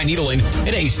specialize in dry needling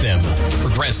and A-stem.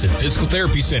 Progressive Physical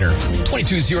Therapy Center,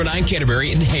 2209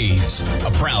 Canterbury in Hayes.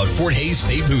 A proud Fort Hays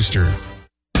State booster.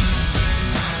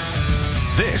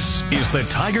 This is the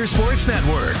Tiger Sports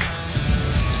Network.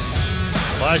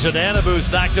 Elijah Nanabu's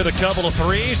knocked in a couple of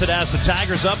threes. It has the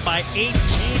Tigers up by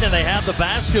 18, and they have the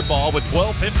basketball with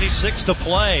 12:56 to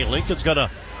play. Lincoln's going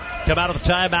to come out of the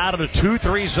timeout in a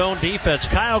 2-3 zone defense.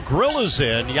 Kyle Grill is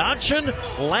in. Janssen,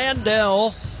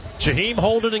 Landell, Jaheim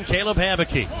Holden, and Caleb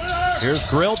Hammocky. Here's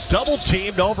Grill, double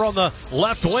teamed over on the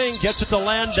left wing. Gets it to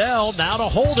Landell. Now to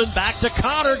Holden. Back to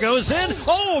Connor. Goes in.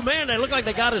 Oh, man, they look like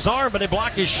they got his arm, but they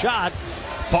blocked his shot.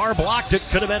 Far blocked it.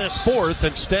 Could have been his fourth.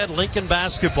 Instead, Lincoln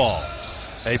basketball.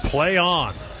 A play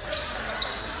on.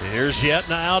 Here's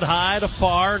Yetna out high to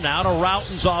Farr. Now to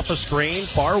Routen's off a screen.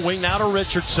 Far wing now to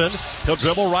Richardson. He'll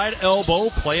dribble right elbow.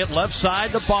 Play it left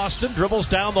side to Boston. Dribbles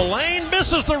down the lane.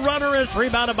 Misses the runner. It's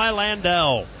rebounded by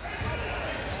Landell.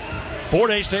 Fort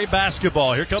Hays State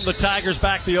basketball. Here come the Tigers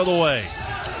back the other way.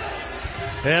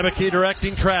 Hammocky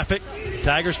directing traffic.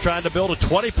 Tigers trying to build a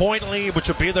 20-point lead, which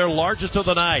will be their largest of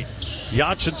the night.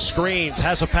 Janssen screens,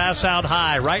 has a pass out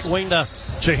high. Right wing to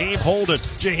Jaheim Holden.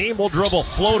 Jaheim will dribble,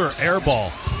 floater, air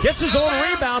ball. Gets his own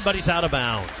rebound, but he's out of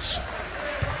bounds.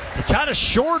 He kind of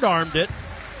short-armed it.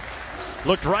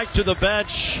 Looked right to the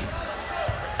bench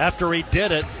after he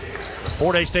did it.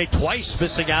 Fort Hays State twice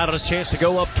missing out on a chance to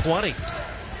go up 20.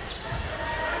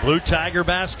 Blue Tiger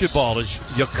basketball as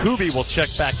Yakubi will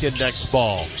check back in next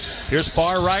ball. Here's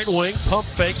far right wing, pump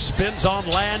fake, spins on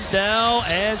Landell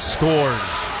and scores.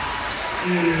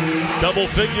 Double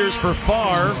figures for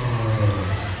Farr.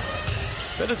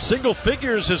 Been in single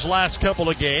figures his last couple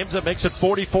of games. That makes it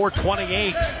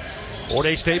 44-28. Fort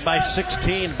Hays State by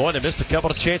 16. Boy, they missed a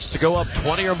couple of chances to go up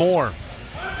 20 or more.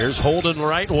 Here's Holden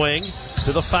right wing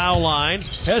to the foul line.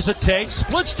 Hesitates,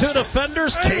 splits two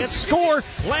defenders, can't score.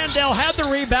 Landell had the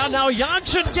rebound. Now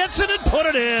Janssen gets it and put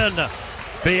it in.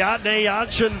 Beatne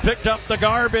Janssen picked up the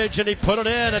garbage and he put it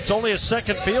in. It's only a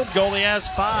second field goal. He has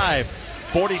 5.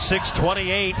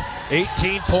 46-28.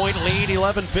 18-point lead.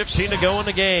 11:15 to go in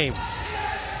the game.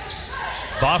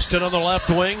 Boston on the left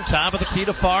wing. Top of the key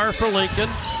to Farr for Lincoln.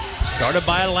 Guarded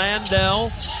by Landell.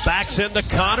 Backs into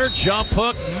Connor. Jump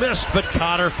hook. Missed, but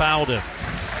Connor fouled him.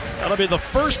 That'll be the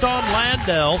first on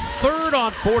Landell. Third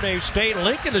on Fort Hays State.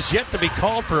 Lincoln is yet to be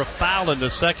called for a foul in the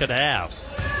second half.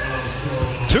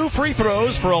 2 free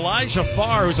throws for Elijah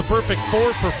Farr, who's a perfect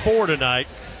 4 for 4 tonight.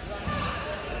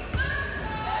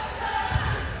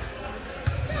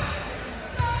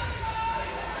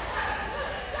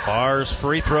 Farr's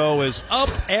free throw is up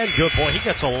and good. Boy, he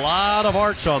gets a lot of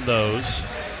arcs on those.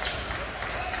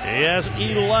 He has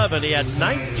 11. He had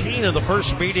 19 in the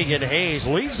first meeting in Hayes.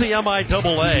 Leads the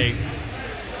MIAA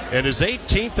and is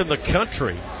 18th in the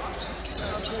country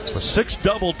with 6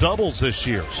 double-doubles this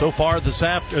year. So far this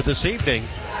evening,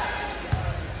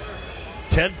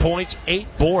 10 points,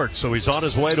 8 boards. So he's on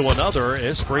his way to another.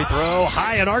 His free throw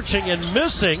high and arching and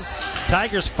missing.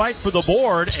 Tigers fight for the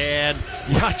board, and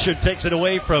Janssen takes it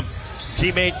away from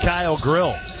teammate Kyle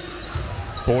Grill.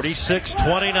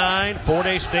 46-29, Fort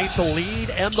Hays State the lead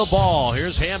and the ball.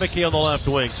 Here's Hammocky on the left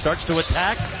wing. Starts to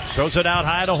attack, throws it out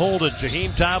high to Holden.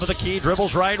 Jaheim top of the key,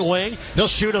 dribbles right wing. He'll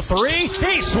shoot a 3.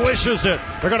 He swishes it.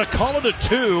 They're going to call it a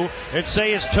 2 and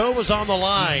say his toe was on the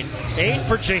line. 8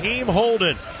 for Jaheim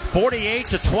Holden.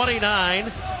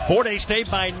 48-29. Fort Hays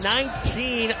State by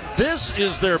 19. This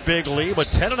is their big lead with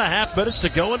 10.5 minutes to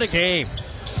go in the game.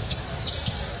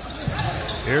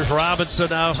 Here's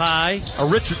Robinson out high,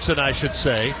 Richardson, I should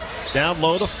say. Down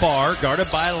low to Farr, guarded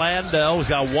by Landell. He's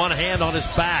got one hand on his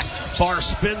back. Farr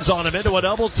spins on him into a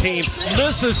double team.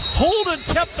 Misses. Holden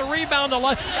kept the rebound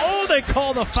alive. Oh, they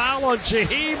call the foul on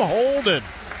Jaheim Holden.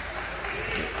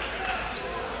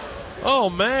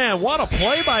 Oh, man, what a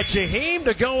play by Jaheim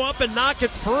to go up and knock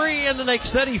it free, and then they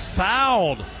said he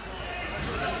fouled.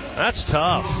 That's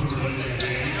tough.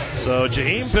 So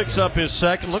Jaheim picks up his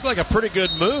second. Looked like a pretty good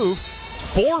move.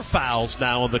 4 fouls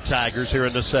now on the Tigers here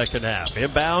in the second half.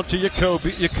 Inbound to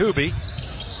Yakubi.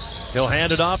 He'll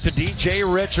hand it off to DJ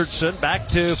Richardson. Back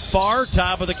to Farr,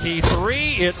 top of the key 3.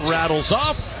 It rattles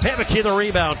off. Hammocky the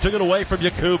rebound. Took it away from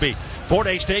Yakubi. Fort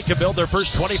Hays State can build their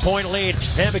first 20-point lead.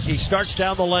 Hammocky starts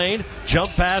down the lane.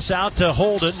 Jump pass out to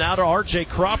Holden. Now to R.J.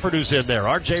 Crawford, who's in there.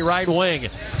 R.J. right wing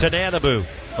to Nanabu.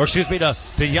 To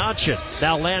Yanchin.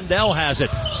 Now Landell has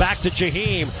it. Back to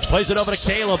Jaheim. Plays it over to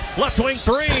Caleb. Left wing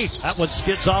 3. That one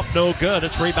skids off, no good.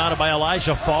 It's rebounded by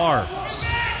Elijah Farr.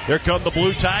 Here come the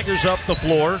Blue Tigers up the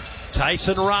floor.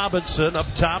 Tyson Robinson up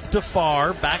top to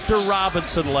Farr. Back to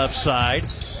Robinson left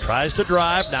side. Tries to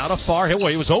drive. Now to Farr. He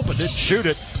was open. Didn't shoot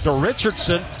it. To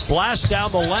Richardson. Blast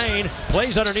down the lane.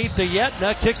 Plays underneath the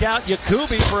Yetna. Kick out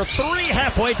Yakubi for a 3.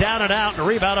 Halfway down and out. And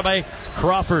rebounded by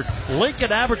Crawford.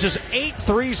 Lincoln averages 8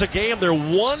 threes a game. They're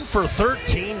 1 for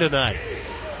 13 tonight.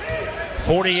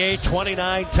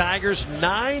 48-29 Tigers.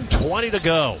 9:20 to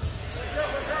go.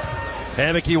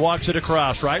 Hammocky walks it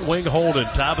across. Right wing Holden.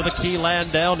 Top of the key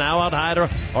Landell. Now out high to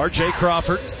R.J.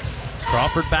 Crawford.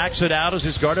 Crawford backs it out as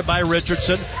he's guarded by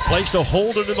Richardson. Plays to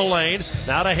Holden in the lane.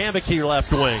 Now to Hammocky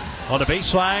left wing. On the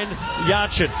baseline,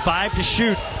 Yanchin. 5 to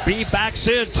shoot. B backs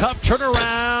in. Tough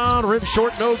turnaround. Rim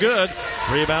short, no good.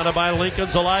 Rebounded by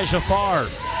Lincoln's Elijah Farr.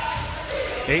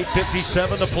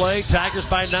 8:57 to play. Tigers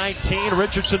by 19.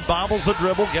 Richardson bobbles the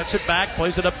dribble. Gets it back.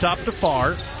 Plays it up top to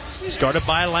Farr. He's guarded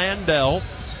by Landell.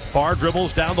 Farr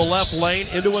dribbles down the left lane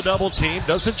into a double team.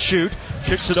 Doesn't shoot.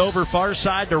 Kicks it over far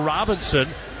side to Robinson.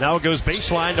 Now it goes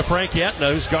baseline to Frank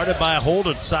Yetna, who's guarded by a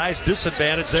Holden. Size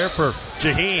disadvantage there for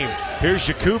Jaheim. Here's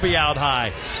Yakubi out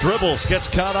high. Dribbles, gets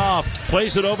cut off.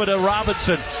 Plays it over to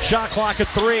Robinson. Shot clock at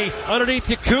 3. Underneath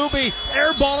Yakubi.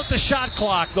 Air ball at the shot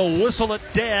clock. They'll whistle it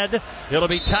dead. It'll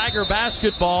be Tiger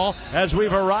basketball as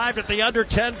we've arrived at the under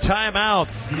 10 timeout.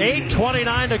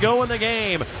 8:29 to go in the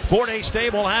game. Fort Hays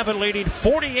State will have it leading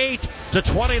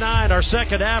 48-29. Our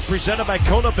second half presented by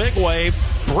Kona Big Wave.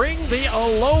 Bring the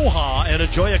aloha and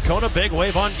enjoy a Kona Big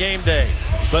Wave on game day.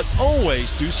 But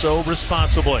always do so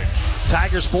responsibly.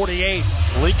 Tigers 48,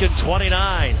 Lincoln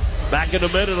 29. Back in a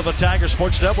minute of the Tiger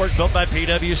Sports Network built by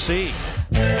PWC.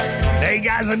 Hey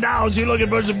guys and dolls, you looking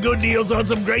for some good deals on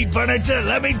some great furniture?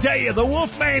 Let me tell you, the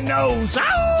Wolfman knows.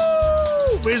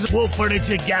 Ow! Visit Wolf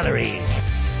Furniture Galleries.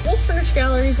 Wolf Furniture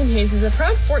Galleries in Hays is a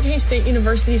proud Fort Hays State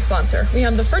University sponsor. We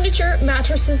have the furniture,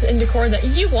 mattresses, and decor that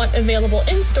you want available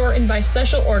in-store and by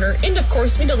special order. And of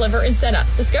course, we deliver and set up.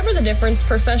 Discover the difference,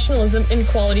 professionalism, and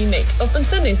quality make. Open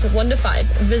Sundays at 1 to 5.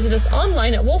 Visit us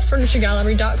online at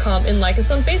wolffurnituregallery.com and like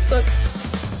us on Facebook.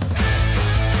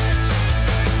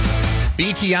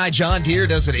 BTI John Deere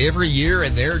does it every year,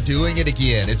 and they're doing it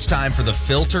again. It's time for the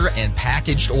filter and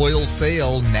packaged oil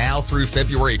sale now through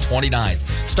February 29th.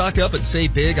 Stock up and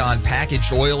save big on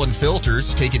packaged oil and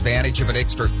filters. Take advantage of an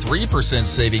extra 3%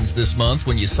 savings this month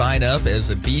when you sign up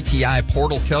as a BTI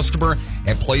Portal customer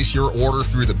and place your order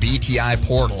through the BTI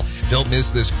Portal. Don't miss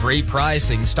this great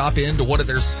pricing. Stop in to one of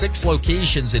their 6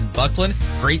 locations in Buckland,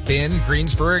 Great Bend,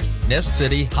 Greensburg, Nest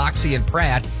City, Hoxie, and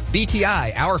Pratt.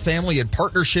 BTI, our family in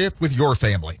partnership with your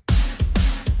family.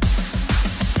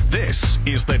 This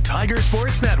is the Tiger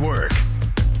Sports Network.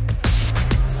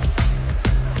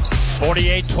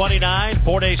 48-29,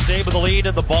 Fort Hays State with the lead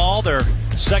in the ball. Their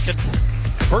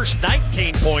first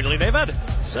 19-point lead. They've had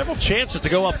several chances to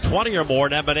go up 20 or more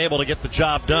and haven't been able to get the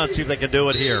job done. See if they can do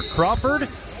it here. Crawford,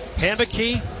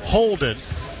 Hammocky, Holden,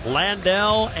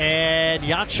 Landell, and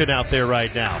Yanchin out there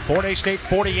right now. Fort Hays State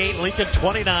 48, Lincoln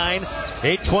 29,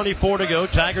 8:24 to go.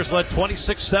 Tigers led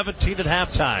 26-17 at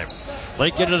halftime.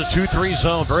 Lincoln in a 2-3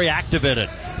 zone, very active in it.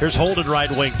 Here's Holden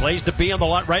right wing, plays to B on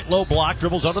the right low block,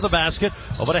 dribbles under the basket,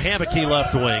 over to Hammocky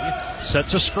left wing,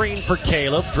 sets a screen for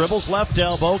Caleb, dribbles left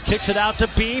elbow, kicks it out to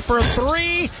B for a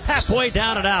 3, halfway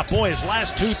down and out. Boy, his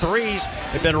last 2 threes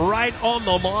have been right on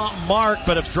the mark,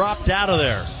 but have dropped out of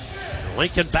there.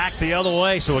 Lincoln back the other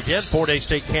way, so again, Fort Hays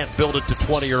State can't build it to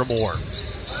 20 or more.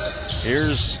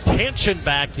 Here's Tanchin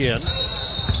back in.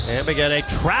 And we got a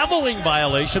traveling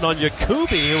violation on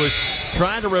Yakubi, who was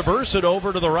trying to reverse it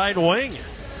over to the right wing.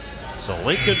 So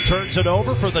Lincoln turns it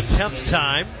over for the 10th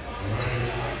time.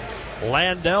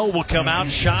 Landell will come out.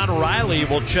 Sean Riley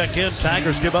will check in.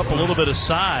 Tigers give up a little bit of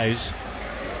size.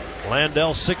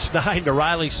 Landell 6'9" to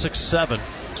Riley 6'7".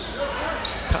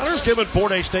 Connor's given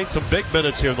Fort Hays State some big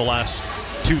minutes here in the last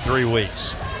 2-3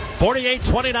 weeks.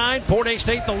 48-29, Fort Hays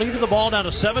State the lead of the ball down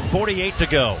to 7:48 to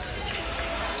go.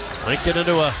 Lincoln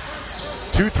into a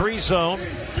 2-3 zone.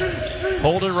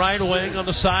 Holden right wing on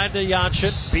the side to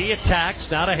Jansson. B attacks.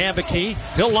 Now to Hambeke.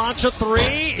 He'll launch a three.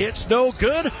 It's no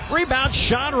good. Rebound.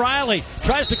 Sean Riley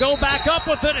tries to go back up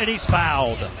with it, and he's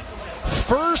fouled.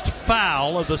 First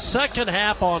foul of the second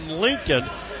half on Lincoln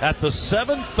at the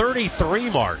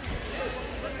 7:33 mark.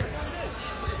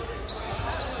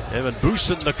 Evan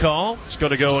Boosin the call. It's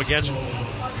going to go against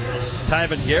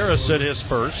Tyven Garrison, his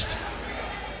first.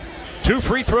 2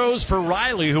 free throws for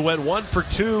Riley, who went 1 for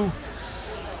 2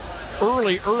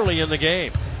 early in the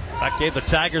game. That gave the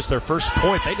Tigers their first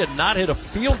point. They did not hit a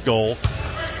field goal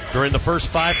during the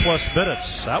first 5+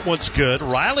 minutes. That one's good.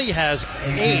 Riley has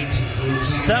 8,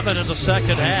 7 in the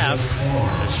second half.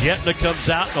 As Yetna comes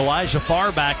out and Elijah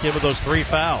Farr back in with those 3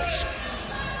 fouls.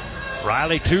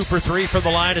 Riley 2 for 3 from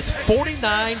the line. It's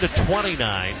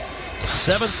 49-29.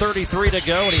 7:33 to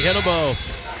go, and he hit them both.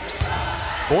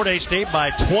 Fort Hays State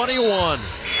by 21.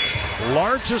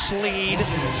 Largest lead,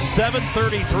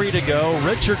 7:33 to go.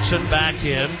 Richardson back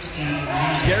in.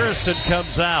 Garrison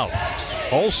comes out.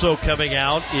 Also coming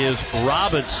out is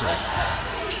Robinson,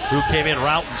 who came in.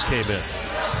 Routens came in.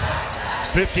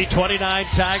 50-29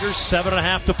 Tigers,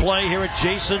 7.5 to play here at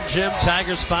Jason Gym.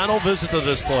 Tigers' final visit to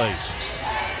this place.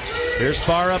 Here's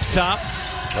Farr up top.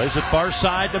 Plays it far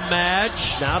side to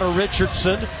Madge. Now to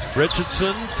Richardson.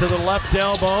 Richardson to the left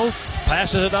elbow.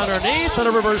 Passes it underneath, and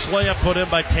a reverse layup put in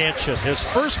by Tanchin. His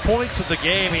first points of the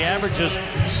game, he averages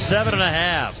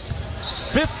 7.5.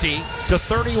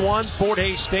 50-31, Fort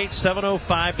Hays State,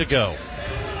 7:05 to go.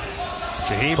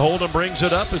 Jaheim Holden brings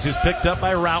it up as he's picked up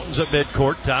by Routens at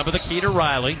midcourt. Top of the key to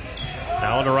Riley.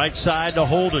 Now on the right side to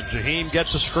Holden. Jaheim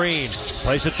gets a screen.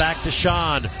 Plays it back to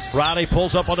Sean. Riley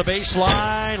pulls up on the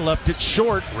baseline. Left it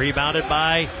short. Rebounded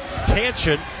by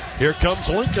Tanchin. Here comes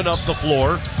Lincoln up the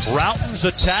floor. Routens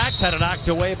attacks. Had it knocked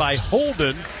away by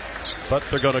Holden. But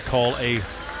they're going to call a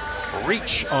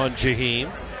reach on Jaheim.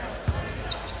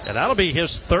 And that'll be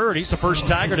his third. He's the first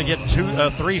Tiger to get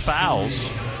 3 fouls.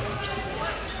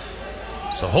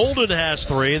 So Holden has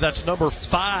 3. That's number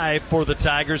 5 for the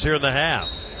Tigers here in the half.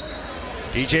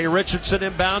 DJ Richardson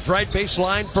inbounds right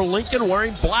baseline for Lincoln,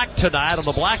 wearing black tonight on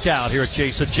the blackout here at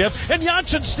Jason Gym. And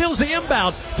Jansson steals the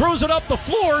inbound, throws it up the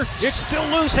floor. It's still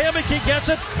loose. Hambeke gets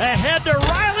it ahead to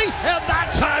Riley, and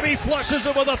that time he flushes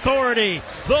it with authority.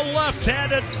 The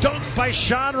left-handed dunk by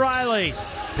Sean Riley.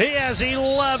 He has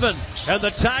 11, and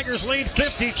the Tigers lead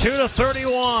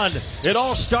 52-31. It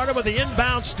all started with the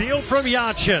inbound steal from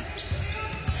Jansson.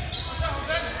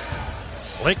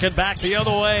 Lincoln back the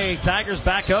other way. Tigers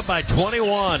back up by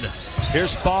 21.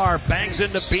 Here's Farr, bangs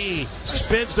into B,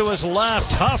 spins to his left.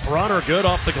 Tough runner, good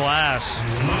off the glass.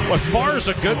 But Farr's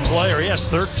a good player. He has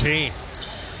 13.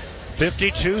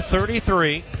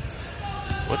 52-33.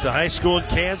 Went to high school in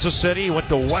Kansas City. Went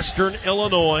to Western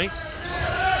Illinois.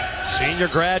 Senior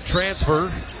grad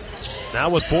transfer.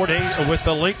 Now with Fort Hays, with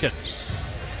the Lincoln.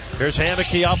 Here's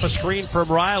Hambeke off a screen from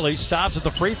Riley. Stops at the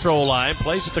free throw line.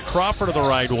 Plays it to Crawford to the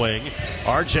right wing.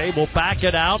 RJ will back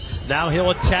it out. Now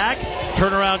he'll attack.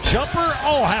 Turnaround jumper.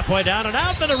 Oh, halfway down and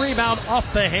out. Then a rebound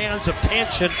off the hands of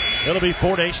Tanchin. It'll be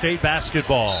Fort Hays State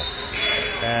basketball.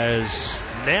 As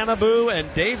Nanabu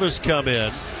and Davis come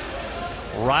in,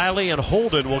 Riley and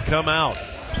Holden will come out.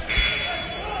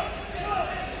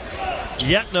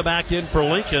 Yetna back in for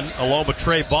Lincoln along with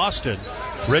Trey Boston.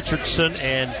 Richardson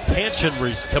and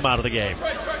Tanchin come out of the game.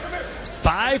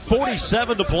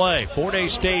 5:47 to play. Fort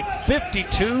Hays State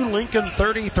 52, Lincoln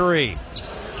 33.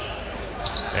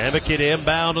 Hambeke to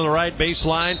inbound on the right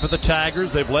baseline for the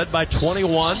Tigers. They've led by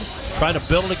 21. Trying to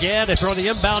build it again. They throw the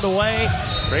inbound away.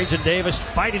 Trajan Davis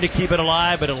fighting to keep it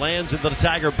alive, but it lands into the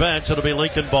Tiger bench. It'll be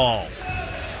Lincoln ball.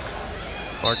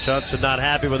 Mark Johnson not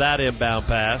happy with that inbound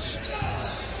pass.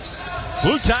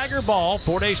 Blue Tiger ball.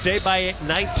 Fort Hays State by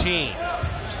 19.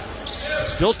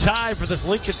 Still tied for this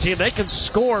Lincoln team. They can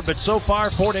score, but so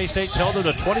far Fort Hays State's held them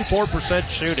to 24%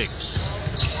 shooting.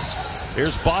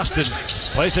 Here's Boston.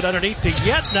 Plays it underneath to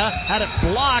Yetna. Had it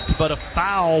blocked, but a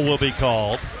foul will be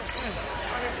called.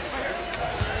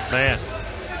 Man.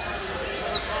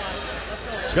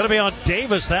 It's going to be on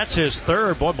Davis. That's his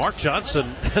third. Boy, Mark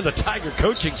Johnson and the Tiger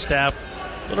coaching staff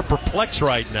a little perplexed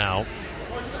right now.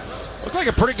 Looked like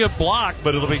a pretty good block,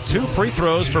 but it'll be 2 free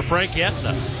throws for Frank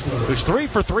Yetna, who's 3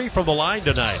 for 3 from the line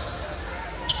tonight.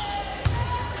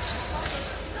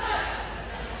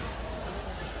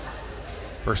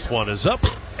 First one is up,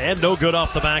 and no good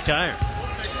off the back iron.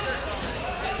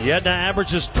 Yetna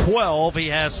averages 12. He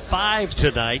has 5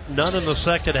 tonight, none in the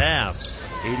second half.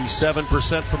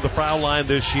 87% from the foul line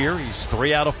this year. He's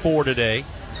 3 out of 4 today.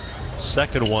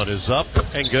 Second one is up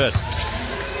and good.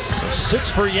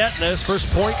 6 for Yetnes, first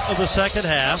point of the second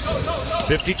half.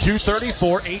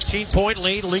 52-34, 18-point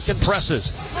lead. Lincoln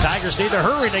presses. Tigers need to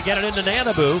hurry to get it into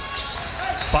Nanabu.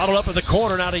 Bottled up in the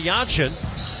corner now to Yanchin.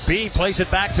 B plays it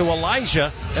back to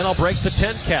Elijah, and I'll break the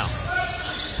 10 count.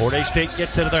 Fort Hays State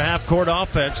gets into their half-court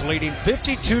offense, leading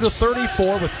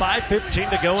 52-34 with 5:15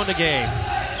 to go in the game.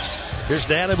 Here's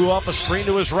Nanabu off a screen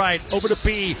to his right. Over to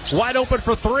B. Wide open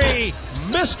for three.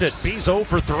 Missed it. B's 0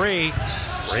 for 3.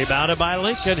 Rebounded by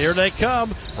Lincoln. Here they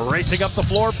come. Racing up the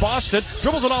floor. Boston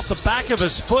dribbles it off the back of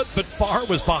his foot, but Farr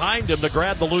was behind him to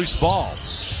grab the loose ball.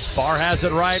 Farr has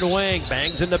it right wing.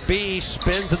 Bangs into B.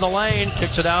 Spins in the lane.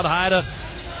 Kicks it out high to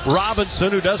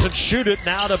Robinson, who doesn't shoot it.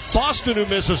 Now to Boston, who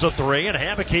misses a 3. And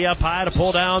Hammocky up high to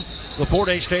pull down the Fort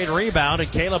Hays State rebound. And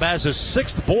Caleb has his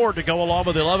 6th board to go along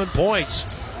with 11 points.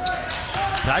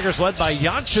 Tigers led by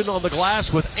Yanchin on the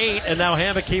glass with 8, and now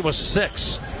Hammocky was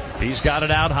 6. He's got it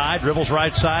out high, dribbles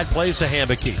right side, plays to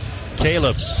Hammocky.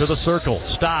 Caleb to the circle,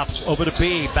 stops, over to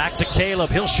B, back to Caleb.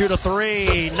 He'll shoot a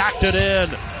 3, knocked it in,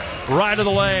 right of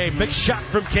the lane. Big shot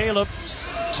from Caleb.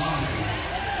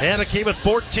 Hammocky with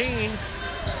 14.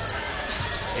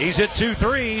 He's hit 2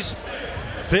 threes.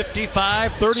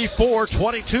 55-34,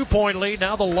 22-point lead,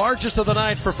 now the largest of the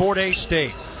night for Fort Hays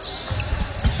State.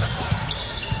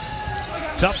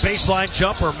 Tough baseline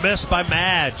jumper missed by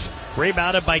Madge.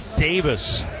 Rebounded by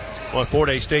Davis. Well, Fort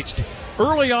Hays State's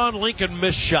early on, Lincoln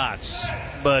missed shots,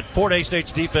 but Fort Hays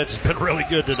State's defense has been really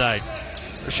good tonight.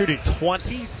 They're shooting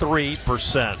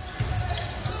 23%.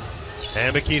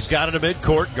 Hammocky's got it in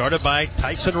midcourt, guarded by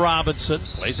Tyson Robinson.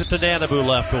 Plays it to Nanabu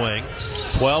left wing.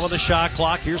 12 on the shot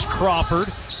clock. Here's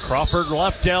Crawford. Crawford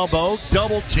left elbow,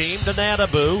 double team to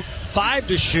Nanabu. 5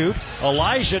 to shoot.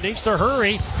 Elijah needs to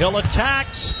hurry. He'll attack,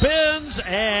 spins,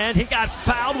 and he got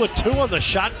fouled with 2 on the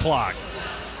shot clock.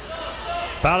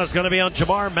 Foul is going to be on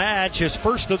Jamar Madge, his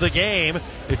first of the game.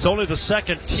 It's only the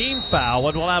second team foul,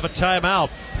 and we'll have a timeout.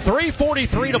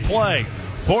 3:43 to play.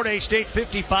 Fort Hays State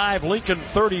 55, Lincoln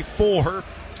 34.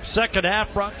 Second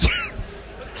half brought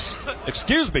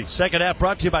second half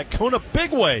brought to you by Kona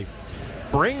Big Wave.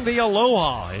 Bring the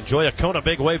aloha. Enjoy a Kona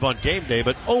Big Wave on game day,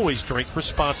 but always drink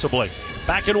responsibly.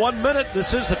 Back in 1 minute.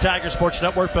 This is the Tiger Sports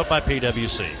Network, built by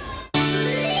PwC.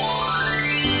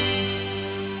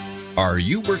 Are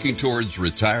you working towards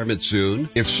retirement soon?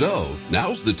 If so,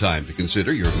 now's the time to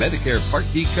consider your Medicare Part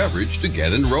D coverage to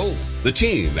get enrolled. The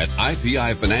team at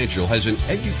IPI Financial has an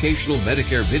educational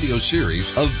Medicare video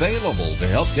series available to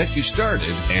help get you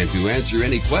started and to answer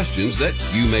any questions that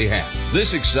you may have.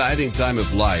 This exciting time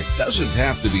of life doesn't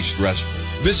have to be stressful.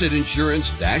 Visit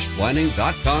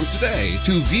insurance-planning.com today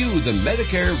to view the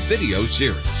Medicare video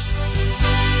series.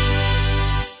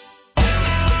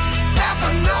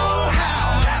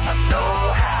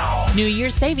 New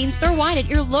Year's savings store-wide at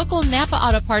your local Napa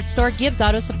Auto Parts store, Gibbs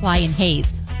Auto Supply in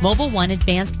Hayes. Mobil 1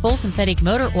 Advanced Full Synthetic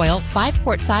Motor Oil,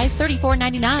 5-quart size,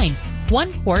 $34.99.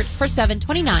 1 quart for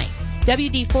 $7.29.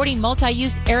 WD-40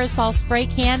 Multi-Use Aerosol Spray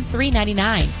Can,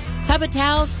 $3.99. Tub of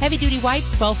Towels, Heavy-Duty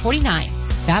Wipes, $12.49.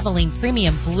 Valvoline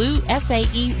Premium Blue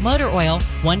SAE Motor Oil,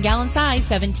 1 gallon size,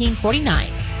 $17.49.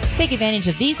 Take advantage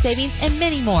of these savings and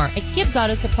many more at Gibbs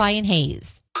Auto Supply in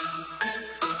Hayes.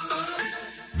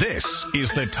 This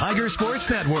is the Tiger Sports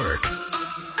Network.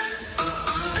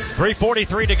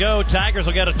 3:43 to go. Tigers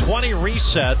will get a 20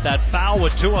 reset. That foul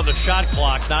with 2 on the shot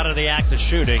clock, not in the act of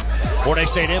shooting. Fort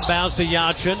Hays State inbounds to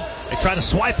Yanchin. They try to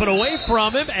swipe it away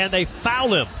from him, and they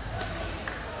foul him.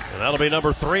 And that'll be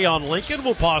number 3 on Lincoln.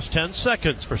 We'll pause 10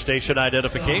 seconds for station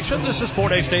identification. This is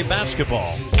Fort Hays State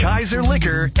basketball. Kaiser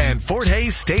Liquor and Fort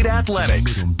Hays State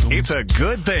Athletics. It's a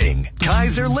good thing.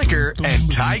 Kaiser Liquor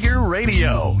and Tiger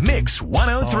Radio. Mix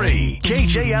 103.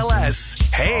 KJLS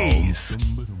Hayes.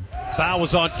 Foul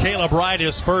was on Caleb Wright,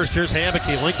 his first. Here's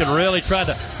Hammocky. Lincoln really trying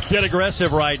to get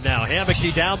aggressive right now.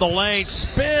 Hammocky down the lane.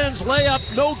 Spins.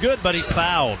 Layup. No good, but he's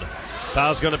fouled.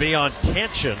 Foul's going to be on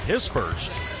Tension, his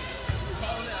first.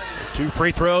 2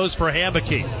 free throws for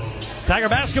Hammocky. Tiger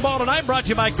basketball tonight brought to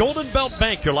you by Golden Belt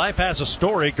Bank. Your life has a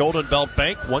story. Golden Belt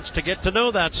Bank wants to get to know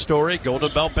that story.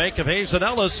 Golden Belt Bank of Hayes and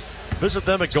Ellis. Visit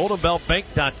them at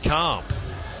goldenbeltbank.com.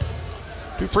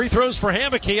 2 free throws for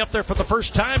Hammocky up there for the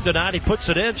first time tonight. He puts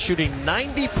it in, shooting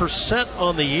 90%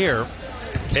 on the year.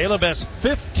 Caleb has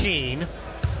 15.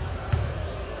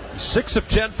 6 of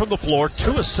 10 from the floor,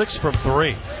 2 of 6 from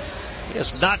 3. He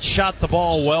has not shot the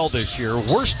ball well this year.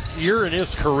 Worst year in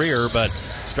his career, but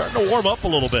starting to warm up a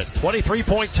little bit.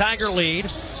 23-point Tiger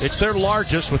lead. It's their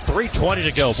largest with 3:20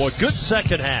 to go. Boy, good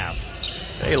second half.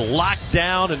 They locked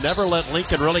down and never let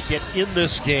Lincoln really get in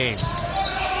this game.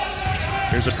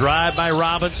 Here's a drive by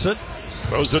Robinson.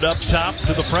 Throws it up top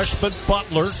to the freshman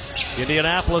Butler.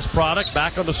 Indianapolis product.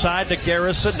 Back on the side to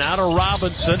Garrison. Now to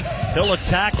Robinson. He'll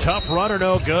attack. Tough runner,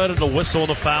 no good. And the whistle and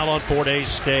the foul on Fort Hays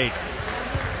State.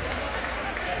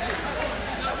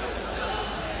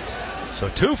 So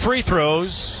 2 free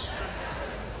throws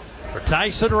for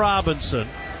Tyson Robinson.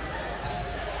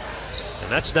 And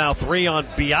that's now 3 on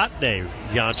Biatne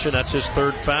Jansson. That's his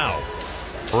 3rd foul.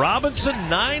 Robinson,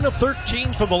 9 of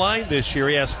 13 from the line this year.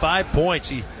 He has 5 points.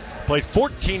 He played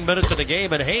 14 minutes in the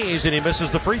game at Hays, and he misses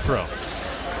the free throw.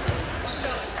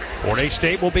 Fort Hays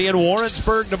State will be in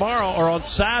Warrensburg tomorrow, or on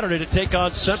Saturday, to take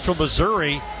on Central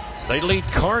Missouri. They lead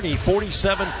Kearney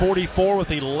 47-44 with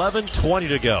 11:20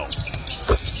 to go.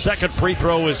 Second free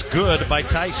throw is good by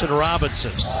Tyson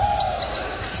Robinson.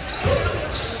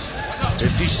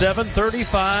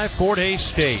 57-35, Fort Hays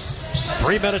State.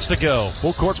 3 minutes to go.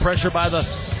 Full court pressure by the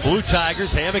Blue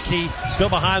Tigers. Hammocky still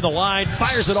behind the line.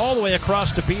 Fires it all the way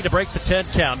across to B to break the 10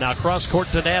 count. Now cross court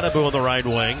to Nanabu on the right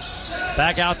wing.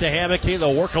 Back out to Hammocky.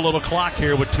 They'll work a little clock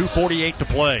here with 2:48 to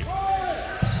play.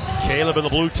 Caleb in the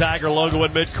Blue Tiger logo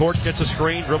in midcourt. Gets a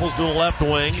screen. Dribbles to the left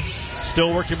wing.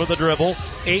 Still working with the dribble.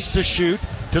 8 to shoot.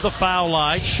 To the foul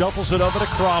line. Shuffles it over to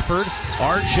Crawford.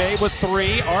 RJ with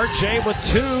 3. RJ with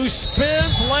 2.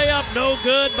 Spins. Layup. No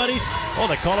good. But he's... Oh,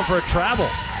 they call him for a travel.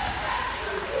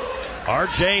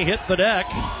 RJ hit the deck.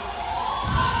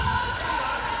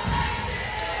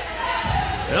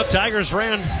 Well, Tigers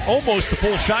ran almost the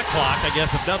full shot clock, I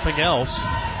guess, if nothing else.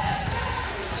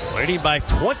 Leading by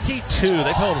 22.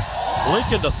 They've held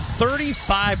Lincoln to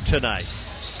 35 tonight.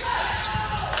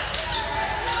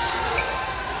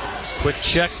 Quick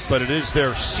check, but it is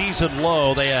their season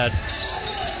low. They had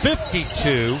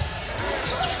 52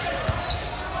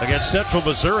 against Central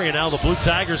Missouri, and now the Blue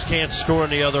Tigers can't score on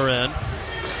the other end.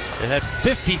 They had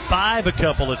 55 a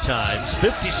couple of times.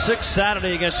 56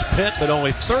 Saturday against Pitt, but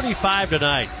only 35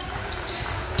 tonight.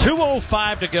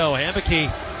 2:05 to go.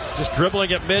 Hammocky just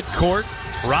dribbling at midcourt.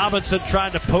 Robinson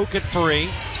trying to poke it free.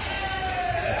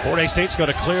 Fort Hays State's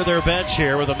going to clear their bench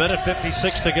here with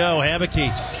 1:56 to go.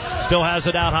 Hammocky still has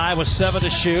it out high with 7 to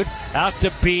shoot. Out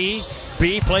to B.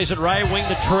 B plays it right wing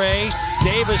to Trey.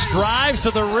 Davis drives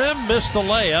to the rim, missed the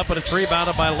layup, but it's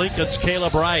rebounded by Lincoln's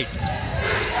Caleb Wright.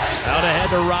 Out ahead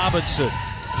to Robinson.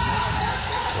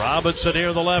 Robinson here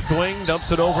in the left wing,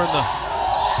 dumps it over in the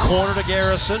corner to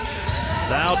Garrison.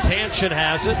 Now Tanshin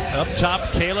has it. Up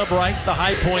top, Caleb Wright, the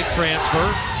high point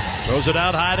transfer. Throws it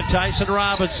out high to Tyson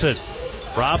Robinson.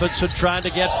 Robinson trying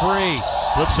to get free.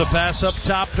 Flips a pass up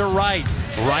top to Wright.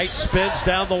 Wright spins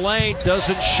down the lane,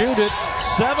 doesn't shoot it.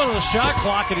 7 on the shot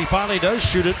clock, and he finally does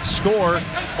shoot it and score.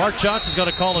 Mark Johnson's going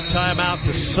to call a timeout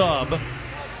to sub.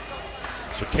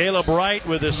 So Caleb Wright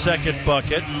with his second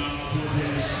bucket.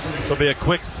 This will be a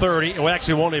quick 30. Well,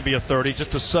 actually, it won't even be a 30,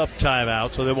 just a sub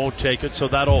timeout, so they won't take it. So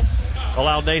that'll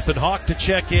allow Nathan Hawk to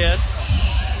check in.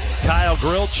 Kyle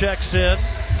Grill checks in.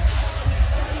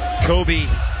 Kobe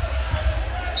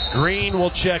Green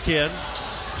will check in.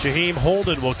 Jaheim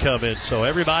Holden will come in. So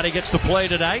everybody gets to play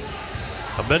tonight.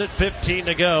 1:15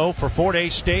 to go for Fort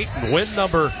Hays State, and win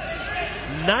number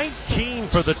 19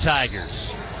 for the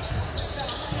Tigers.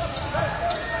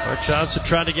 Mark Johnson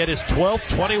trying to get his 12th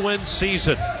 20-win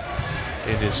season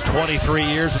in his 23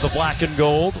 years with the black and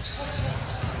gold.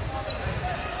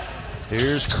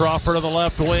 Here's Crawford on the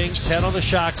left wing, 10 on the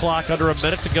shot clock, under a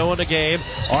minute to go in the game.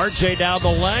 RJ down the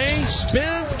lane,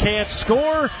 spins, can't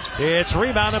score. It's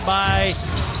rebounded by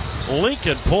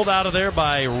Lincoln, pulled out of there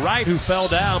by Wright, who fell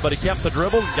down, but he kept the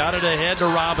dribble, got it ahead to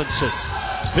Robinson.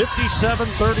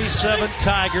 57-37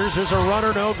 Tigers. There's a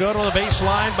runner, no good on the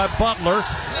baseline by Butler.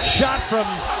 Shot from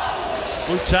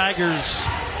Blue Tigers.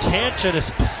 Tanshin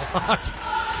is blocked.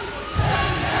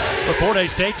 But Fort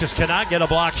Hays State just cannot get a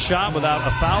blocked shot without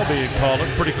a foul being called.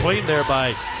 It's pretty clean there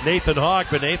by Nathan Hawk,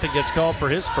 but Nathan gets called for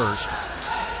his first.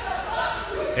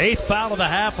 8th foul of the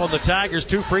half on the Tigers.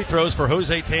 2 free throws for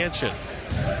Jose Tanshin,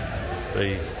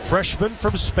 the freshman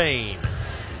from Spain.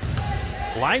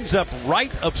 Lines up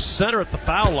right of center at the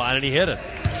foul line, and he hit it.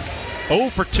 0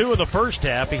 for 2 in the first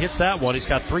half. He hits that one. He's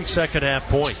got 3 second half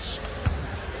points.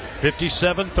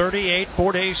 57-38,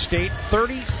 Fort Hays State,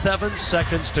 37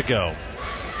 seconds to go.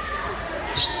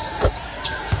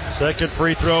 Second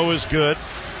free throw is good.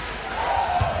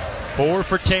 4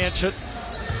 for Tanshin.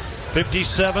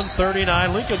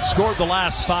 57-39. Lincoln scored the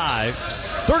last 5.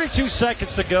 32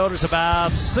 seconds to go. There's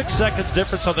about 6 seconds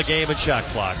difference on the game and shot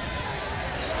clock.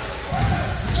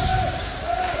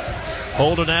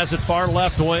 Holden has it far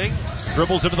left wing.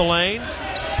 Dribbles into the lane.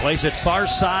 Plays it far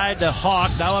side to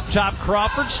Hawk. Now up top,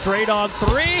 Crawford. Straight on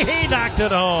 3. He knocked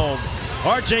it home.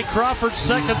 R.J. Crawford's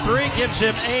second 3 gives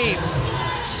him aim.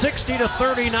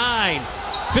 60-39.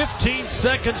 15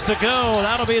 seconds to go.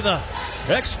 That'll be the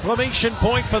exclamation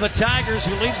point for the Tigers,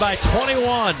 who lead by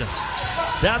 21.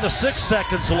 Down to 6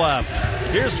 seconds left.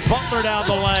 Here's Butler down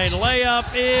the lane.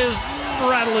 Layup is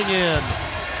rattling in.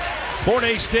 Fort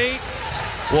Hays State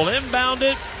will inbound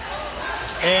it,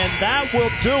 and that will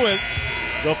do it.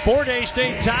 The Fort Hays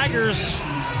State Tigers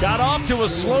got off to a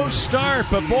slow start,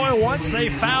 but boy, once they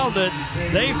found it,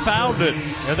 they found it.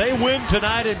 And they win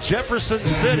tonight in Jefferson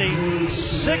City,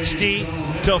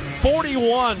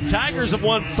 60-41. Tigers have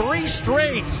won 3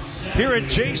 straight here in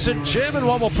Jason Gym, and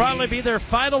what will probably be their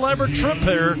final ever trip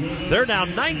here. They're now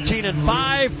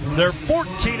 19-5. They're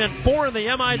 14-4 in the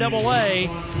MIAA,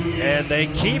 and they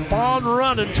keep on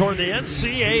running toward the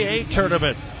NCAA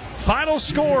tournament. Final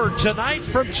score tonight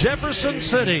from Jefferson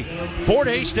City: Fort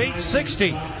Hays State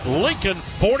 60, Lincoln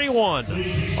 41.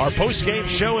 Our post-game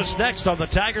show is next on the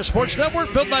Tiger Sports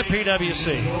Network, built by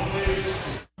PwC.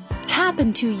 Tap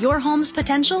into your home's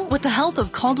potential with the help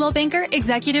of Coldwell Banker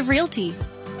Executive Realty.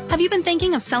 Have you been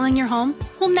thinking of selling your home?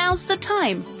 Well, now's the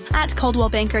time. At Coldwell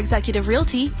Banker Executive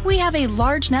Realty, we have a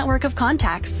large network of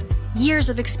contacts, years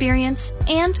of experience,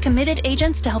 and committed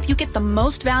agents to help you get the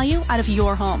most value out of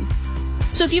your home.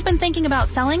 So if you've been thinking about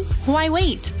selling, why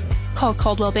wait? Call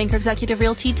Coldwell Banker Executive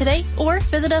Realty today or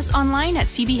visit us online at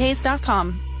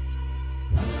cbhays.com.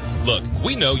 Look,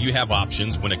 we know you have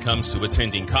options when it comes to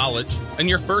attending college, and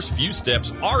your first few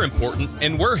steps are important,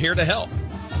 and we're here to help.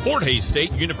 Fort Hays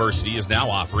State University is now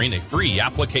offering a free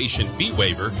application fee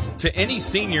waiver to any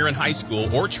senior in high school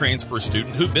or transfer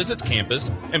student who visits campus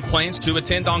and plans to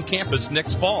attend on campus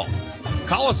next fall.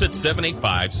 Call us at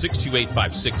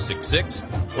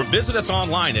 785-628-5666 or visit us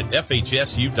online at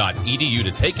FHSU.edu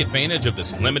to take advantage of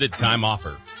this limited time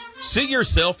offer. See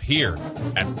yourself here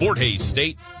at Fort Hays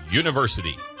State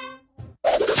University.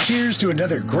 Cheers to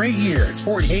another great year at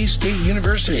Fort Hays State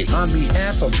University on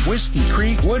behalf of Whiskey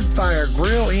Creek Woodfire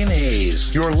Grill in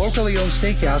Hays. Your locally owned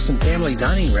steakhouse and family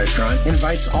dining restaurant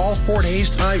invites all Fort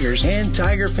Hays Tigers and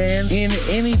Tiger fans in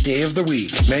any day of the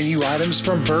week. Menu items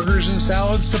from burgers and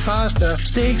salads to pasta,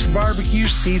 steaks, barbecue,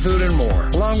 seafood, and more,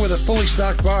 along with a fully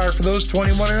stocked bar for those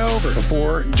 21 and over.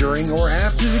 Before, during, or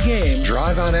after the game,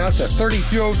 drive on out to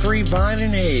 3203 Vine in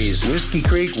Hays. Whiskey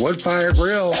Creek Woodfire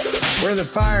Grill, where the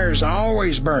fire's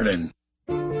always burning.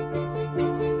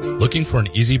 Looking for an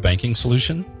easy banking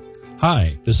solution?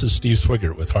 Hi, this is Steve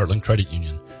Swigert with Heartland Credit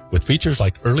Union. With features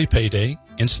like early payday,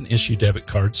 instant issue debit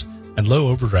cards, and low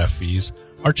overdraft fees,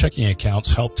 our checking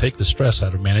accounts help take the stress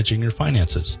out of managing your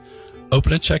finances.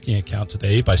 Open a checking account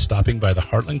today by stopping by the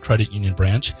Heartland Credit Union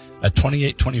branch at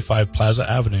 2825 Plaza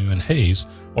Avenue in Hays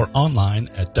or online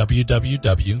at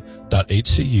www.hcu.coop.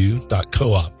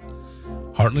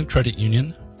 Heartland Credit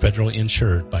Union, federally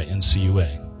insured by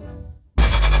NCUA.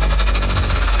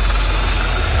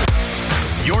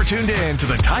 You're tuned in to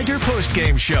the Tiger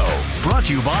Postgame Show, brought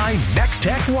to you by Next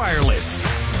Tech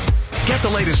Wireless. Get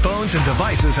the latest phones and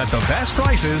devices at the best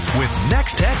prices with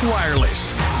Next Tech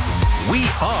Wireless. We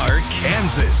are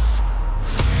Kansas.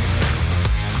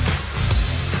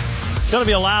 It's going to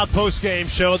be a loud post-game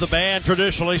show. The band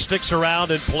traditionally sticks around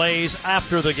and plays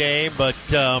after the game, but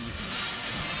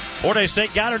Fort Hays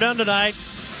State got her done tonight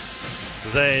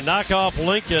as they knock off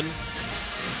Lincoln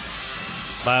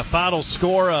by a final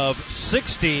score of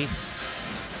 60-41.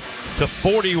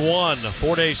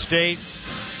 Fort Hays State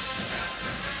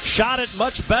shot it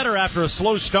much better after a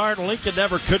slow start. Lincoln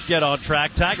never could get on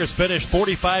track. Tigers finished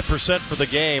 45% for the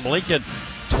game. Lincoln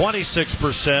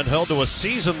 26%, held to a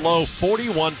season-low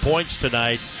 41 points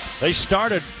tonight. They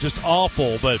started just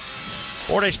awful, but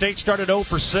Fort Hays State started 0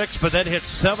 for 6, but then hit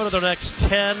 7 of their next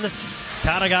 10.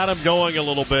 Kind of got them going a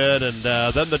little bit, and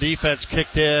then the defense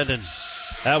kicked in, and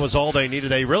that was all they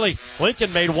needed.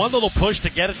 Lincoln made one little push to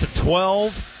get it to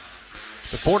 12.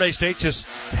 But Fort Hays State just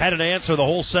had an answer the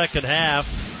whole second half.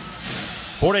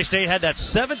 Fort Hays State had that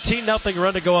 17-0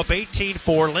 run to go up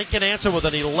 18-4. Lincoln answered with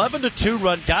an 11-2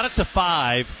 run, got it to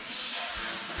 5.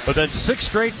 But then 6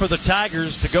 straight for the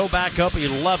Tigers to go back up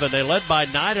 11. They led by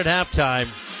 9 at halftime.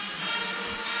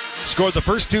 Scored the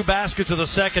first 2 baskets of the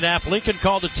second half. Lincoln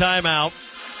called a timeout.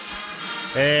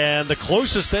 And the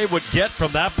closest they would get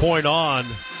from that point on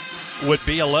would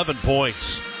be 11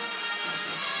 points.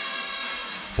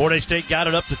 Fort Hays State got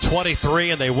it up to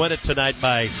 23, and they win it tonight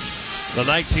by the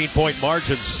 19-point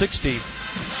margin,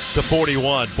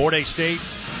 60-41. Fort Hays State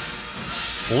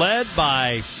led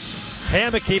by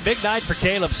Hammocky. Big night for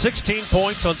Caleb. 16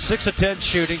 points on 6 of 10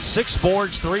 shooting, 6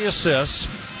 boards, 3 assists.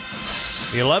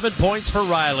 11 points for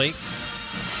Riley.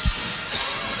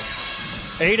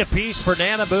 8 apiece for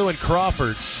Nanabu and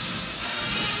Crawford.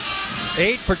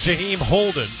 8 for Jaheim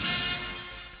Holden.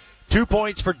 2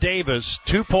 points for Davis,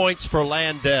 2 points for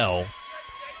Landell.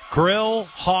 Grill,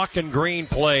 Hawk, and Green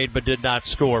played but did not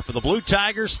score. For the Blue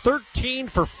Tigers, 13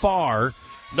 for Farr.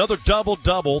 Another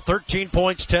double-double, 13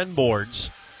 points, 10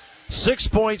 boards. 6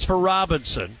 points for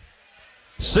Robinson.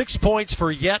 6 points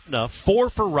for Yetna, 4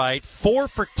 for Wright, 4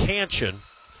 for Tanchin.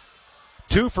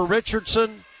 2 for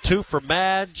Richardson, 2 for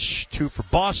Madge, 2 for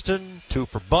Boston, 2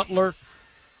 for Butler.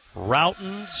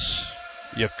 Routens,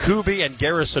 Yakubi, and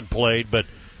Garrison played but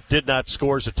did not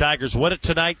score as the Tigers win it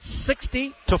tonight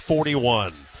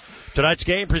 60-41. Tonight's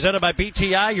game presented by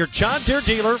BTI, your John Deere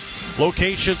dealer.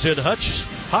 Locations in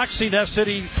Hoxie, Neff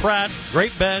City, Pratt,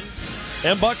 Great Bend,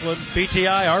 and Buckland.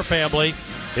 BTI, our family,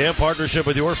 in partnership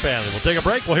with your family. We'll take a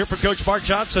break. We'll hear from Coach Mark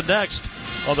Johnson next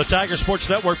on the Tiger Sports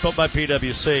Network, built by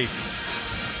PWC.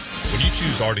 When you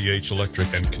choose RDH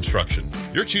Electric and Construction,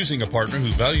 you're choosing a partner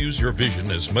who values your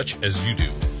vision as much as you do.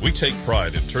 We take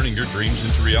pride in turning your dreams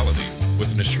into reality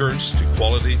with an assurance to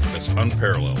quality that's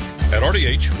unparalleled. At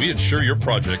RDH, we ensure your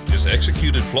project is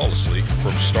executed flawlessly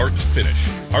from start to finish.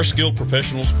 Our skilled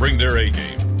professionals bring their A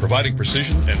game, providing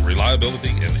precision and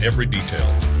reliability in every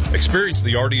detail. Experience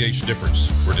the RDH difference,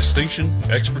 where distinction,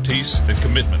 expertise, and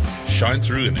commitment shine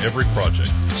through in every project.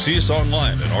 See us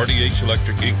online at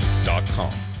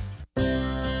rdhelectricinc.com.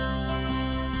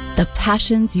 The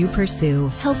passions you pursue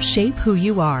help shape who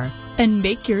you are and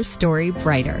make your story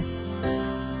brighter.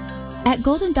 At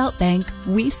Golden Belt Bank,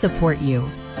 we support you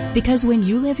because when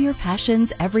you live your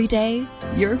passions every day,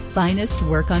 your finest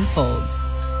work unfolds.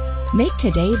 Make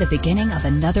today the beginning of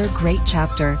another great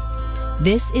chapter.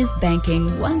 This is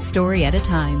banking one story at a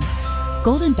time.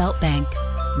 Golden Belt Bank,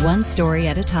 one story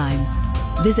at a time.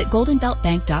 Visit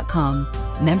goldenbeltbank.com.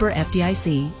 Member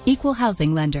FDIC, Equal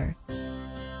Housing Lender.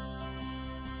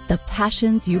 The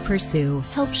passions you pursue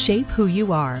help shape who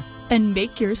you are and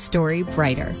make your story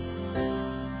brighter.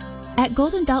 At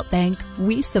Golden Belt Bank,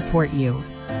 we support you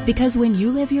because when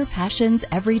you live your passions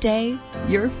every day,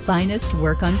 your finest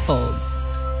work unfolds.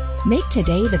 Make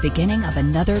today the beginning of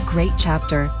another great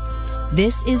chapter.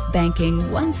 This is banking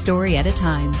one story at a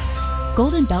time.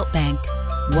 Golden Belt Bank,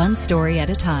 one story at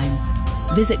a time.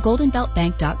 Visit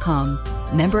goldenbeltbank.com.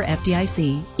 Member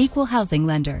FDIC, Equal Housing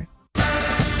Lender.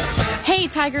 Hey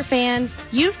Tiger fans,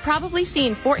 you've probably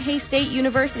seen Fort Hays State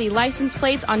University license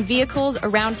plates on vehicles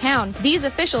around town. These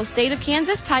official state of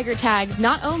Kansas Tiger tags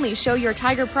not only show your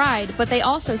Tiger pride, but they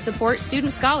also support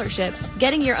student scholarships.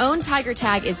 Getting your own Tiger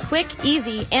tag is quick,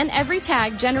 easy, and every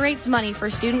tag generates money for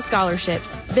student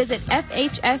scholarships. Visit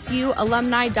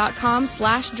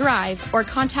FHSUalumni.com/drive or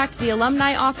contact the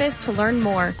alumni office to learn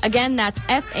more. Again, that's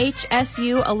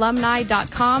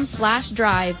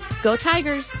FHSUalumni.com/drive. Go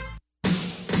Tigers!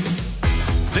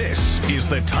 This is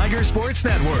the Tiger Sports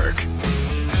Network.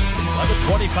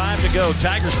 11:25 to go.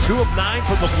 Tigers 2 of 9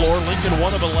 from the floor. Lincoln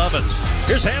 1 of 11.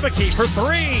 Here's Hammocky for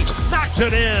 3. Knocked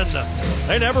it in.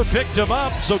 They never picked him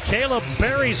up, so Caleb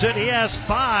buries it. He has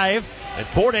 5. And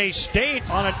Fort Hays State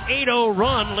on an 8-0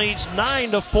 run leads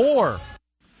 9-4.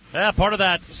 Part of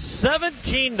that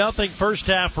 17-0 first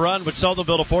half run, which saw them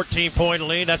build a 14-point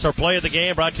lead. That's our play of the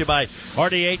game, brought to you by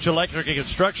RDH Electric and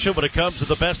Construction. When it comes to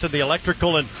the best in the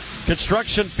electrical and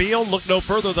construction field, look no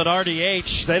further than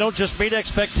RDH. They don't just meet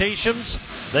expectations,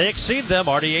 they exceed them.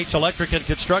 RDH Electric and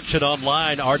Construction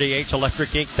online,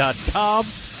 rdhelectricinc.com.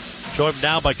 Joined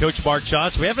now by Coach Mark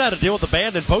Johnson. We haven't had to deal with the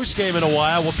band in postgame in a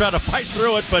while. We'll try to fight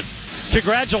through it, but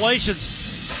congratulations.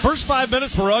 First 5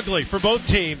 minutes were ugly for both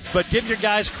teams, but give your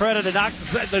guys credit.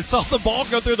 They saw the ball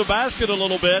go through the basket a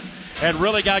little bit and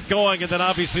really got going, and then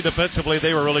obviously defensively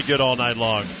they were really good all night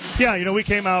long. Yeah, we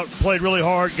came out, played really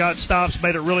hard, got stops,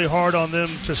 made it really hard on them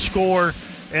to score,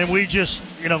 and we just,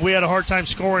 we had a hard time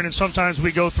scoring, and sometimes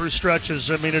we go through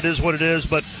stretches. I mean, it is what it is,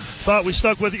 but thought we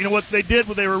stuck with it. What they did,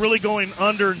 they were really going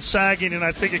under and sagging, and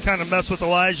I think it kind of messed with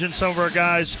Elijah and some of our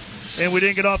guys, and we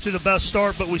didn't get off to the best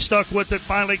start, but we stuck with it,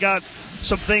 finally got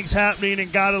some things happening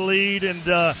and got a lead and,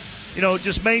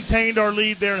 just maintained our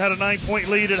lead there and had a 9-point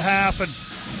lead at half. And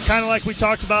kind of like we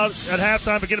talked about at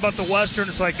halftime, again, about the Western,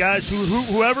 it's like, guys,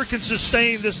 whoever can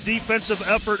sustain this defensive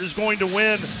effort is going to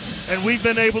win. And we've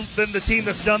been the team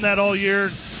that's done that all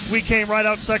year. We came right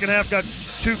out second half, got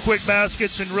 2 quick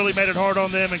baskets and really made it hard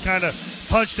on them and kind of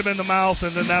punched them in the mouth,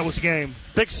 and then that was game.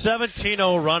 Big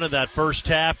 17-0 run in that first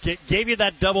half. Gave you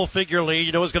that double-figure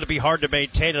lead. It was going to be hard to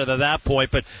maintain it at that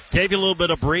point, but gave you a little bit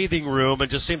of breathing room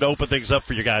and just seemed to open things up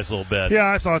for you guys a little bit.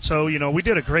 Yeah, I thought so. We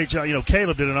did a great job.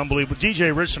 Caleb did an unbelievable.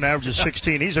 DJ Richardson averages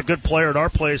 16. He's a good player at our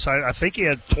place. I think he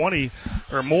had 20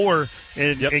 or more,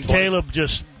 and Caleb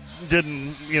just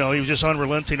didn't, he was just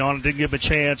unrelenting on it, didn't give him a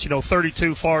chance.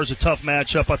 32 far is a tough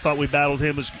matchup. I thought we battled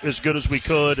him as good as we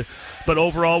could. But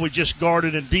overall, we just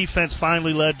guarded, and defense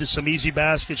finally led to some easy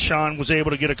baskets. Sean was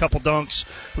able to get a couple dunks.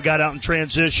 We got out in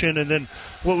transition. And then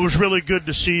what was really good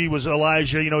to see was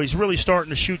Elijah. He's really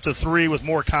starting to shoot the three with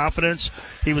more confidence.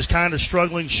 He was kind of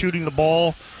struggling shooting the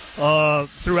ball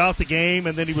throughout the game,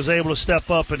 and then he was able to step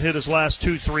up and hit his last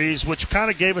 2 threes, which kind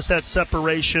of gave us that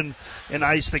separation and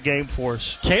iced the game for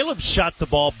us. Caleb shot the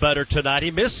ball better tonight.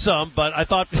 He missed some, but I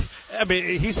thought,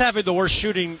 he's having the worst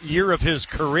shooting year of his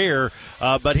career,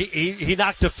 but he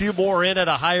knocked a few more in at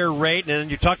a higher rate,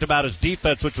 and you talked about his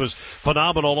defense, which was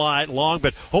phenomenal all night long,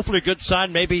 but hopefully a good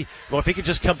sign. Maybe, if he could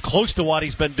just come close to what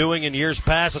he's been doing in years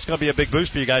past, it's going to be a big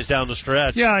boost for you guys down the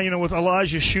stretch. Yeah, with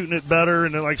Elijah shooting it better,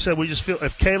 and like I said, we just feel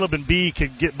if Caleb and B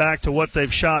could get back to what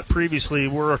they've shot previously,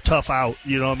 we're a tough out.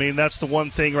 That's the one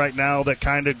thing right now that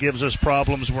kind of gives us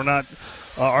problems. We're not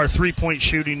our 3-point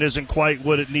shooting isn't quite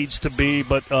what it needs to be,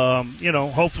 but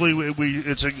hopefully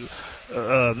it's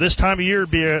this time of year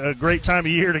would be a great time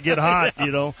of year to get hot.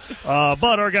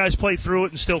 But our guys play through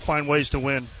it and still find ways to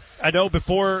win. I know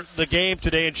before the game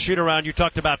today in shoot-around, you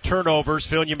talked about turnovers,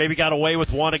 Phil, and you maybe got away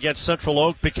with one against Central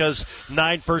Oak because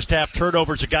 9 first-half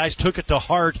turnovers. The guys took it to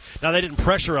heart. Now, they didn't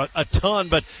pressure a ton,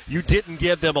 but you didn't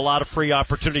give them a lot of free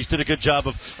opportunities. Did a good job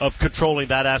of controlling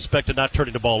that aspect and not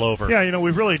turning the ball over. Yeah,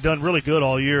 we've really done really good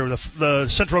all year. The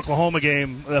Central Oklahoma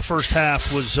game, the first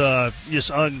half was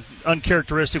just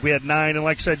uncharacteristic. We had 9, and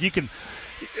like I said, you can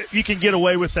get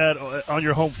away with that on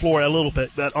your home floor a little bit.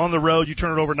 But on the road, you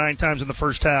turn it over 9 times in the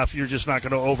first half, you're just not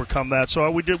going to overcome that. So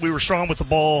we were strong with the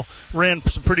ball, ran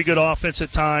some pretty good offense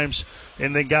at times,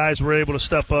 and then guys were able to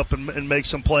step up and make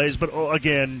some plays. But,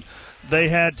 again, they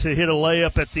had to hit a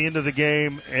layup at the end of the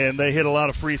game, and they hit a lot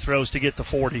of free throws to get to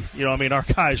 40. Our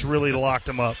guys really locked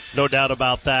them up. No doubt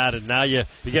about that. And now you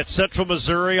get Central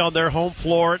Missouri on their home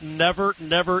floor.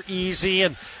 Never easy.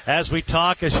 And as we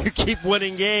talk, as you keep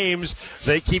winning games,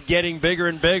 they keep getting bigger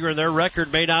and bigger, and their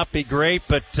record may not be great,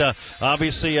 but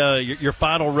obviously your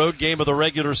final road game of the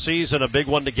regular season, a big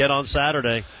one to get on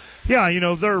Saturday. Yeah,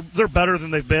 they're better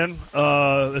than they've been.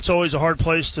 It's always a hard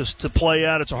place to play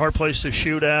at. It's a hard place to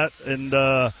shoot at, and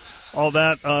all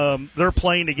that. They're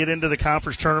playing to get into the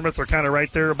conference tournament. They're kind of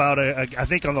right there about I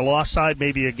think on the loss side,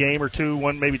 maybe a game or two,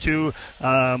 one maybe two.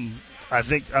 I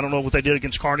don't know what they did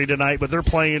against Kearney tonight, but they're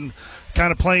playing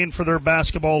for their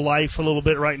basketball life a little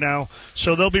bit right now.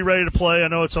 So they'll be ready to play. I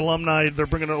know it's alumni. They're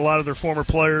bringing a lot of their former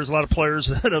players, a lot of players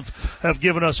that have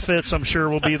given us fits, I'm sure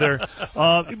will be there.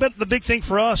 But the big thing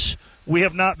for us, we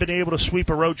have not been able to sweep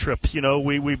a road trip.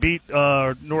 We beat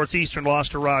Northeastern,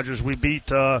 lost to Rogers. We beat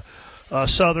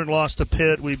Southern, lost to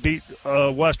Pitt. We beat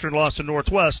Western, lost to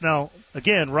Northwest. Now,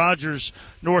 again, Rogers,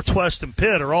 Northwest, and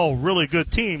Pitt are all really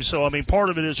good teams. So, part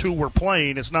of it is who we're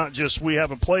playing. It's not just we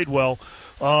haven't played well,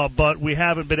 but we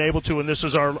haven't been able to, and this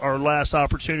is our last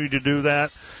opportunity to do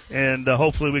that. And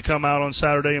hopefully we come out on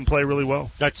Saturday and play really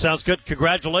well. That sounds good.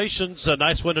 Congratulations. A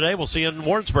nice win today. We'll see you in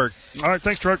Warrensburg. All right,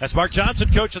 thanks, Troy. That's Mark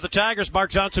Johnson, coach of the Tigers.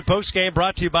 Mark Johnson postgame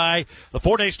brought to you by the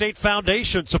Fort Hays State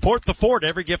Foundation. Support the Fort.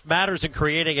 Every gift matters in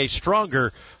creating a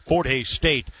stronger Fort Hays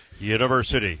State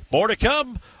University. More to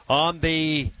come on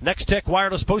the Next Tech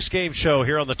Wireless postgame show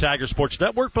here on the Tiger Sports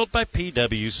Network, built by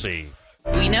PwC.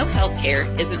 We know healthcare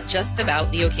isn't just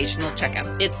about the occasional checkup.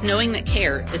 It's knowing that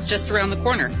care is just around the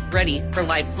corner, ready for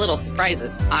life's little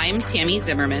surprises. I'm Tammy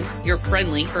Zimmerman, your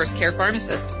friendly First Care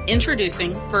pharmacist.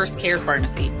 Introducing First Care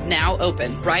Pharmacy, now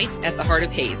open right at the heart of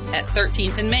Hays at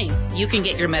 13th and Main. You can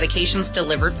get your medications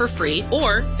delivered for free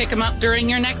or pick them up during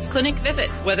your next clinic visit.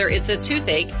 Whether it's a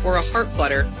toothache or a heart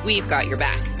flutter, we've got your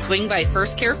back. Swing by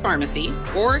First Care Pharmacy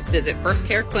or visit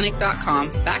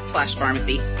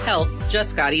firstcareclinic.com/pharmacy. Health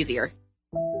just got easier.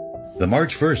 The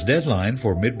March 1st deadline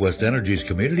for Midwest Energy's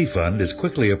Community Fund is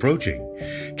quickly approaching.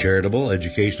 Charitable,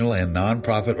 educational, and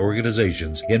nonprofit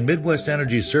organizations in Midwest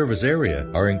Energy's service area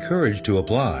are encouraged to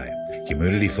apply.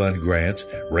 Community Fund grants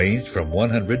range from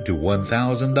 $100 to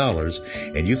 $1,000,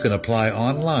 and you can apply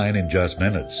online in just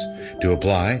minutes. To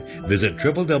apply, visit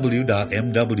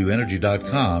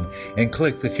www.mwenergy.com and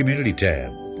click the Community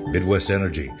tab. Midwest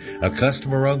Energy, a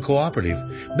customer-owned cooperative,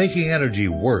 making energy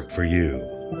work for you.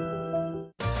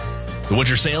 The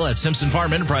winter sale at Simpson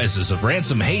Farm Enterprises of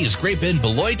Ransom, Hays, Great Bend,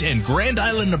 Beloit, and Grand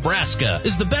Island, Nebraska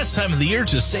is the best time of the year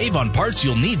to save on parts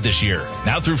you'll need this year.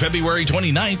 Now through February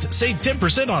 29th, save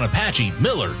 10% on Apache,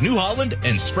 Miller, New Holland,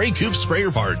 and Spray Coupe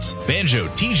sprayer parts. Banjo,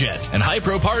 T-Jet, and High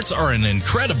Pro parts are an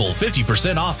incredible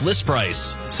 50% off list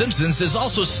price. Simpson's is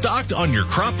also stocked on your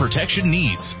crop protection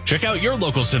needs. Check out your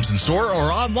local Simpson store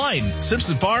or online,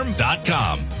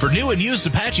 simpsonfarm.com, for new and used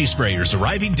Apache sprayers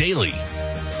arriving daily.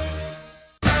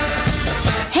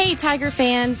 Hey, Tiger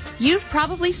fans! You've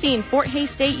probably seen Fort Hays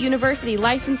State University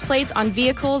license plates on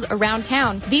vehicles around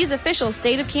town. These official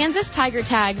State of Kansas Tiger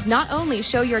tags not only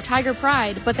show your Tiger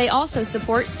pride, but they also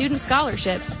support student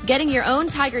scholarships. Getting your own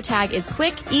Tiger tag is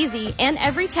quick, easy, and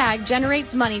every tag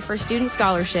generates money for student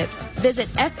scholarships. Visit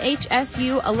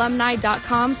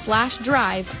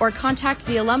FHSUalumni.com/drive or contact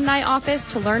the alumni office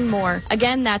to learn more.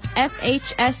 Again, that's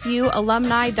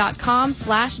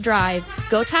FHSUalumni.com/drive.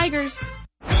 Go Tigers!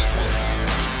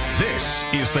 This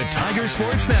is the Tiger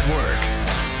Sports Network.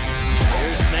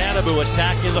 Here's Nanabu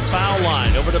attacking the foul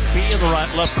line. Over to B in the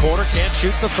left corner. Can't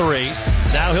shoot the three.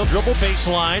 Now he'll dribble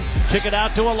baseline. Kick it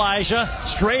out to Elijah.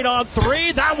 Straight on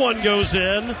three. That one goes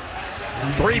in.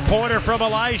 Three-pointer from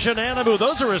Elijah Nanabu.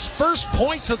 Those are his first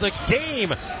points of the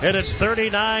game. And it's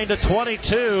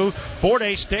 39-22. Fort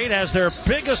Hays State has their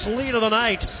biggest lead of the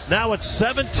night. Now it's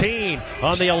 17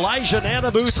 on the Elijah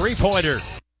Nanabu three-pointer.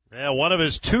 Yeah, one of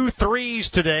his 2 threes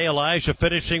today. Elijah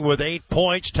finishing with 8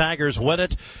 points. Tigers win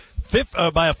it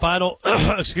by a final,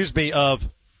 of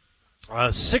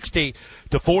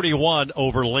 60-41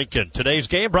 over Lincoln. Today's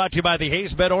game brought to you by the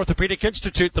HaysMed Orthopedic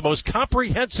Institute, the most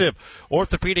comprehensive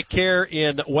orthopedic care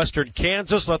in western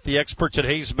Kansas. Let the experts at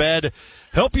HaysMed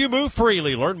help you move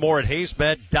freely. Learn more at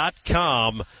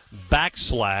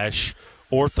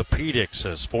haysmed.com/orthopedics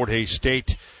as Fort Hays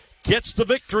State gets the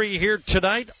victory here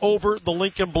tonight over the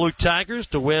Lincoln Blue Tigers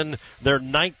to win their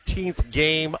 19th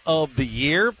game of the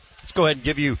year. Let's go ahead and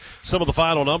give you some of the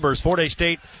final numbers. Fort Hays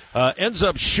State ends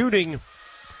up shooting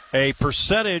a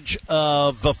percentage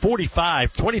of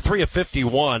 45, 23 of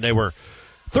 51. They were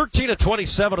 13 of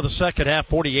 27 of the second half,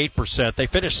 48%. They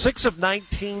finished 6 of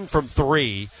 19 from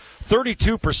three,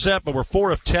 32%, but were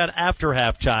 4 of 10 after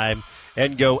halftime,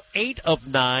 and go 8 of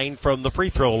 9 from the free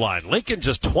throw line. Lincoln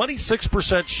just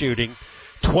 26% shooting,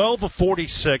 12 of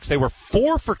 46. They were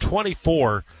 4 for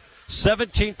 24,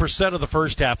 17% of the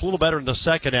first half, a little better in the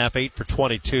second half, 8 for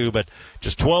 22, but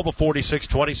just 12 of 46,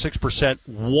 26%,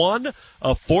 1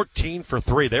 of 14 for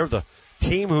 3. They're the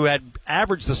team who had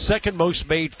averaged the second most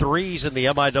made threes in the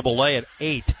MIAA at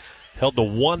 8. Held to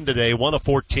 1 today, 1 of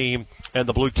 14, and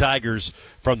the Blue Tigers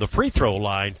from the free throw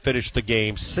line finished the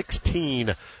game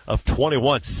 16 of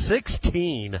 21,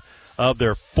 16 of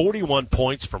their 41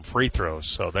 points from free throws.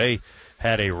 So they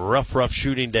had a rough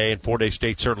shooting day, and Fort Hays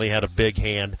State certainly had a big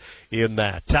hand in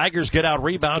that. Tigers get out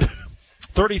rebounded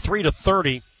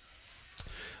 33-30.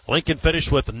 Lincoln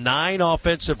finished with 9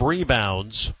 offensive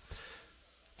rebounds.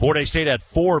 Fort Hays State had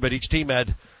 4, but each team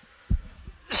had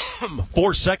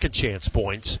 4 second chance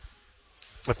points.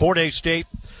 Fort Hays State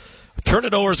turned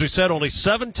it over, as we said, only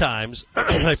 7 times.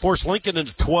 They forced Lincoln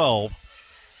into 12.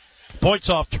 Points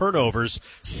off turnovers,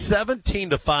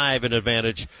 17-5 in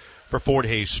advantage for Fort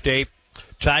Hays State.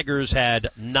 Tigers had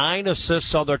 9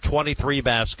 assists on their 23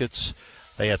 baskets.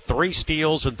 They had 3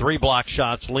 steals and 3 block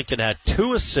shots. Lincoln had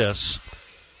 2 assists,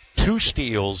 2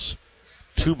 steals,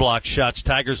 2 block shots.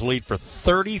 Tigers lead for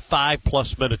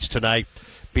 35-plus minutes tonight.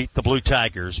 Beat the Blue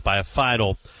Tigers by a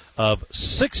final of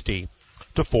 60-41.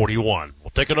 We'll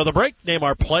take another break, name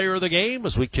our player of the game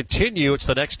as we continue. It's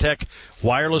the Next Tech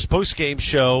Wireless postgame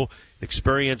show.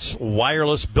 Experience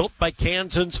wireless built by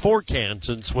Kansans for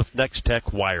Kansans with Next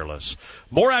Tech Wireless.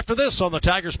 More after this on the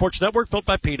Tiger Sports Network, built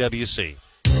by PwC.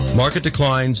 Market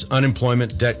declines,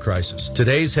 unemployment, debt crisis.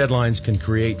 Today's headlines can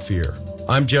create fear.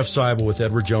 I'm Jeff Seibel with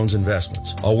Edward Jones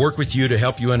Investments. I'll work with you to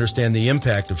help you understand the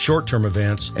impact of short-term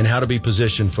events and how to be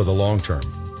positioned for the long term.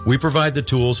 We provide the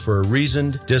tools for a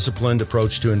reasoned, disciplined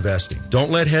approach to investing.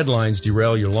 Don't let headlines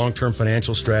derail your long-term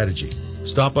financial strategy.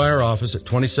 Stop by our office at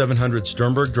 2700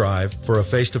 Sternberg Drive for a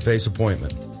face-to-face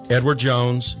appointment. Edward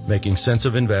Jones, making sense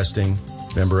of investing,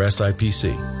 member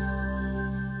SIPC.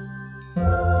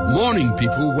 Morning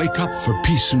people wake up for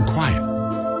peace and quiet.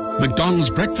 McDonald's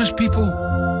breakfast people,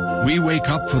 we wake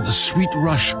up for the sweet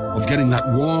rush of getting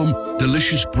that warm,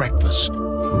 delicious breakfast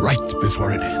right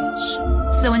before it ends.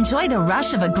 So enjoy the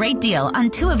rush of a great deal on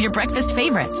 2 of your breakfast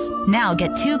favorites. Now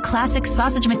get 2 classic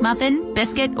sausage McMuffin,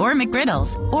 biscuit, or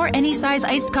McGriddles, or any size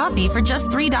iced coffee for just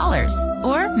 $3.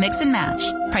 Or mix and match.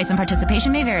 Price and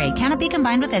participation may vary. Cannot be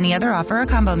combined with any other offer or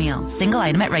combo meal. Single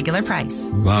item at regular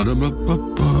price.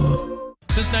 Ba-da-ba-ba-ba.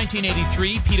 Since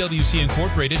 1983, PwC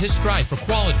Incorporated has strived for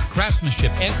quality,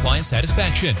 craftsmanship, and client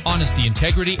satisfaction. Honesty,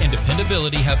 integrity, and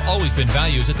dependability have always been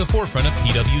values at the forefront of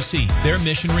PwC. Their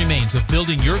mission remains of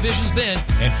building your visions then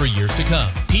and for years to come.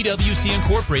 PwC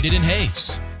Incorporated in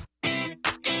Hays.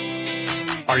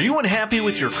 Are you unhappy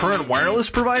with your current wireless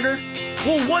provider?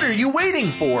 Well, what are you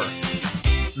waiting for?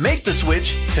 Make the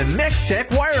switch to Next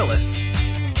Tech Wireless.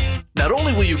 Not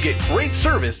only will you get great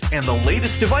service and the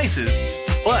latest devices,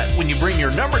 but when you bring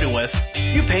your number to us,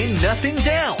 you pay nothing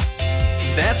down.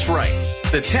 That's right.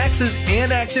 The taxes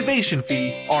and activation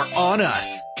fee are on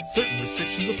us. Certain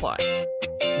restrictions apply.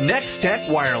 Next Tech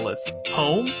Wireless.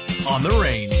 Home on the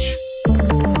range.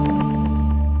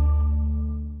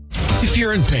 If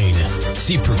you're in pain,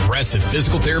 see Progressive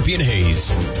Physical Therapy in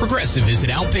Hayes. Progressive is an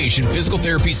outpatient physical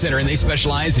therapy center, and they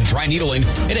specialize in dry needling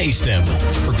and A-stem.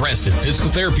 Progressive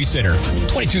Physical Therapy Center,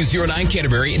 2209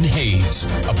 Canterbury in Hayes,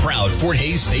 a proud Fort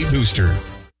Hays State booster.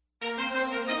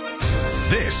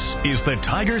 This is the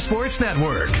Tiger Sports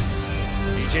Network.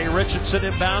 DJ Richardson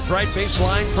inbounds right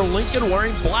baseline for Lincoln,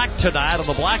 wearing black tonight on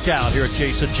the blackout here at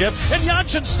Jason Jim. And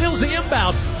Janssen steals the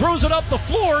inbound, throws it up the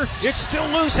floor. It's still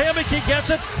loose. Hammocky gets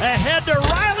it ahead to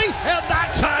Riley, and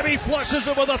that time he flushes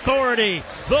it with authority.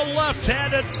 The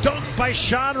left-handed dunk by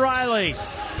Sean Riley.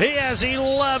 He has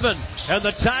 11, and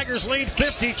the Tigers lead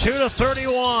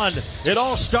 52-31. It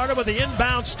all started with the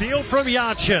inbound steal from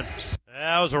Janssen.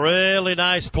 That was a really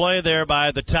nice play there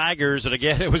by the Tigers, and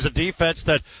again, it was a defense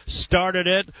that started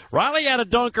it. Riley had a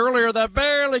dunk earlier that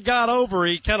barely got over.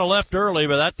 He kind of left early,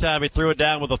 but that time he threw it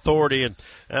down with authority, and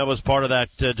that was part of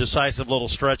that decisive little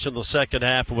stretch in the second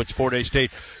half in which Fort Hays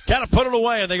State kind of put it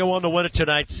away, and they go on to win it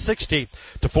tonight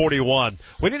 60-41.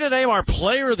 We need to name our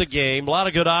player of the game. A lot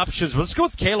of good options, but let's go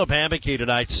with Caleb Hammocky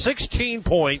tonight. 16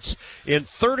 points in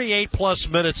 38-plus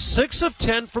minutes, 6 of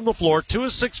 10 from the floor, 2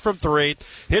 of 6 from 3,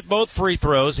 hit both free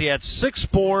throws. He had 6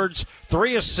 boards,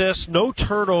 3 assists, no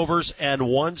turnovers, and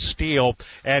 1 steal.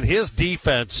 And his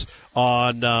defense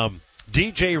on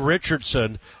DJ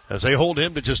Richardson, as they hold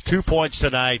him to just 2 points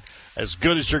tonight, as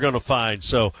good as you're going to find.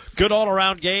 So, good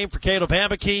all-around game for Caleb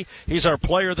Hammocky. He's our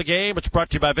player of the game. It's brought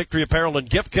to you by Victory Apparel and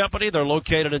Gift Company. They're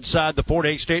located inside the Fort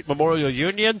Hays State Memorial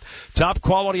Union. Top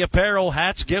quality apparel,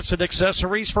 hats, gifts, and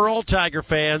accessories for all Tiger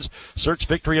fans. Search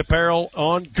Victory Apparel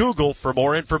on Google for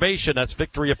more information. That's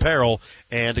Victory Apparel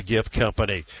and Gift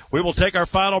Company. We will take our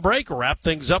final break, wrap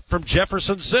things up from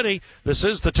Jefferson City. This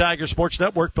is the Tiger Sports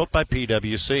Network, built by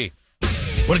PwC.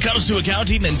 When it comes to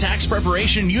accounting and tax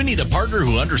preparation, you need a partner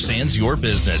who understands your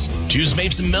business. Choose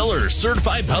Mapes & Miller,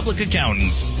 certified public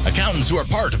accountants. Accountants who are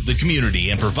part of the community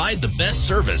and provide the best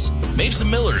service. Mapes &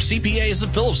 Miller, CPAs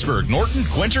of Phillipsburg, Norton,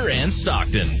 Quinter, and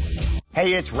Stockton.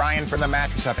 Hey, it's Ryan from the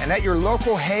Mattress Hub, and at your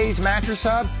local Hayes Mattress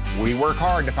Hub, we work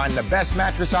hard to find the best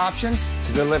mattress options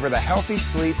to deliver the healthy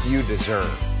sleep you deserve.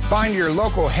 Find your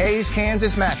local Hayes,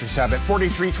 Kansas Mattress Hub at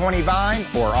 4320 Vine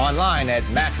or online at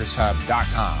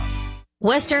mattresshub.com.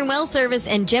 Western Well Service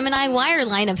and Gemini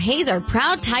Wireline of Hayes are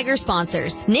proud Tiger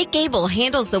sponsors. Nick Gable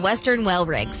handles the Western Well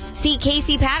rigs. See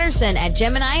Casey Patterson at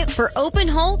Gemini for open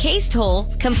hole, cased hole,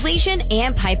 completion,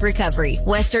 and pipe recovery.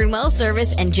 Western Well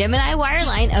Service and Gemini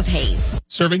Wireline of Hayes.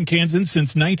 Serving Kansas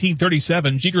since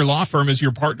 1937, Jeter Law Firm is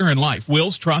your partner in life.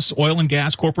 Wills, trusts, oil and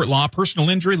gas, corporate law,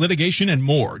 personal injury, litigation, and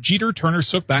more. Jeter, Turner,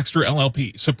 Sook, Baxter,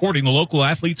 LLP, supporting the local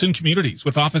athletes and communities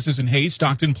with offices in Hayes,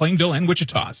 Stockton, Plainville, and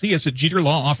Wichita. See us at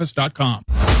JeterLawOffice.com.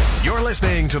 You're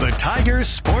listening to the Tiger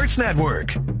Sports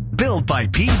Network, built by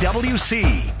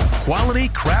PwC. Quality,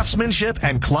 craftsmanship,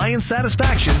 and client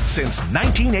satisfaction since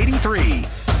 1983.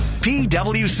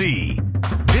 PwC.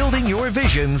 Building your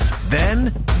visions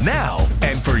then, now,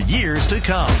 and for years to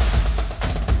come.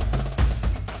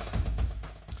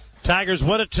 Tigers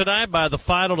win it tonight by the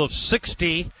final of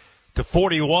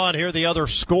 60-41. Here are the other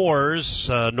scores.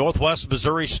 Northwest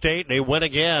Missouri State, they win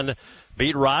again.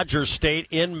 Beat Rogers State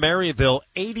in Maryville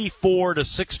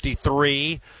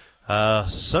 84-63.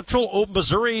 Central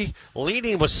Missouri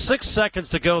leading with 6 seconds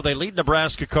to go. They lead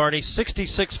Nebraska Kearney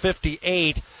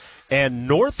 66-58. And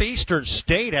Northeastern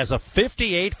State has a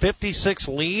 58-56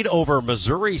 lead over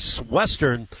Missouri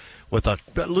Western with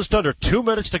just under 2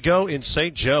 minutes to go in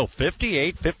St. Joe.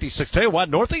 58-56. Tell you what,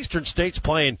 Northeastern State's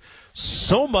playing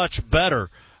so much better.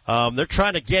 They're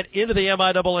trying to get into the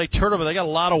MIAA tournament. They got a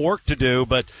lot of work to do,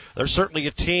 but they're certainly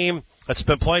a team that's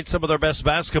been playing some of their best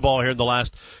basketball here in the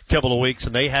last couple of weeks,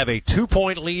 and they have a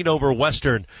 2-point lead over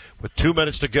Western with 2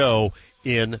 minutes to go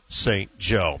in St.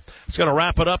 Joe. It's going to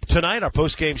wrap it up tonight. Our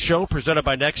post-game show presented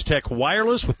by Next Tech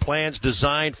Wireless with plans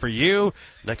designed for you.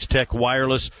 Next Tech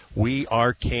Wireless, we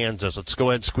are Kansas. Let's go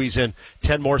ahead and squeeze in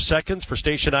 10 more seconds for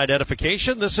station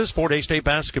identification. This is Fort Hays State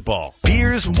basketball.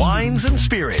 Beers, wines, and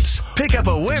spirits. Pick up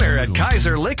a winner at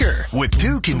Kaiser Liquor with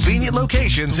 2 convenient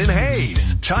locations in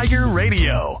Hayes. Tiger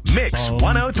Radio, Mix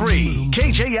 103,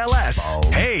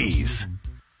 KJLS, Hayes.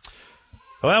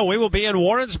 Well, we will be in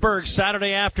Warrensburg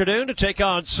Saturday afternoon to take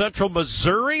on Central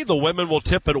Missouri. The women will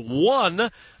tip at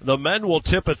 1. The men will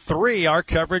tip at 3. Our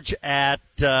coverage at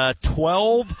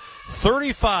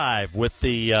 12:35 with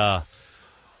the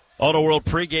Auto World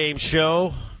pregame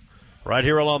show right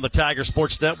here along the Tiger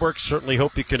Sports Network. Certainly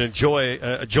hope you can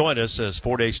join us as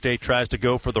Fort Hays State tries to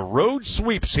go for the road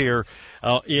sweeps here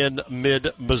in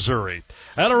mid-Missouri.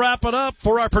 That'll wrap it up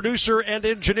for our producer and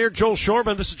engineer, Joel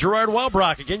Shorman. This is Gerard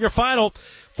Welbrock. Again, your final,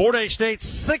 Fort Hays State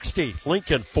 60,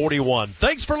 Lincoln 41.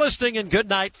 Thanks for listening, and good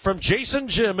night from Jason,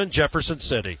 Jim, in Jefferson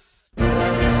City. You've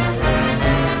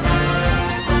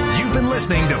been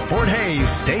listening to Fort Hays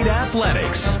State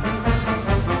Athletics.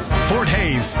 Fort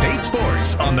Hays State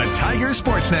Sports on the Tiger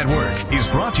Sports Network is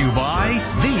brought to you by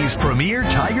these premier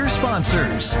Tiger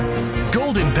sponsors.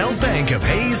 Golden Belt Bank of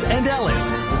Hayes and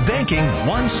Ellis, banking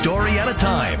one story at a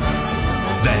time.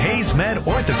 The Hayes Med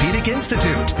Orthopedic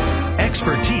Institute,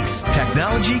 expertise,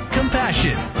 technology,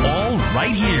 compassion, all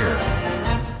right here.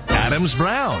 Adams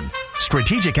Brown,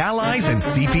 strategic allies and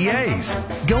CPAs,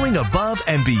 going above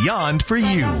and beyond for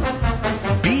you.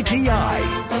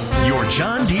 BTI, your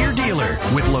John Deere dealer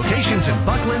with locations in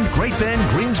Buckland, Great Bend,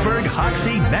 Greensburg,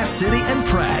 Hoxie, Ness City, and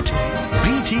Pratt.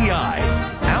 BTI,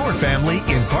 our family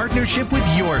in partnership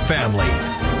with your family.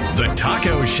 The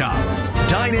Taco Shop,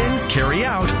 dine in, carry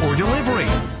out, or delivery.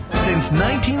 Since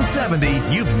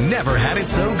 1970, you've never had it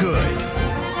so good.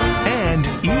 And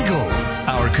Eagle,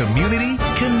 our community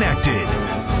connected.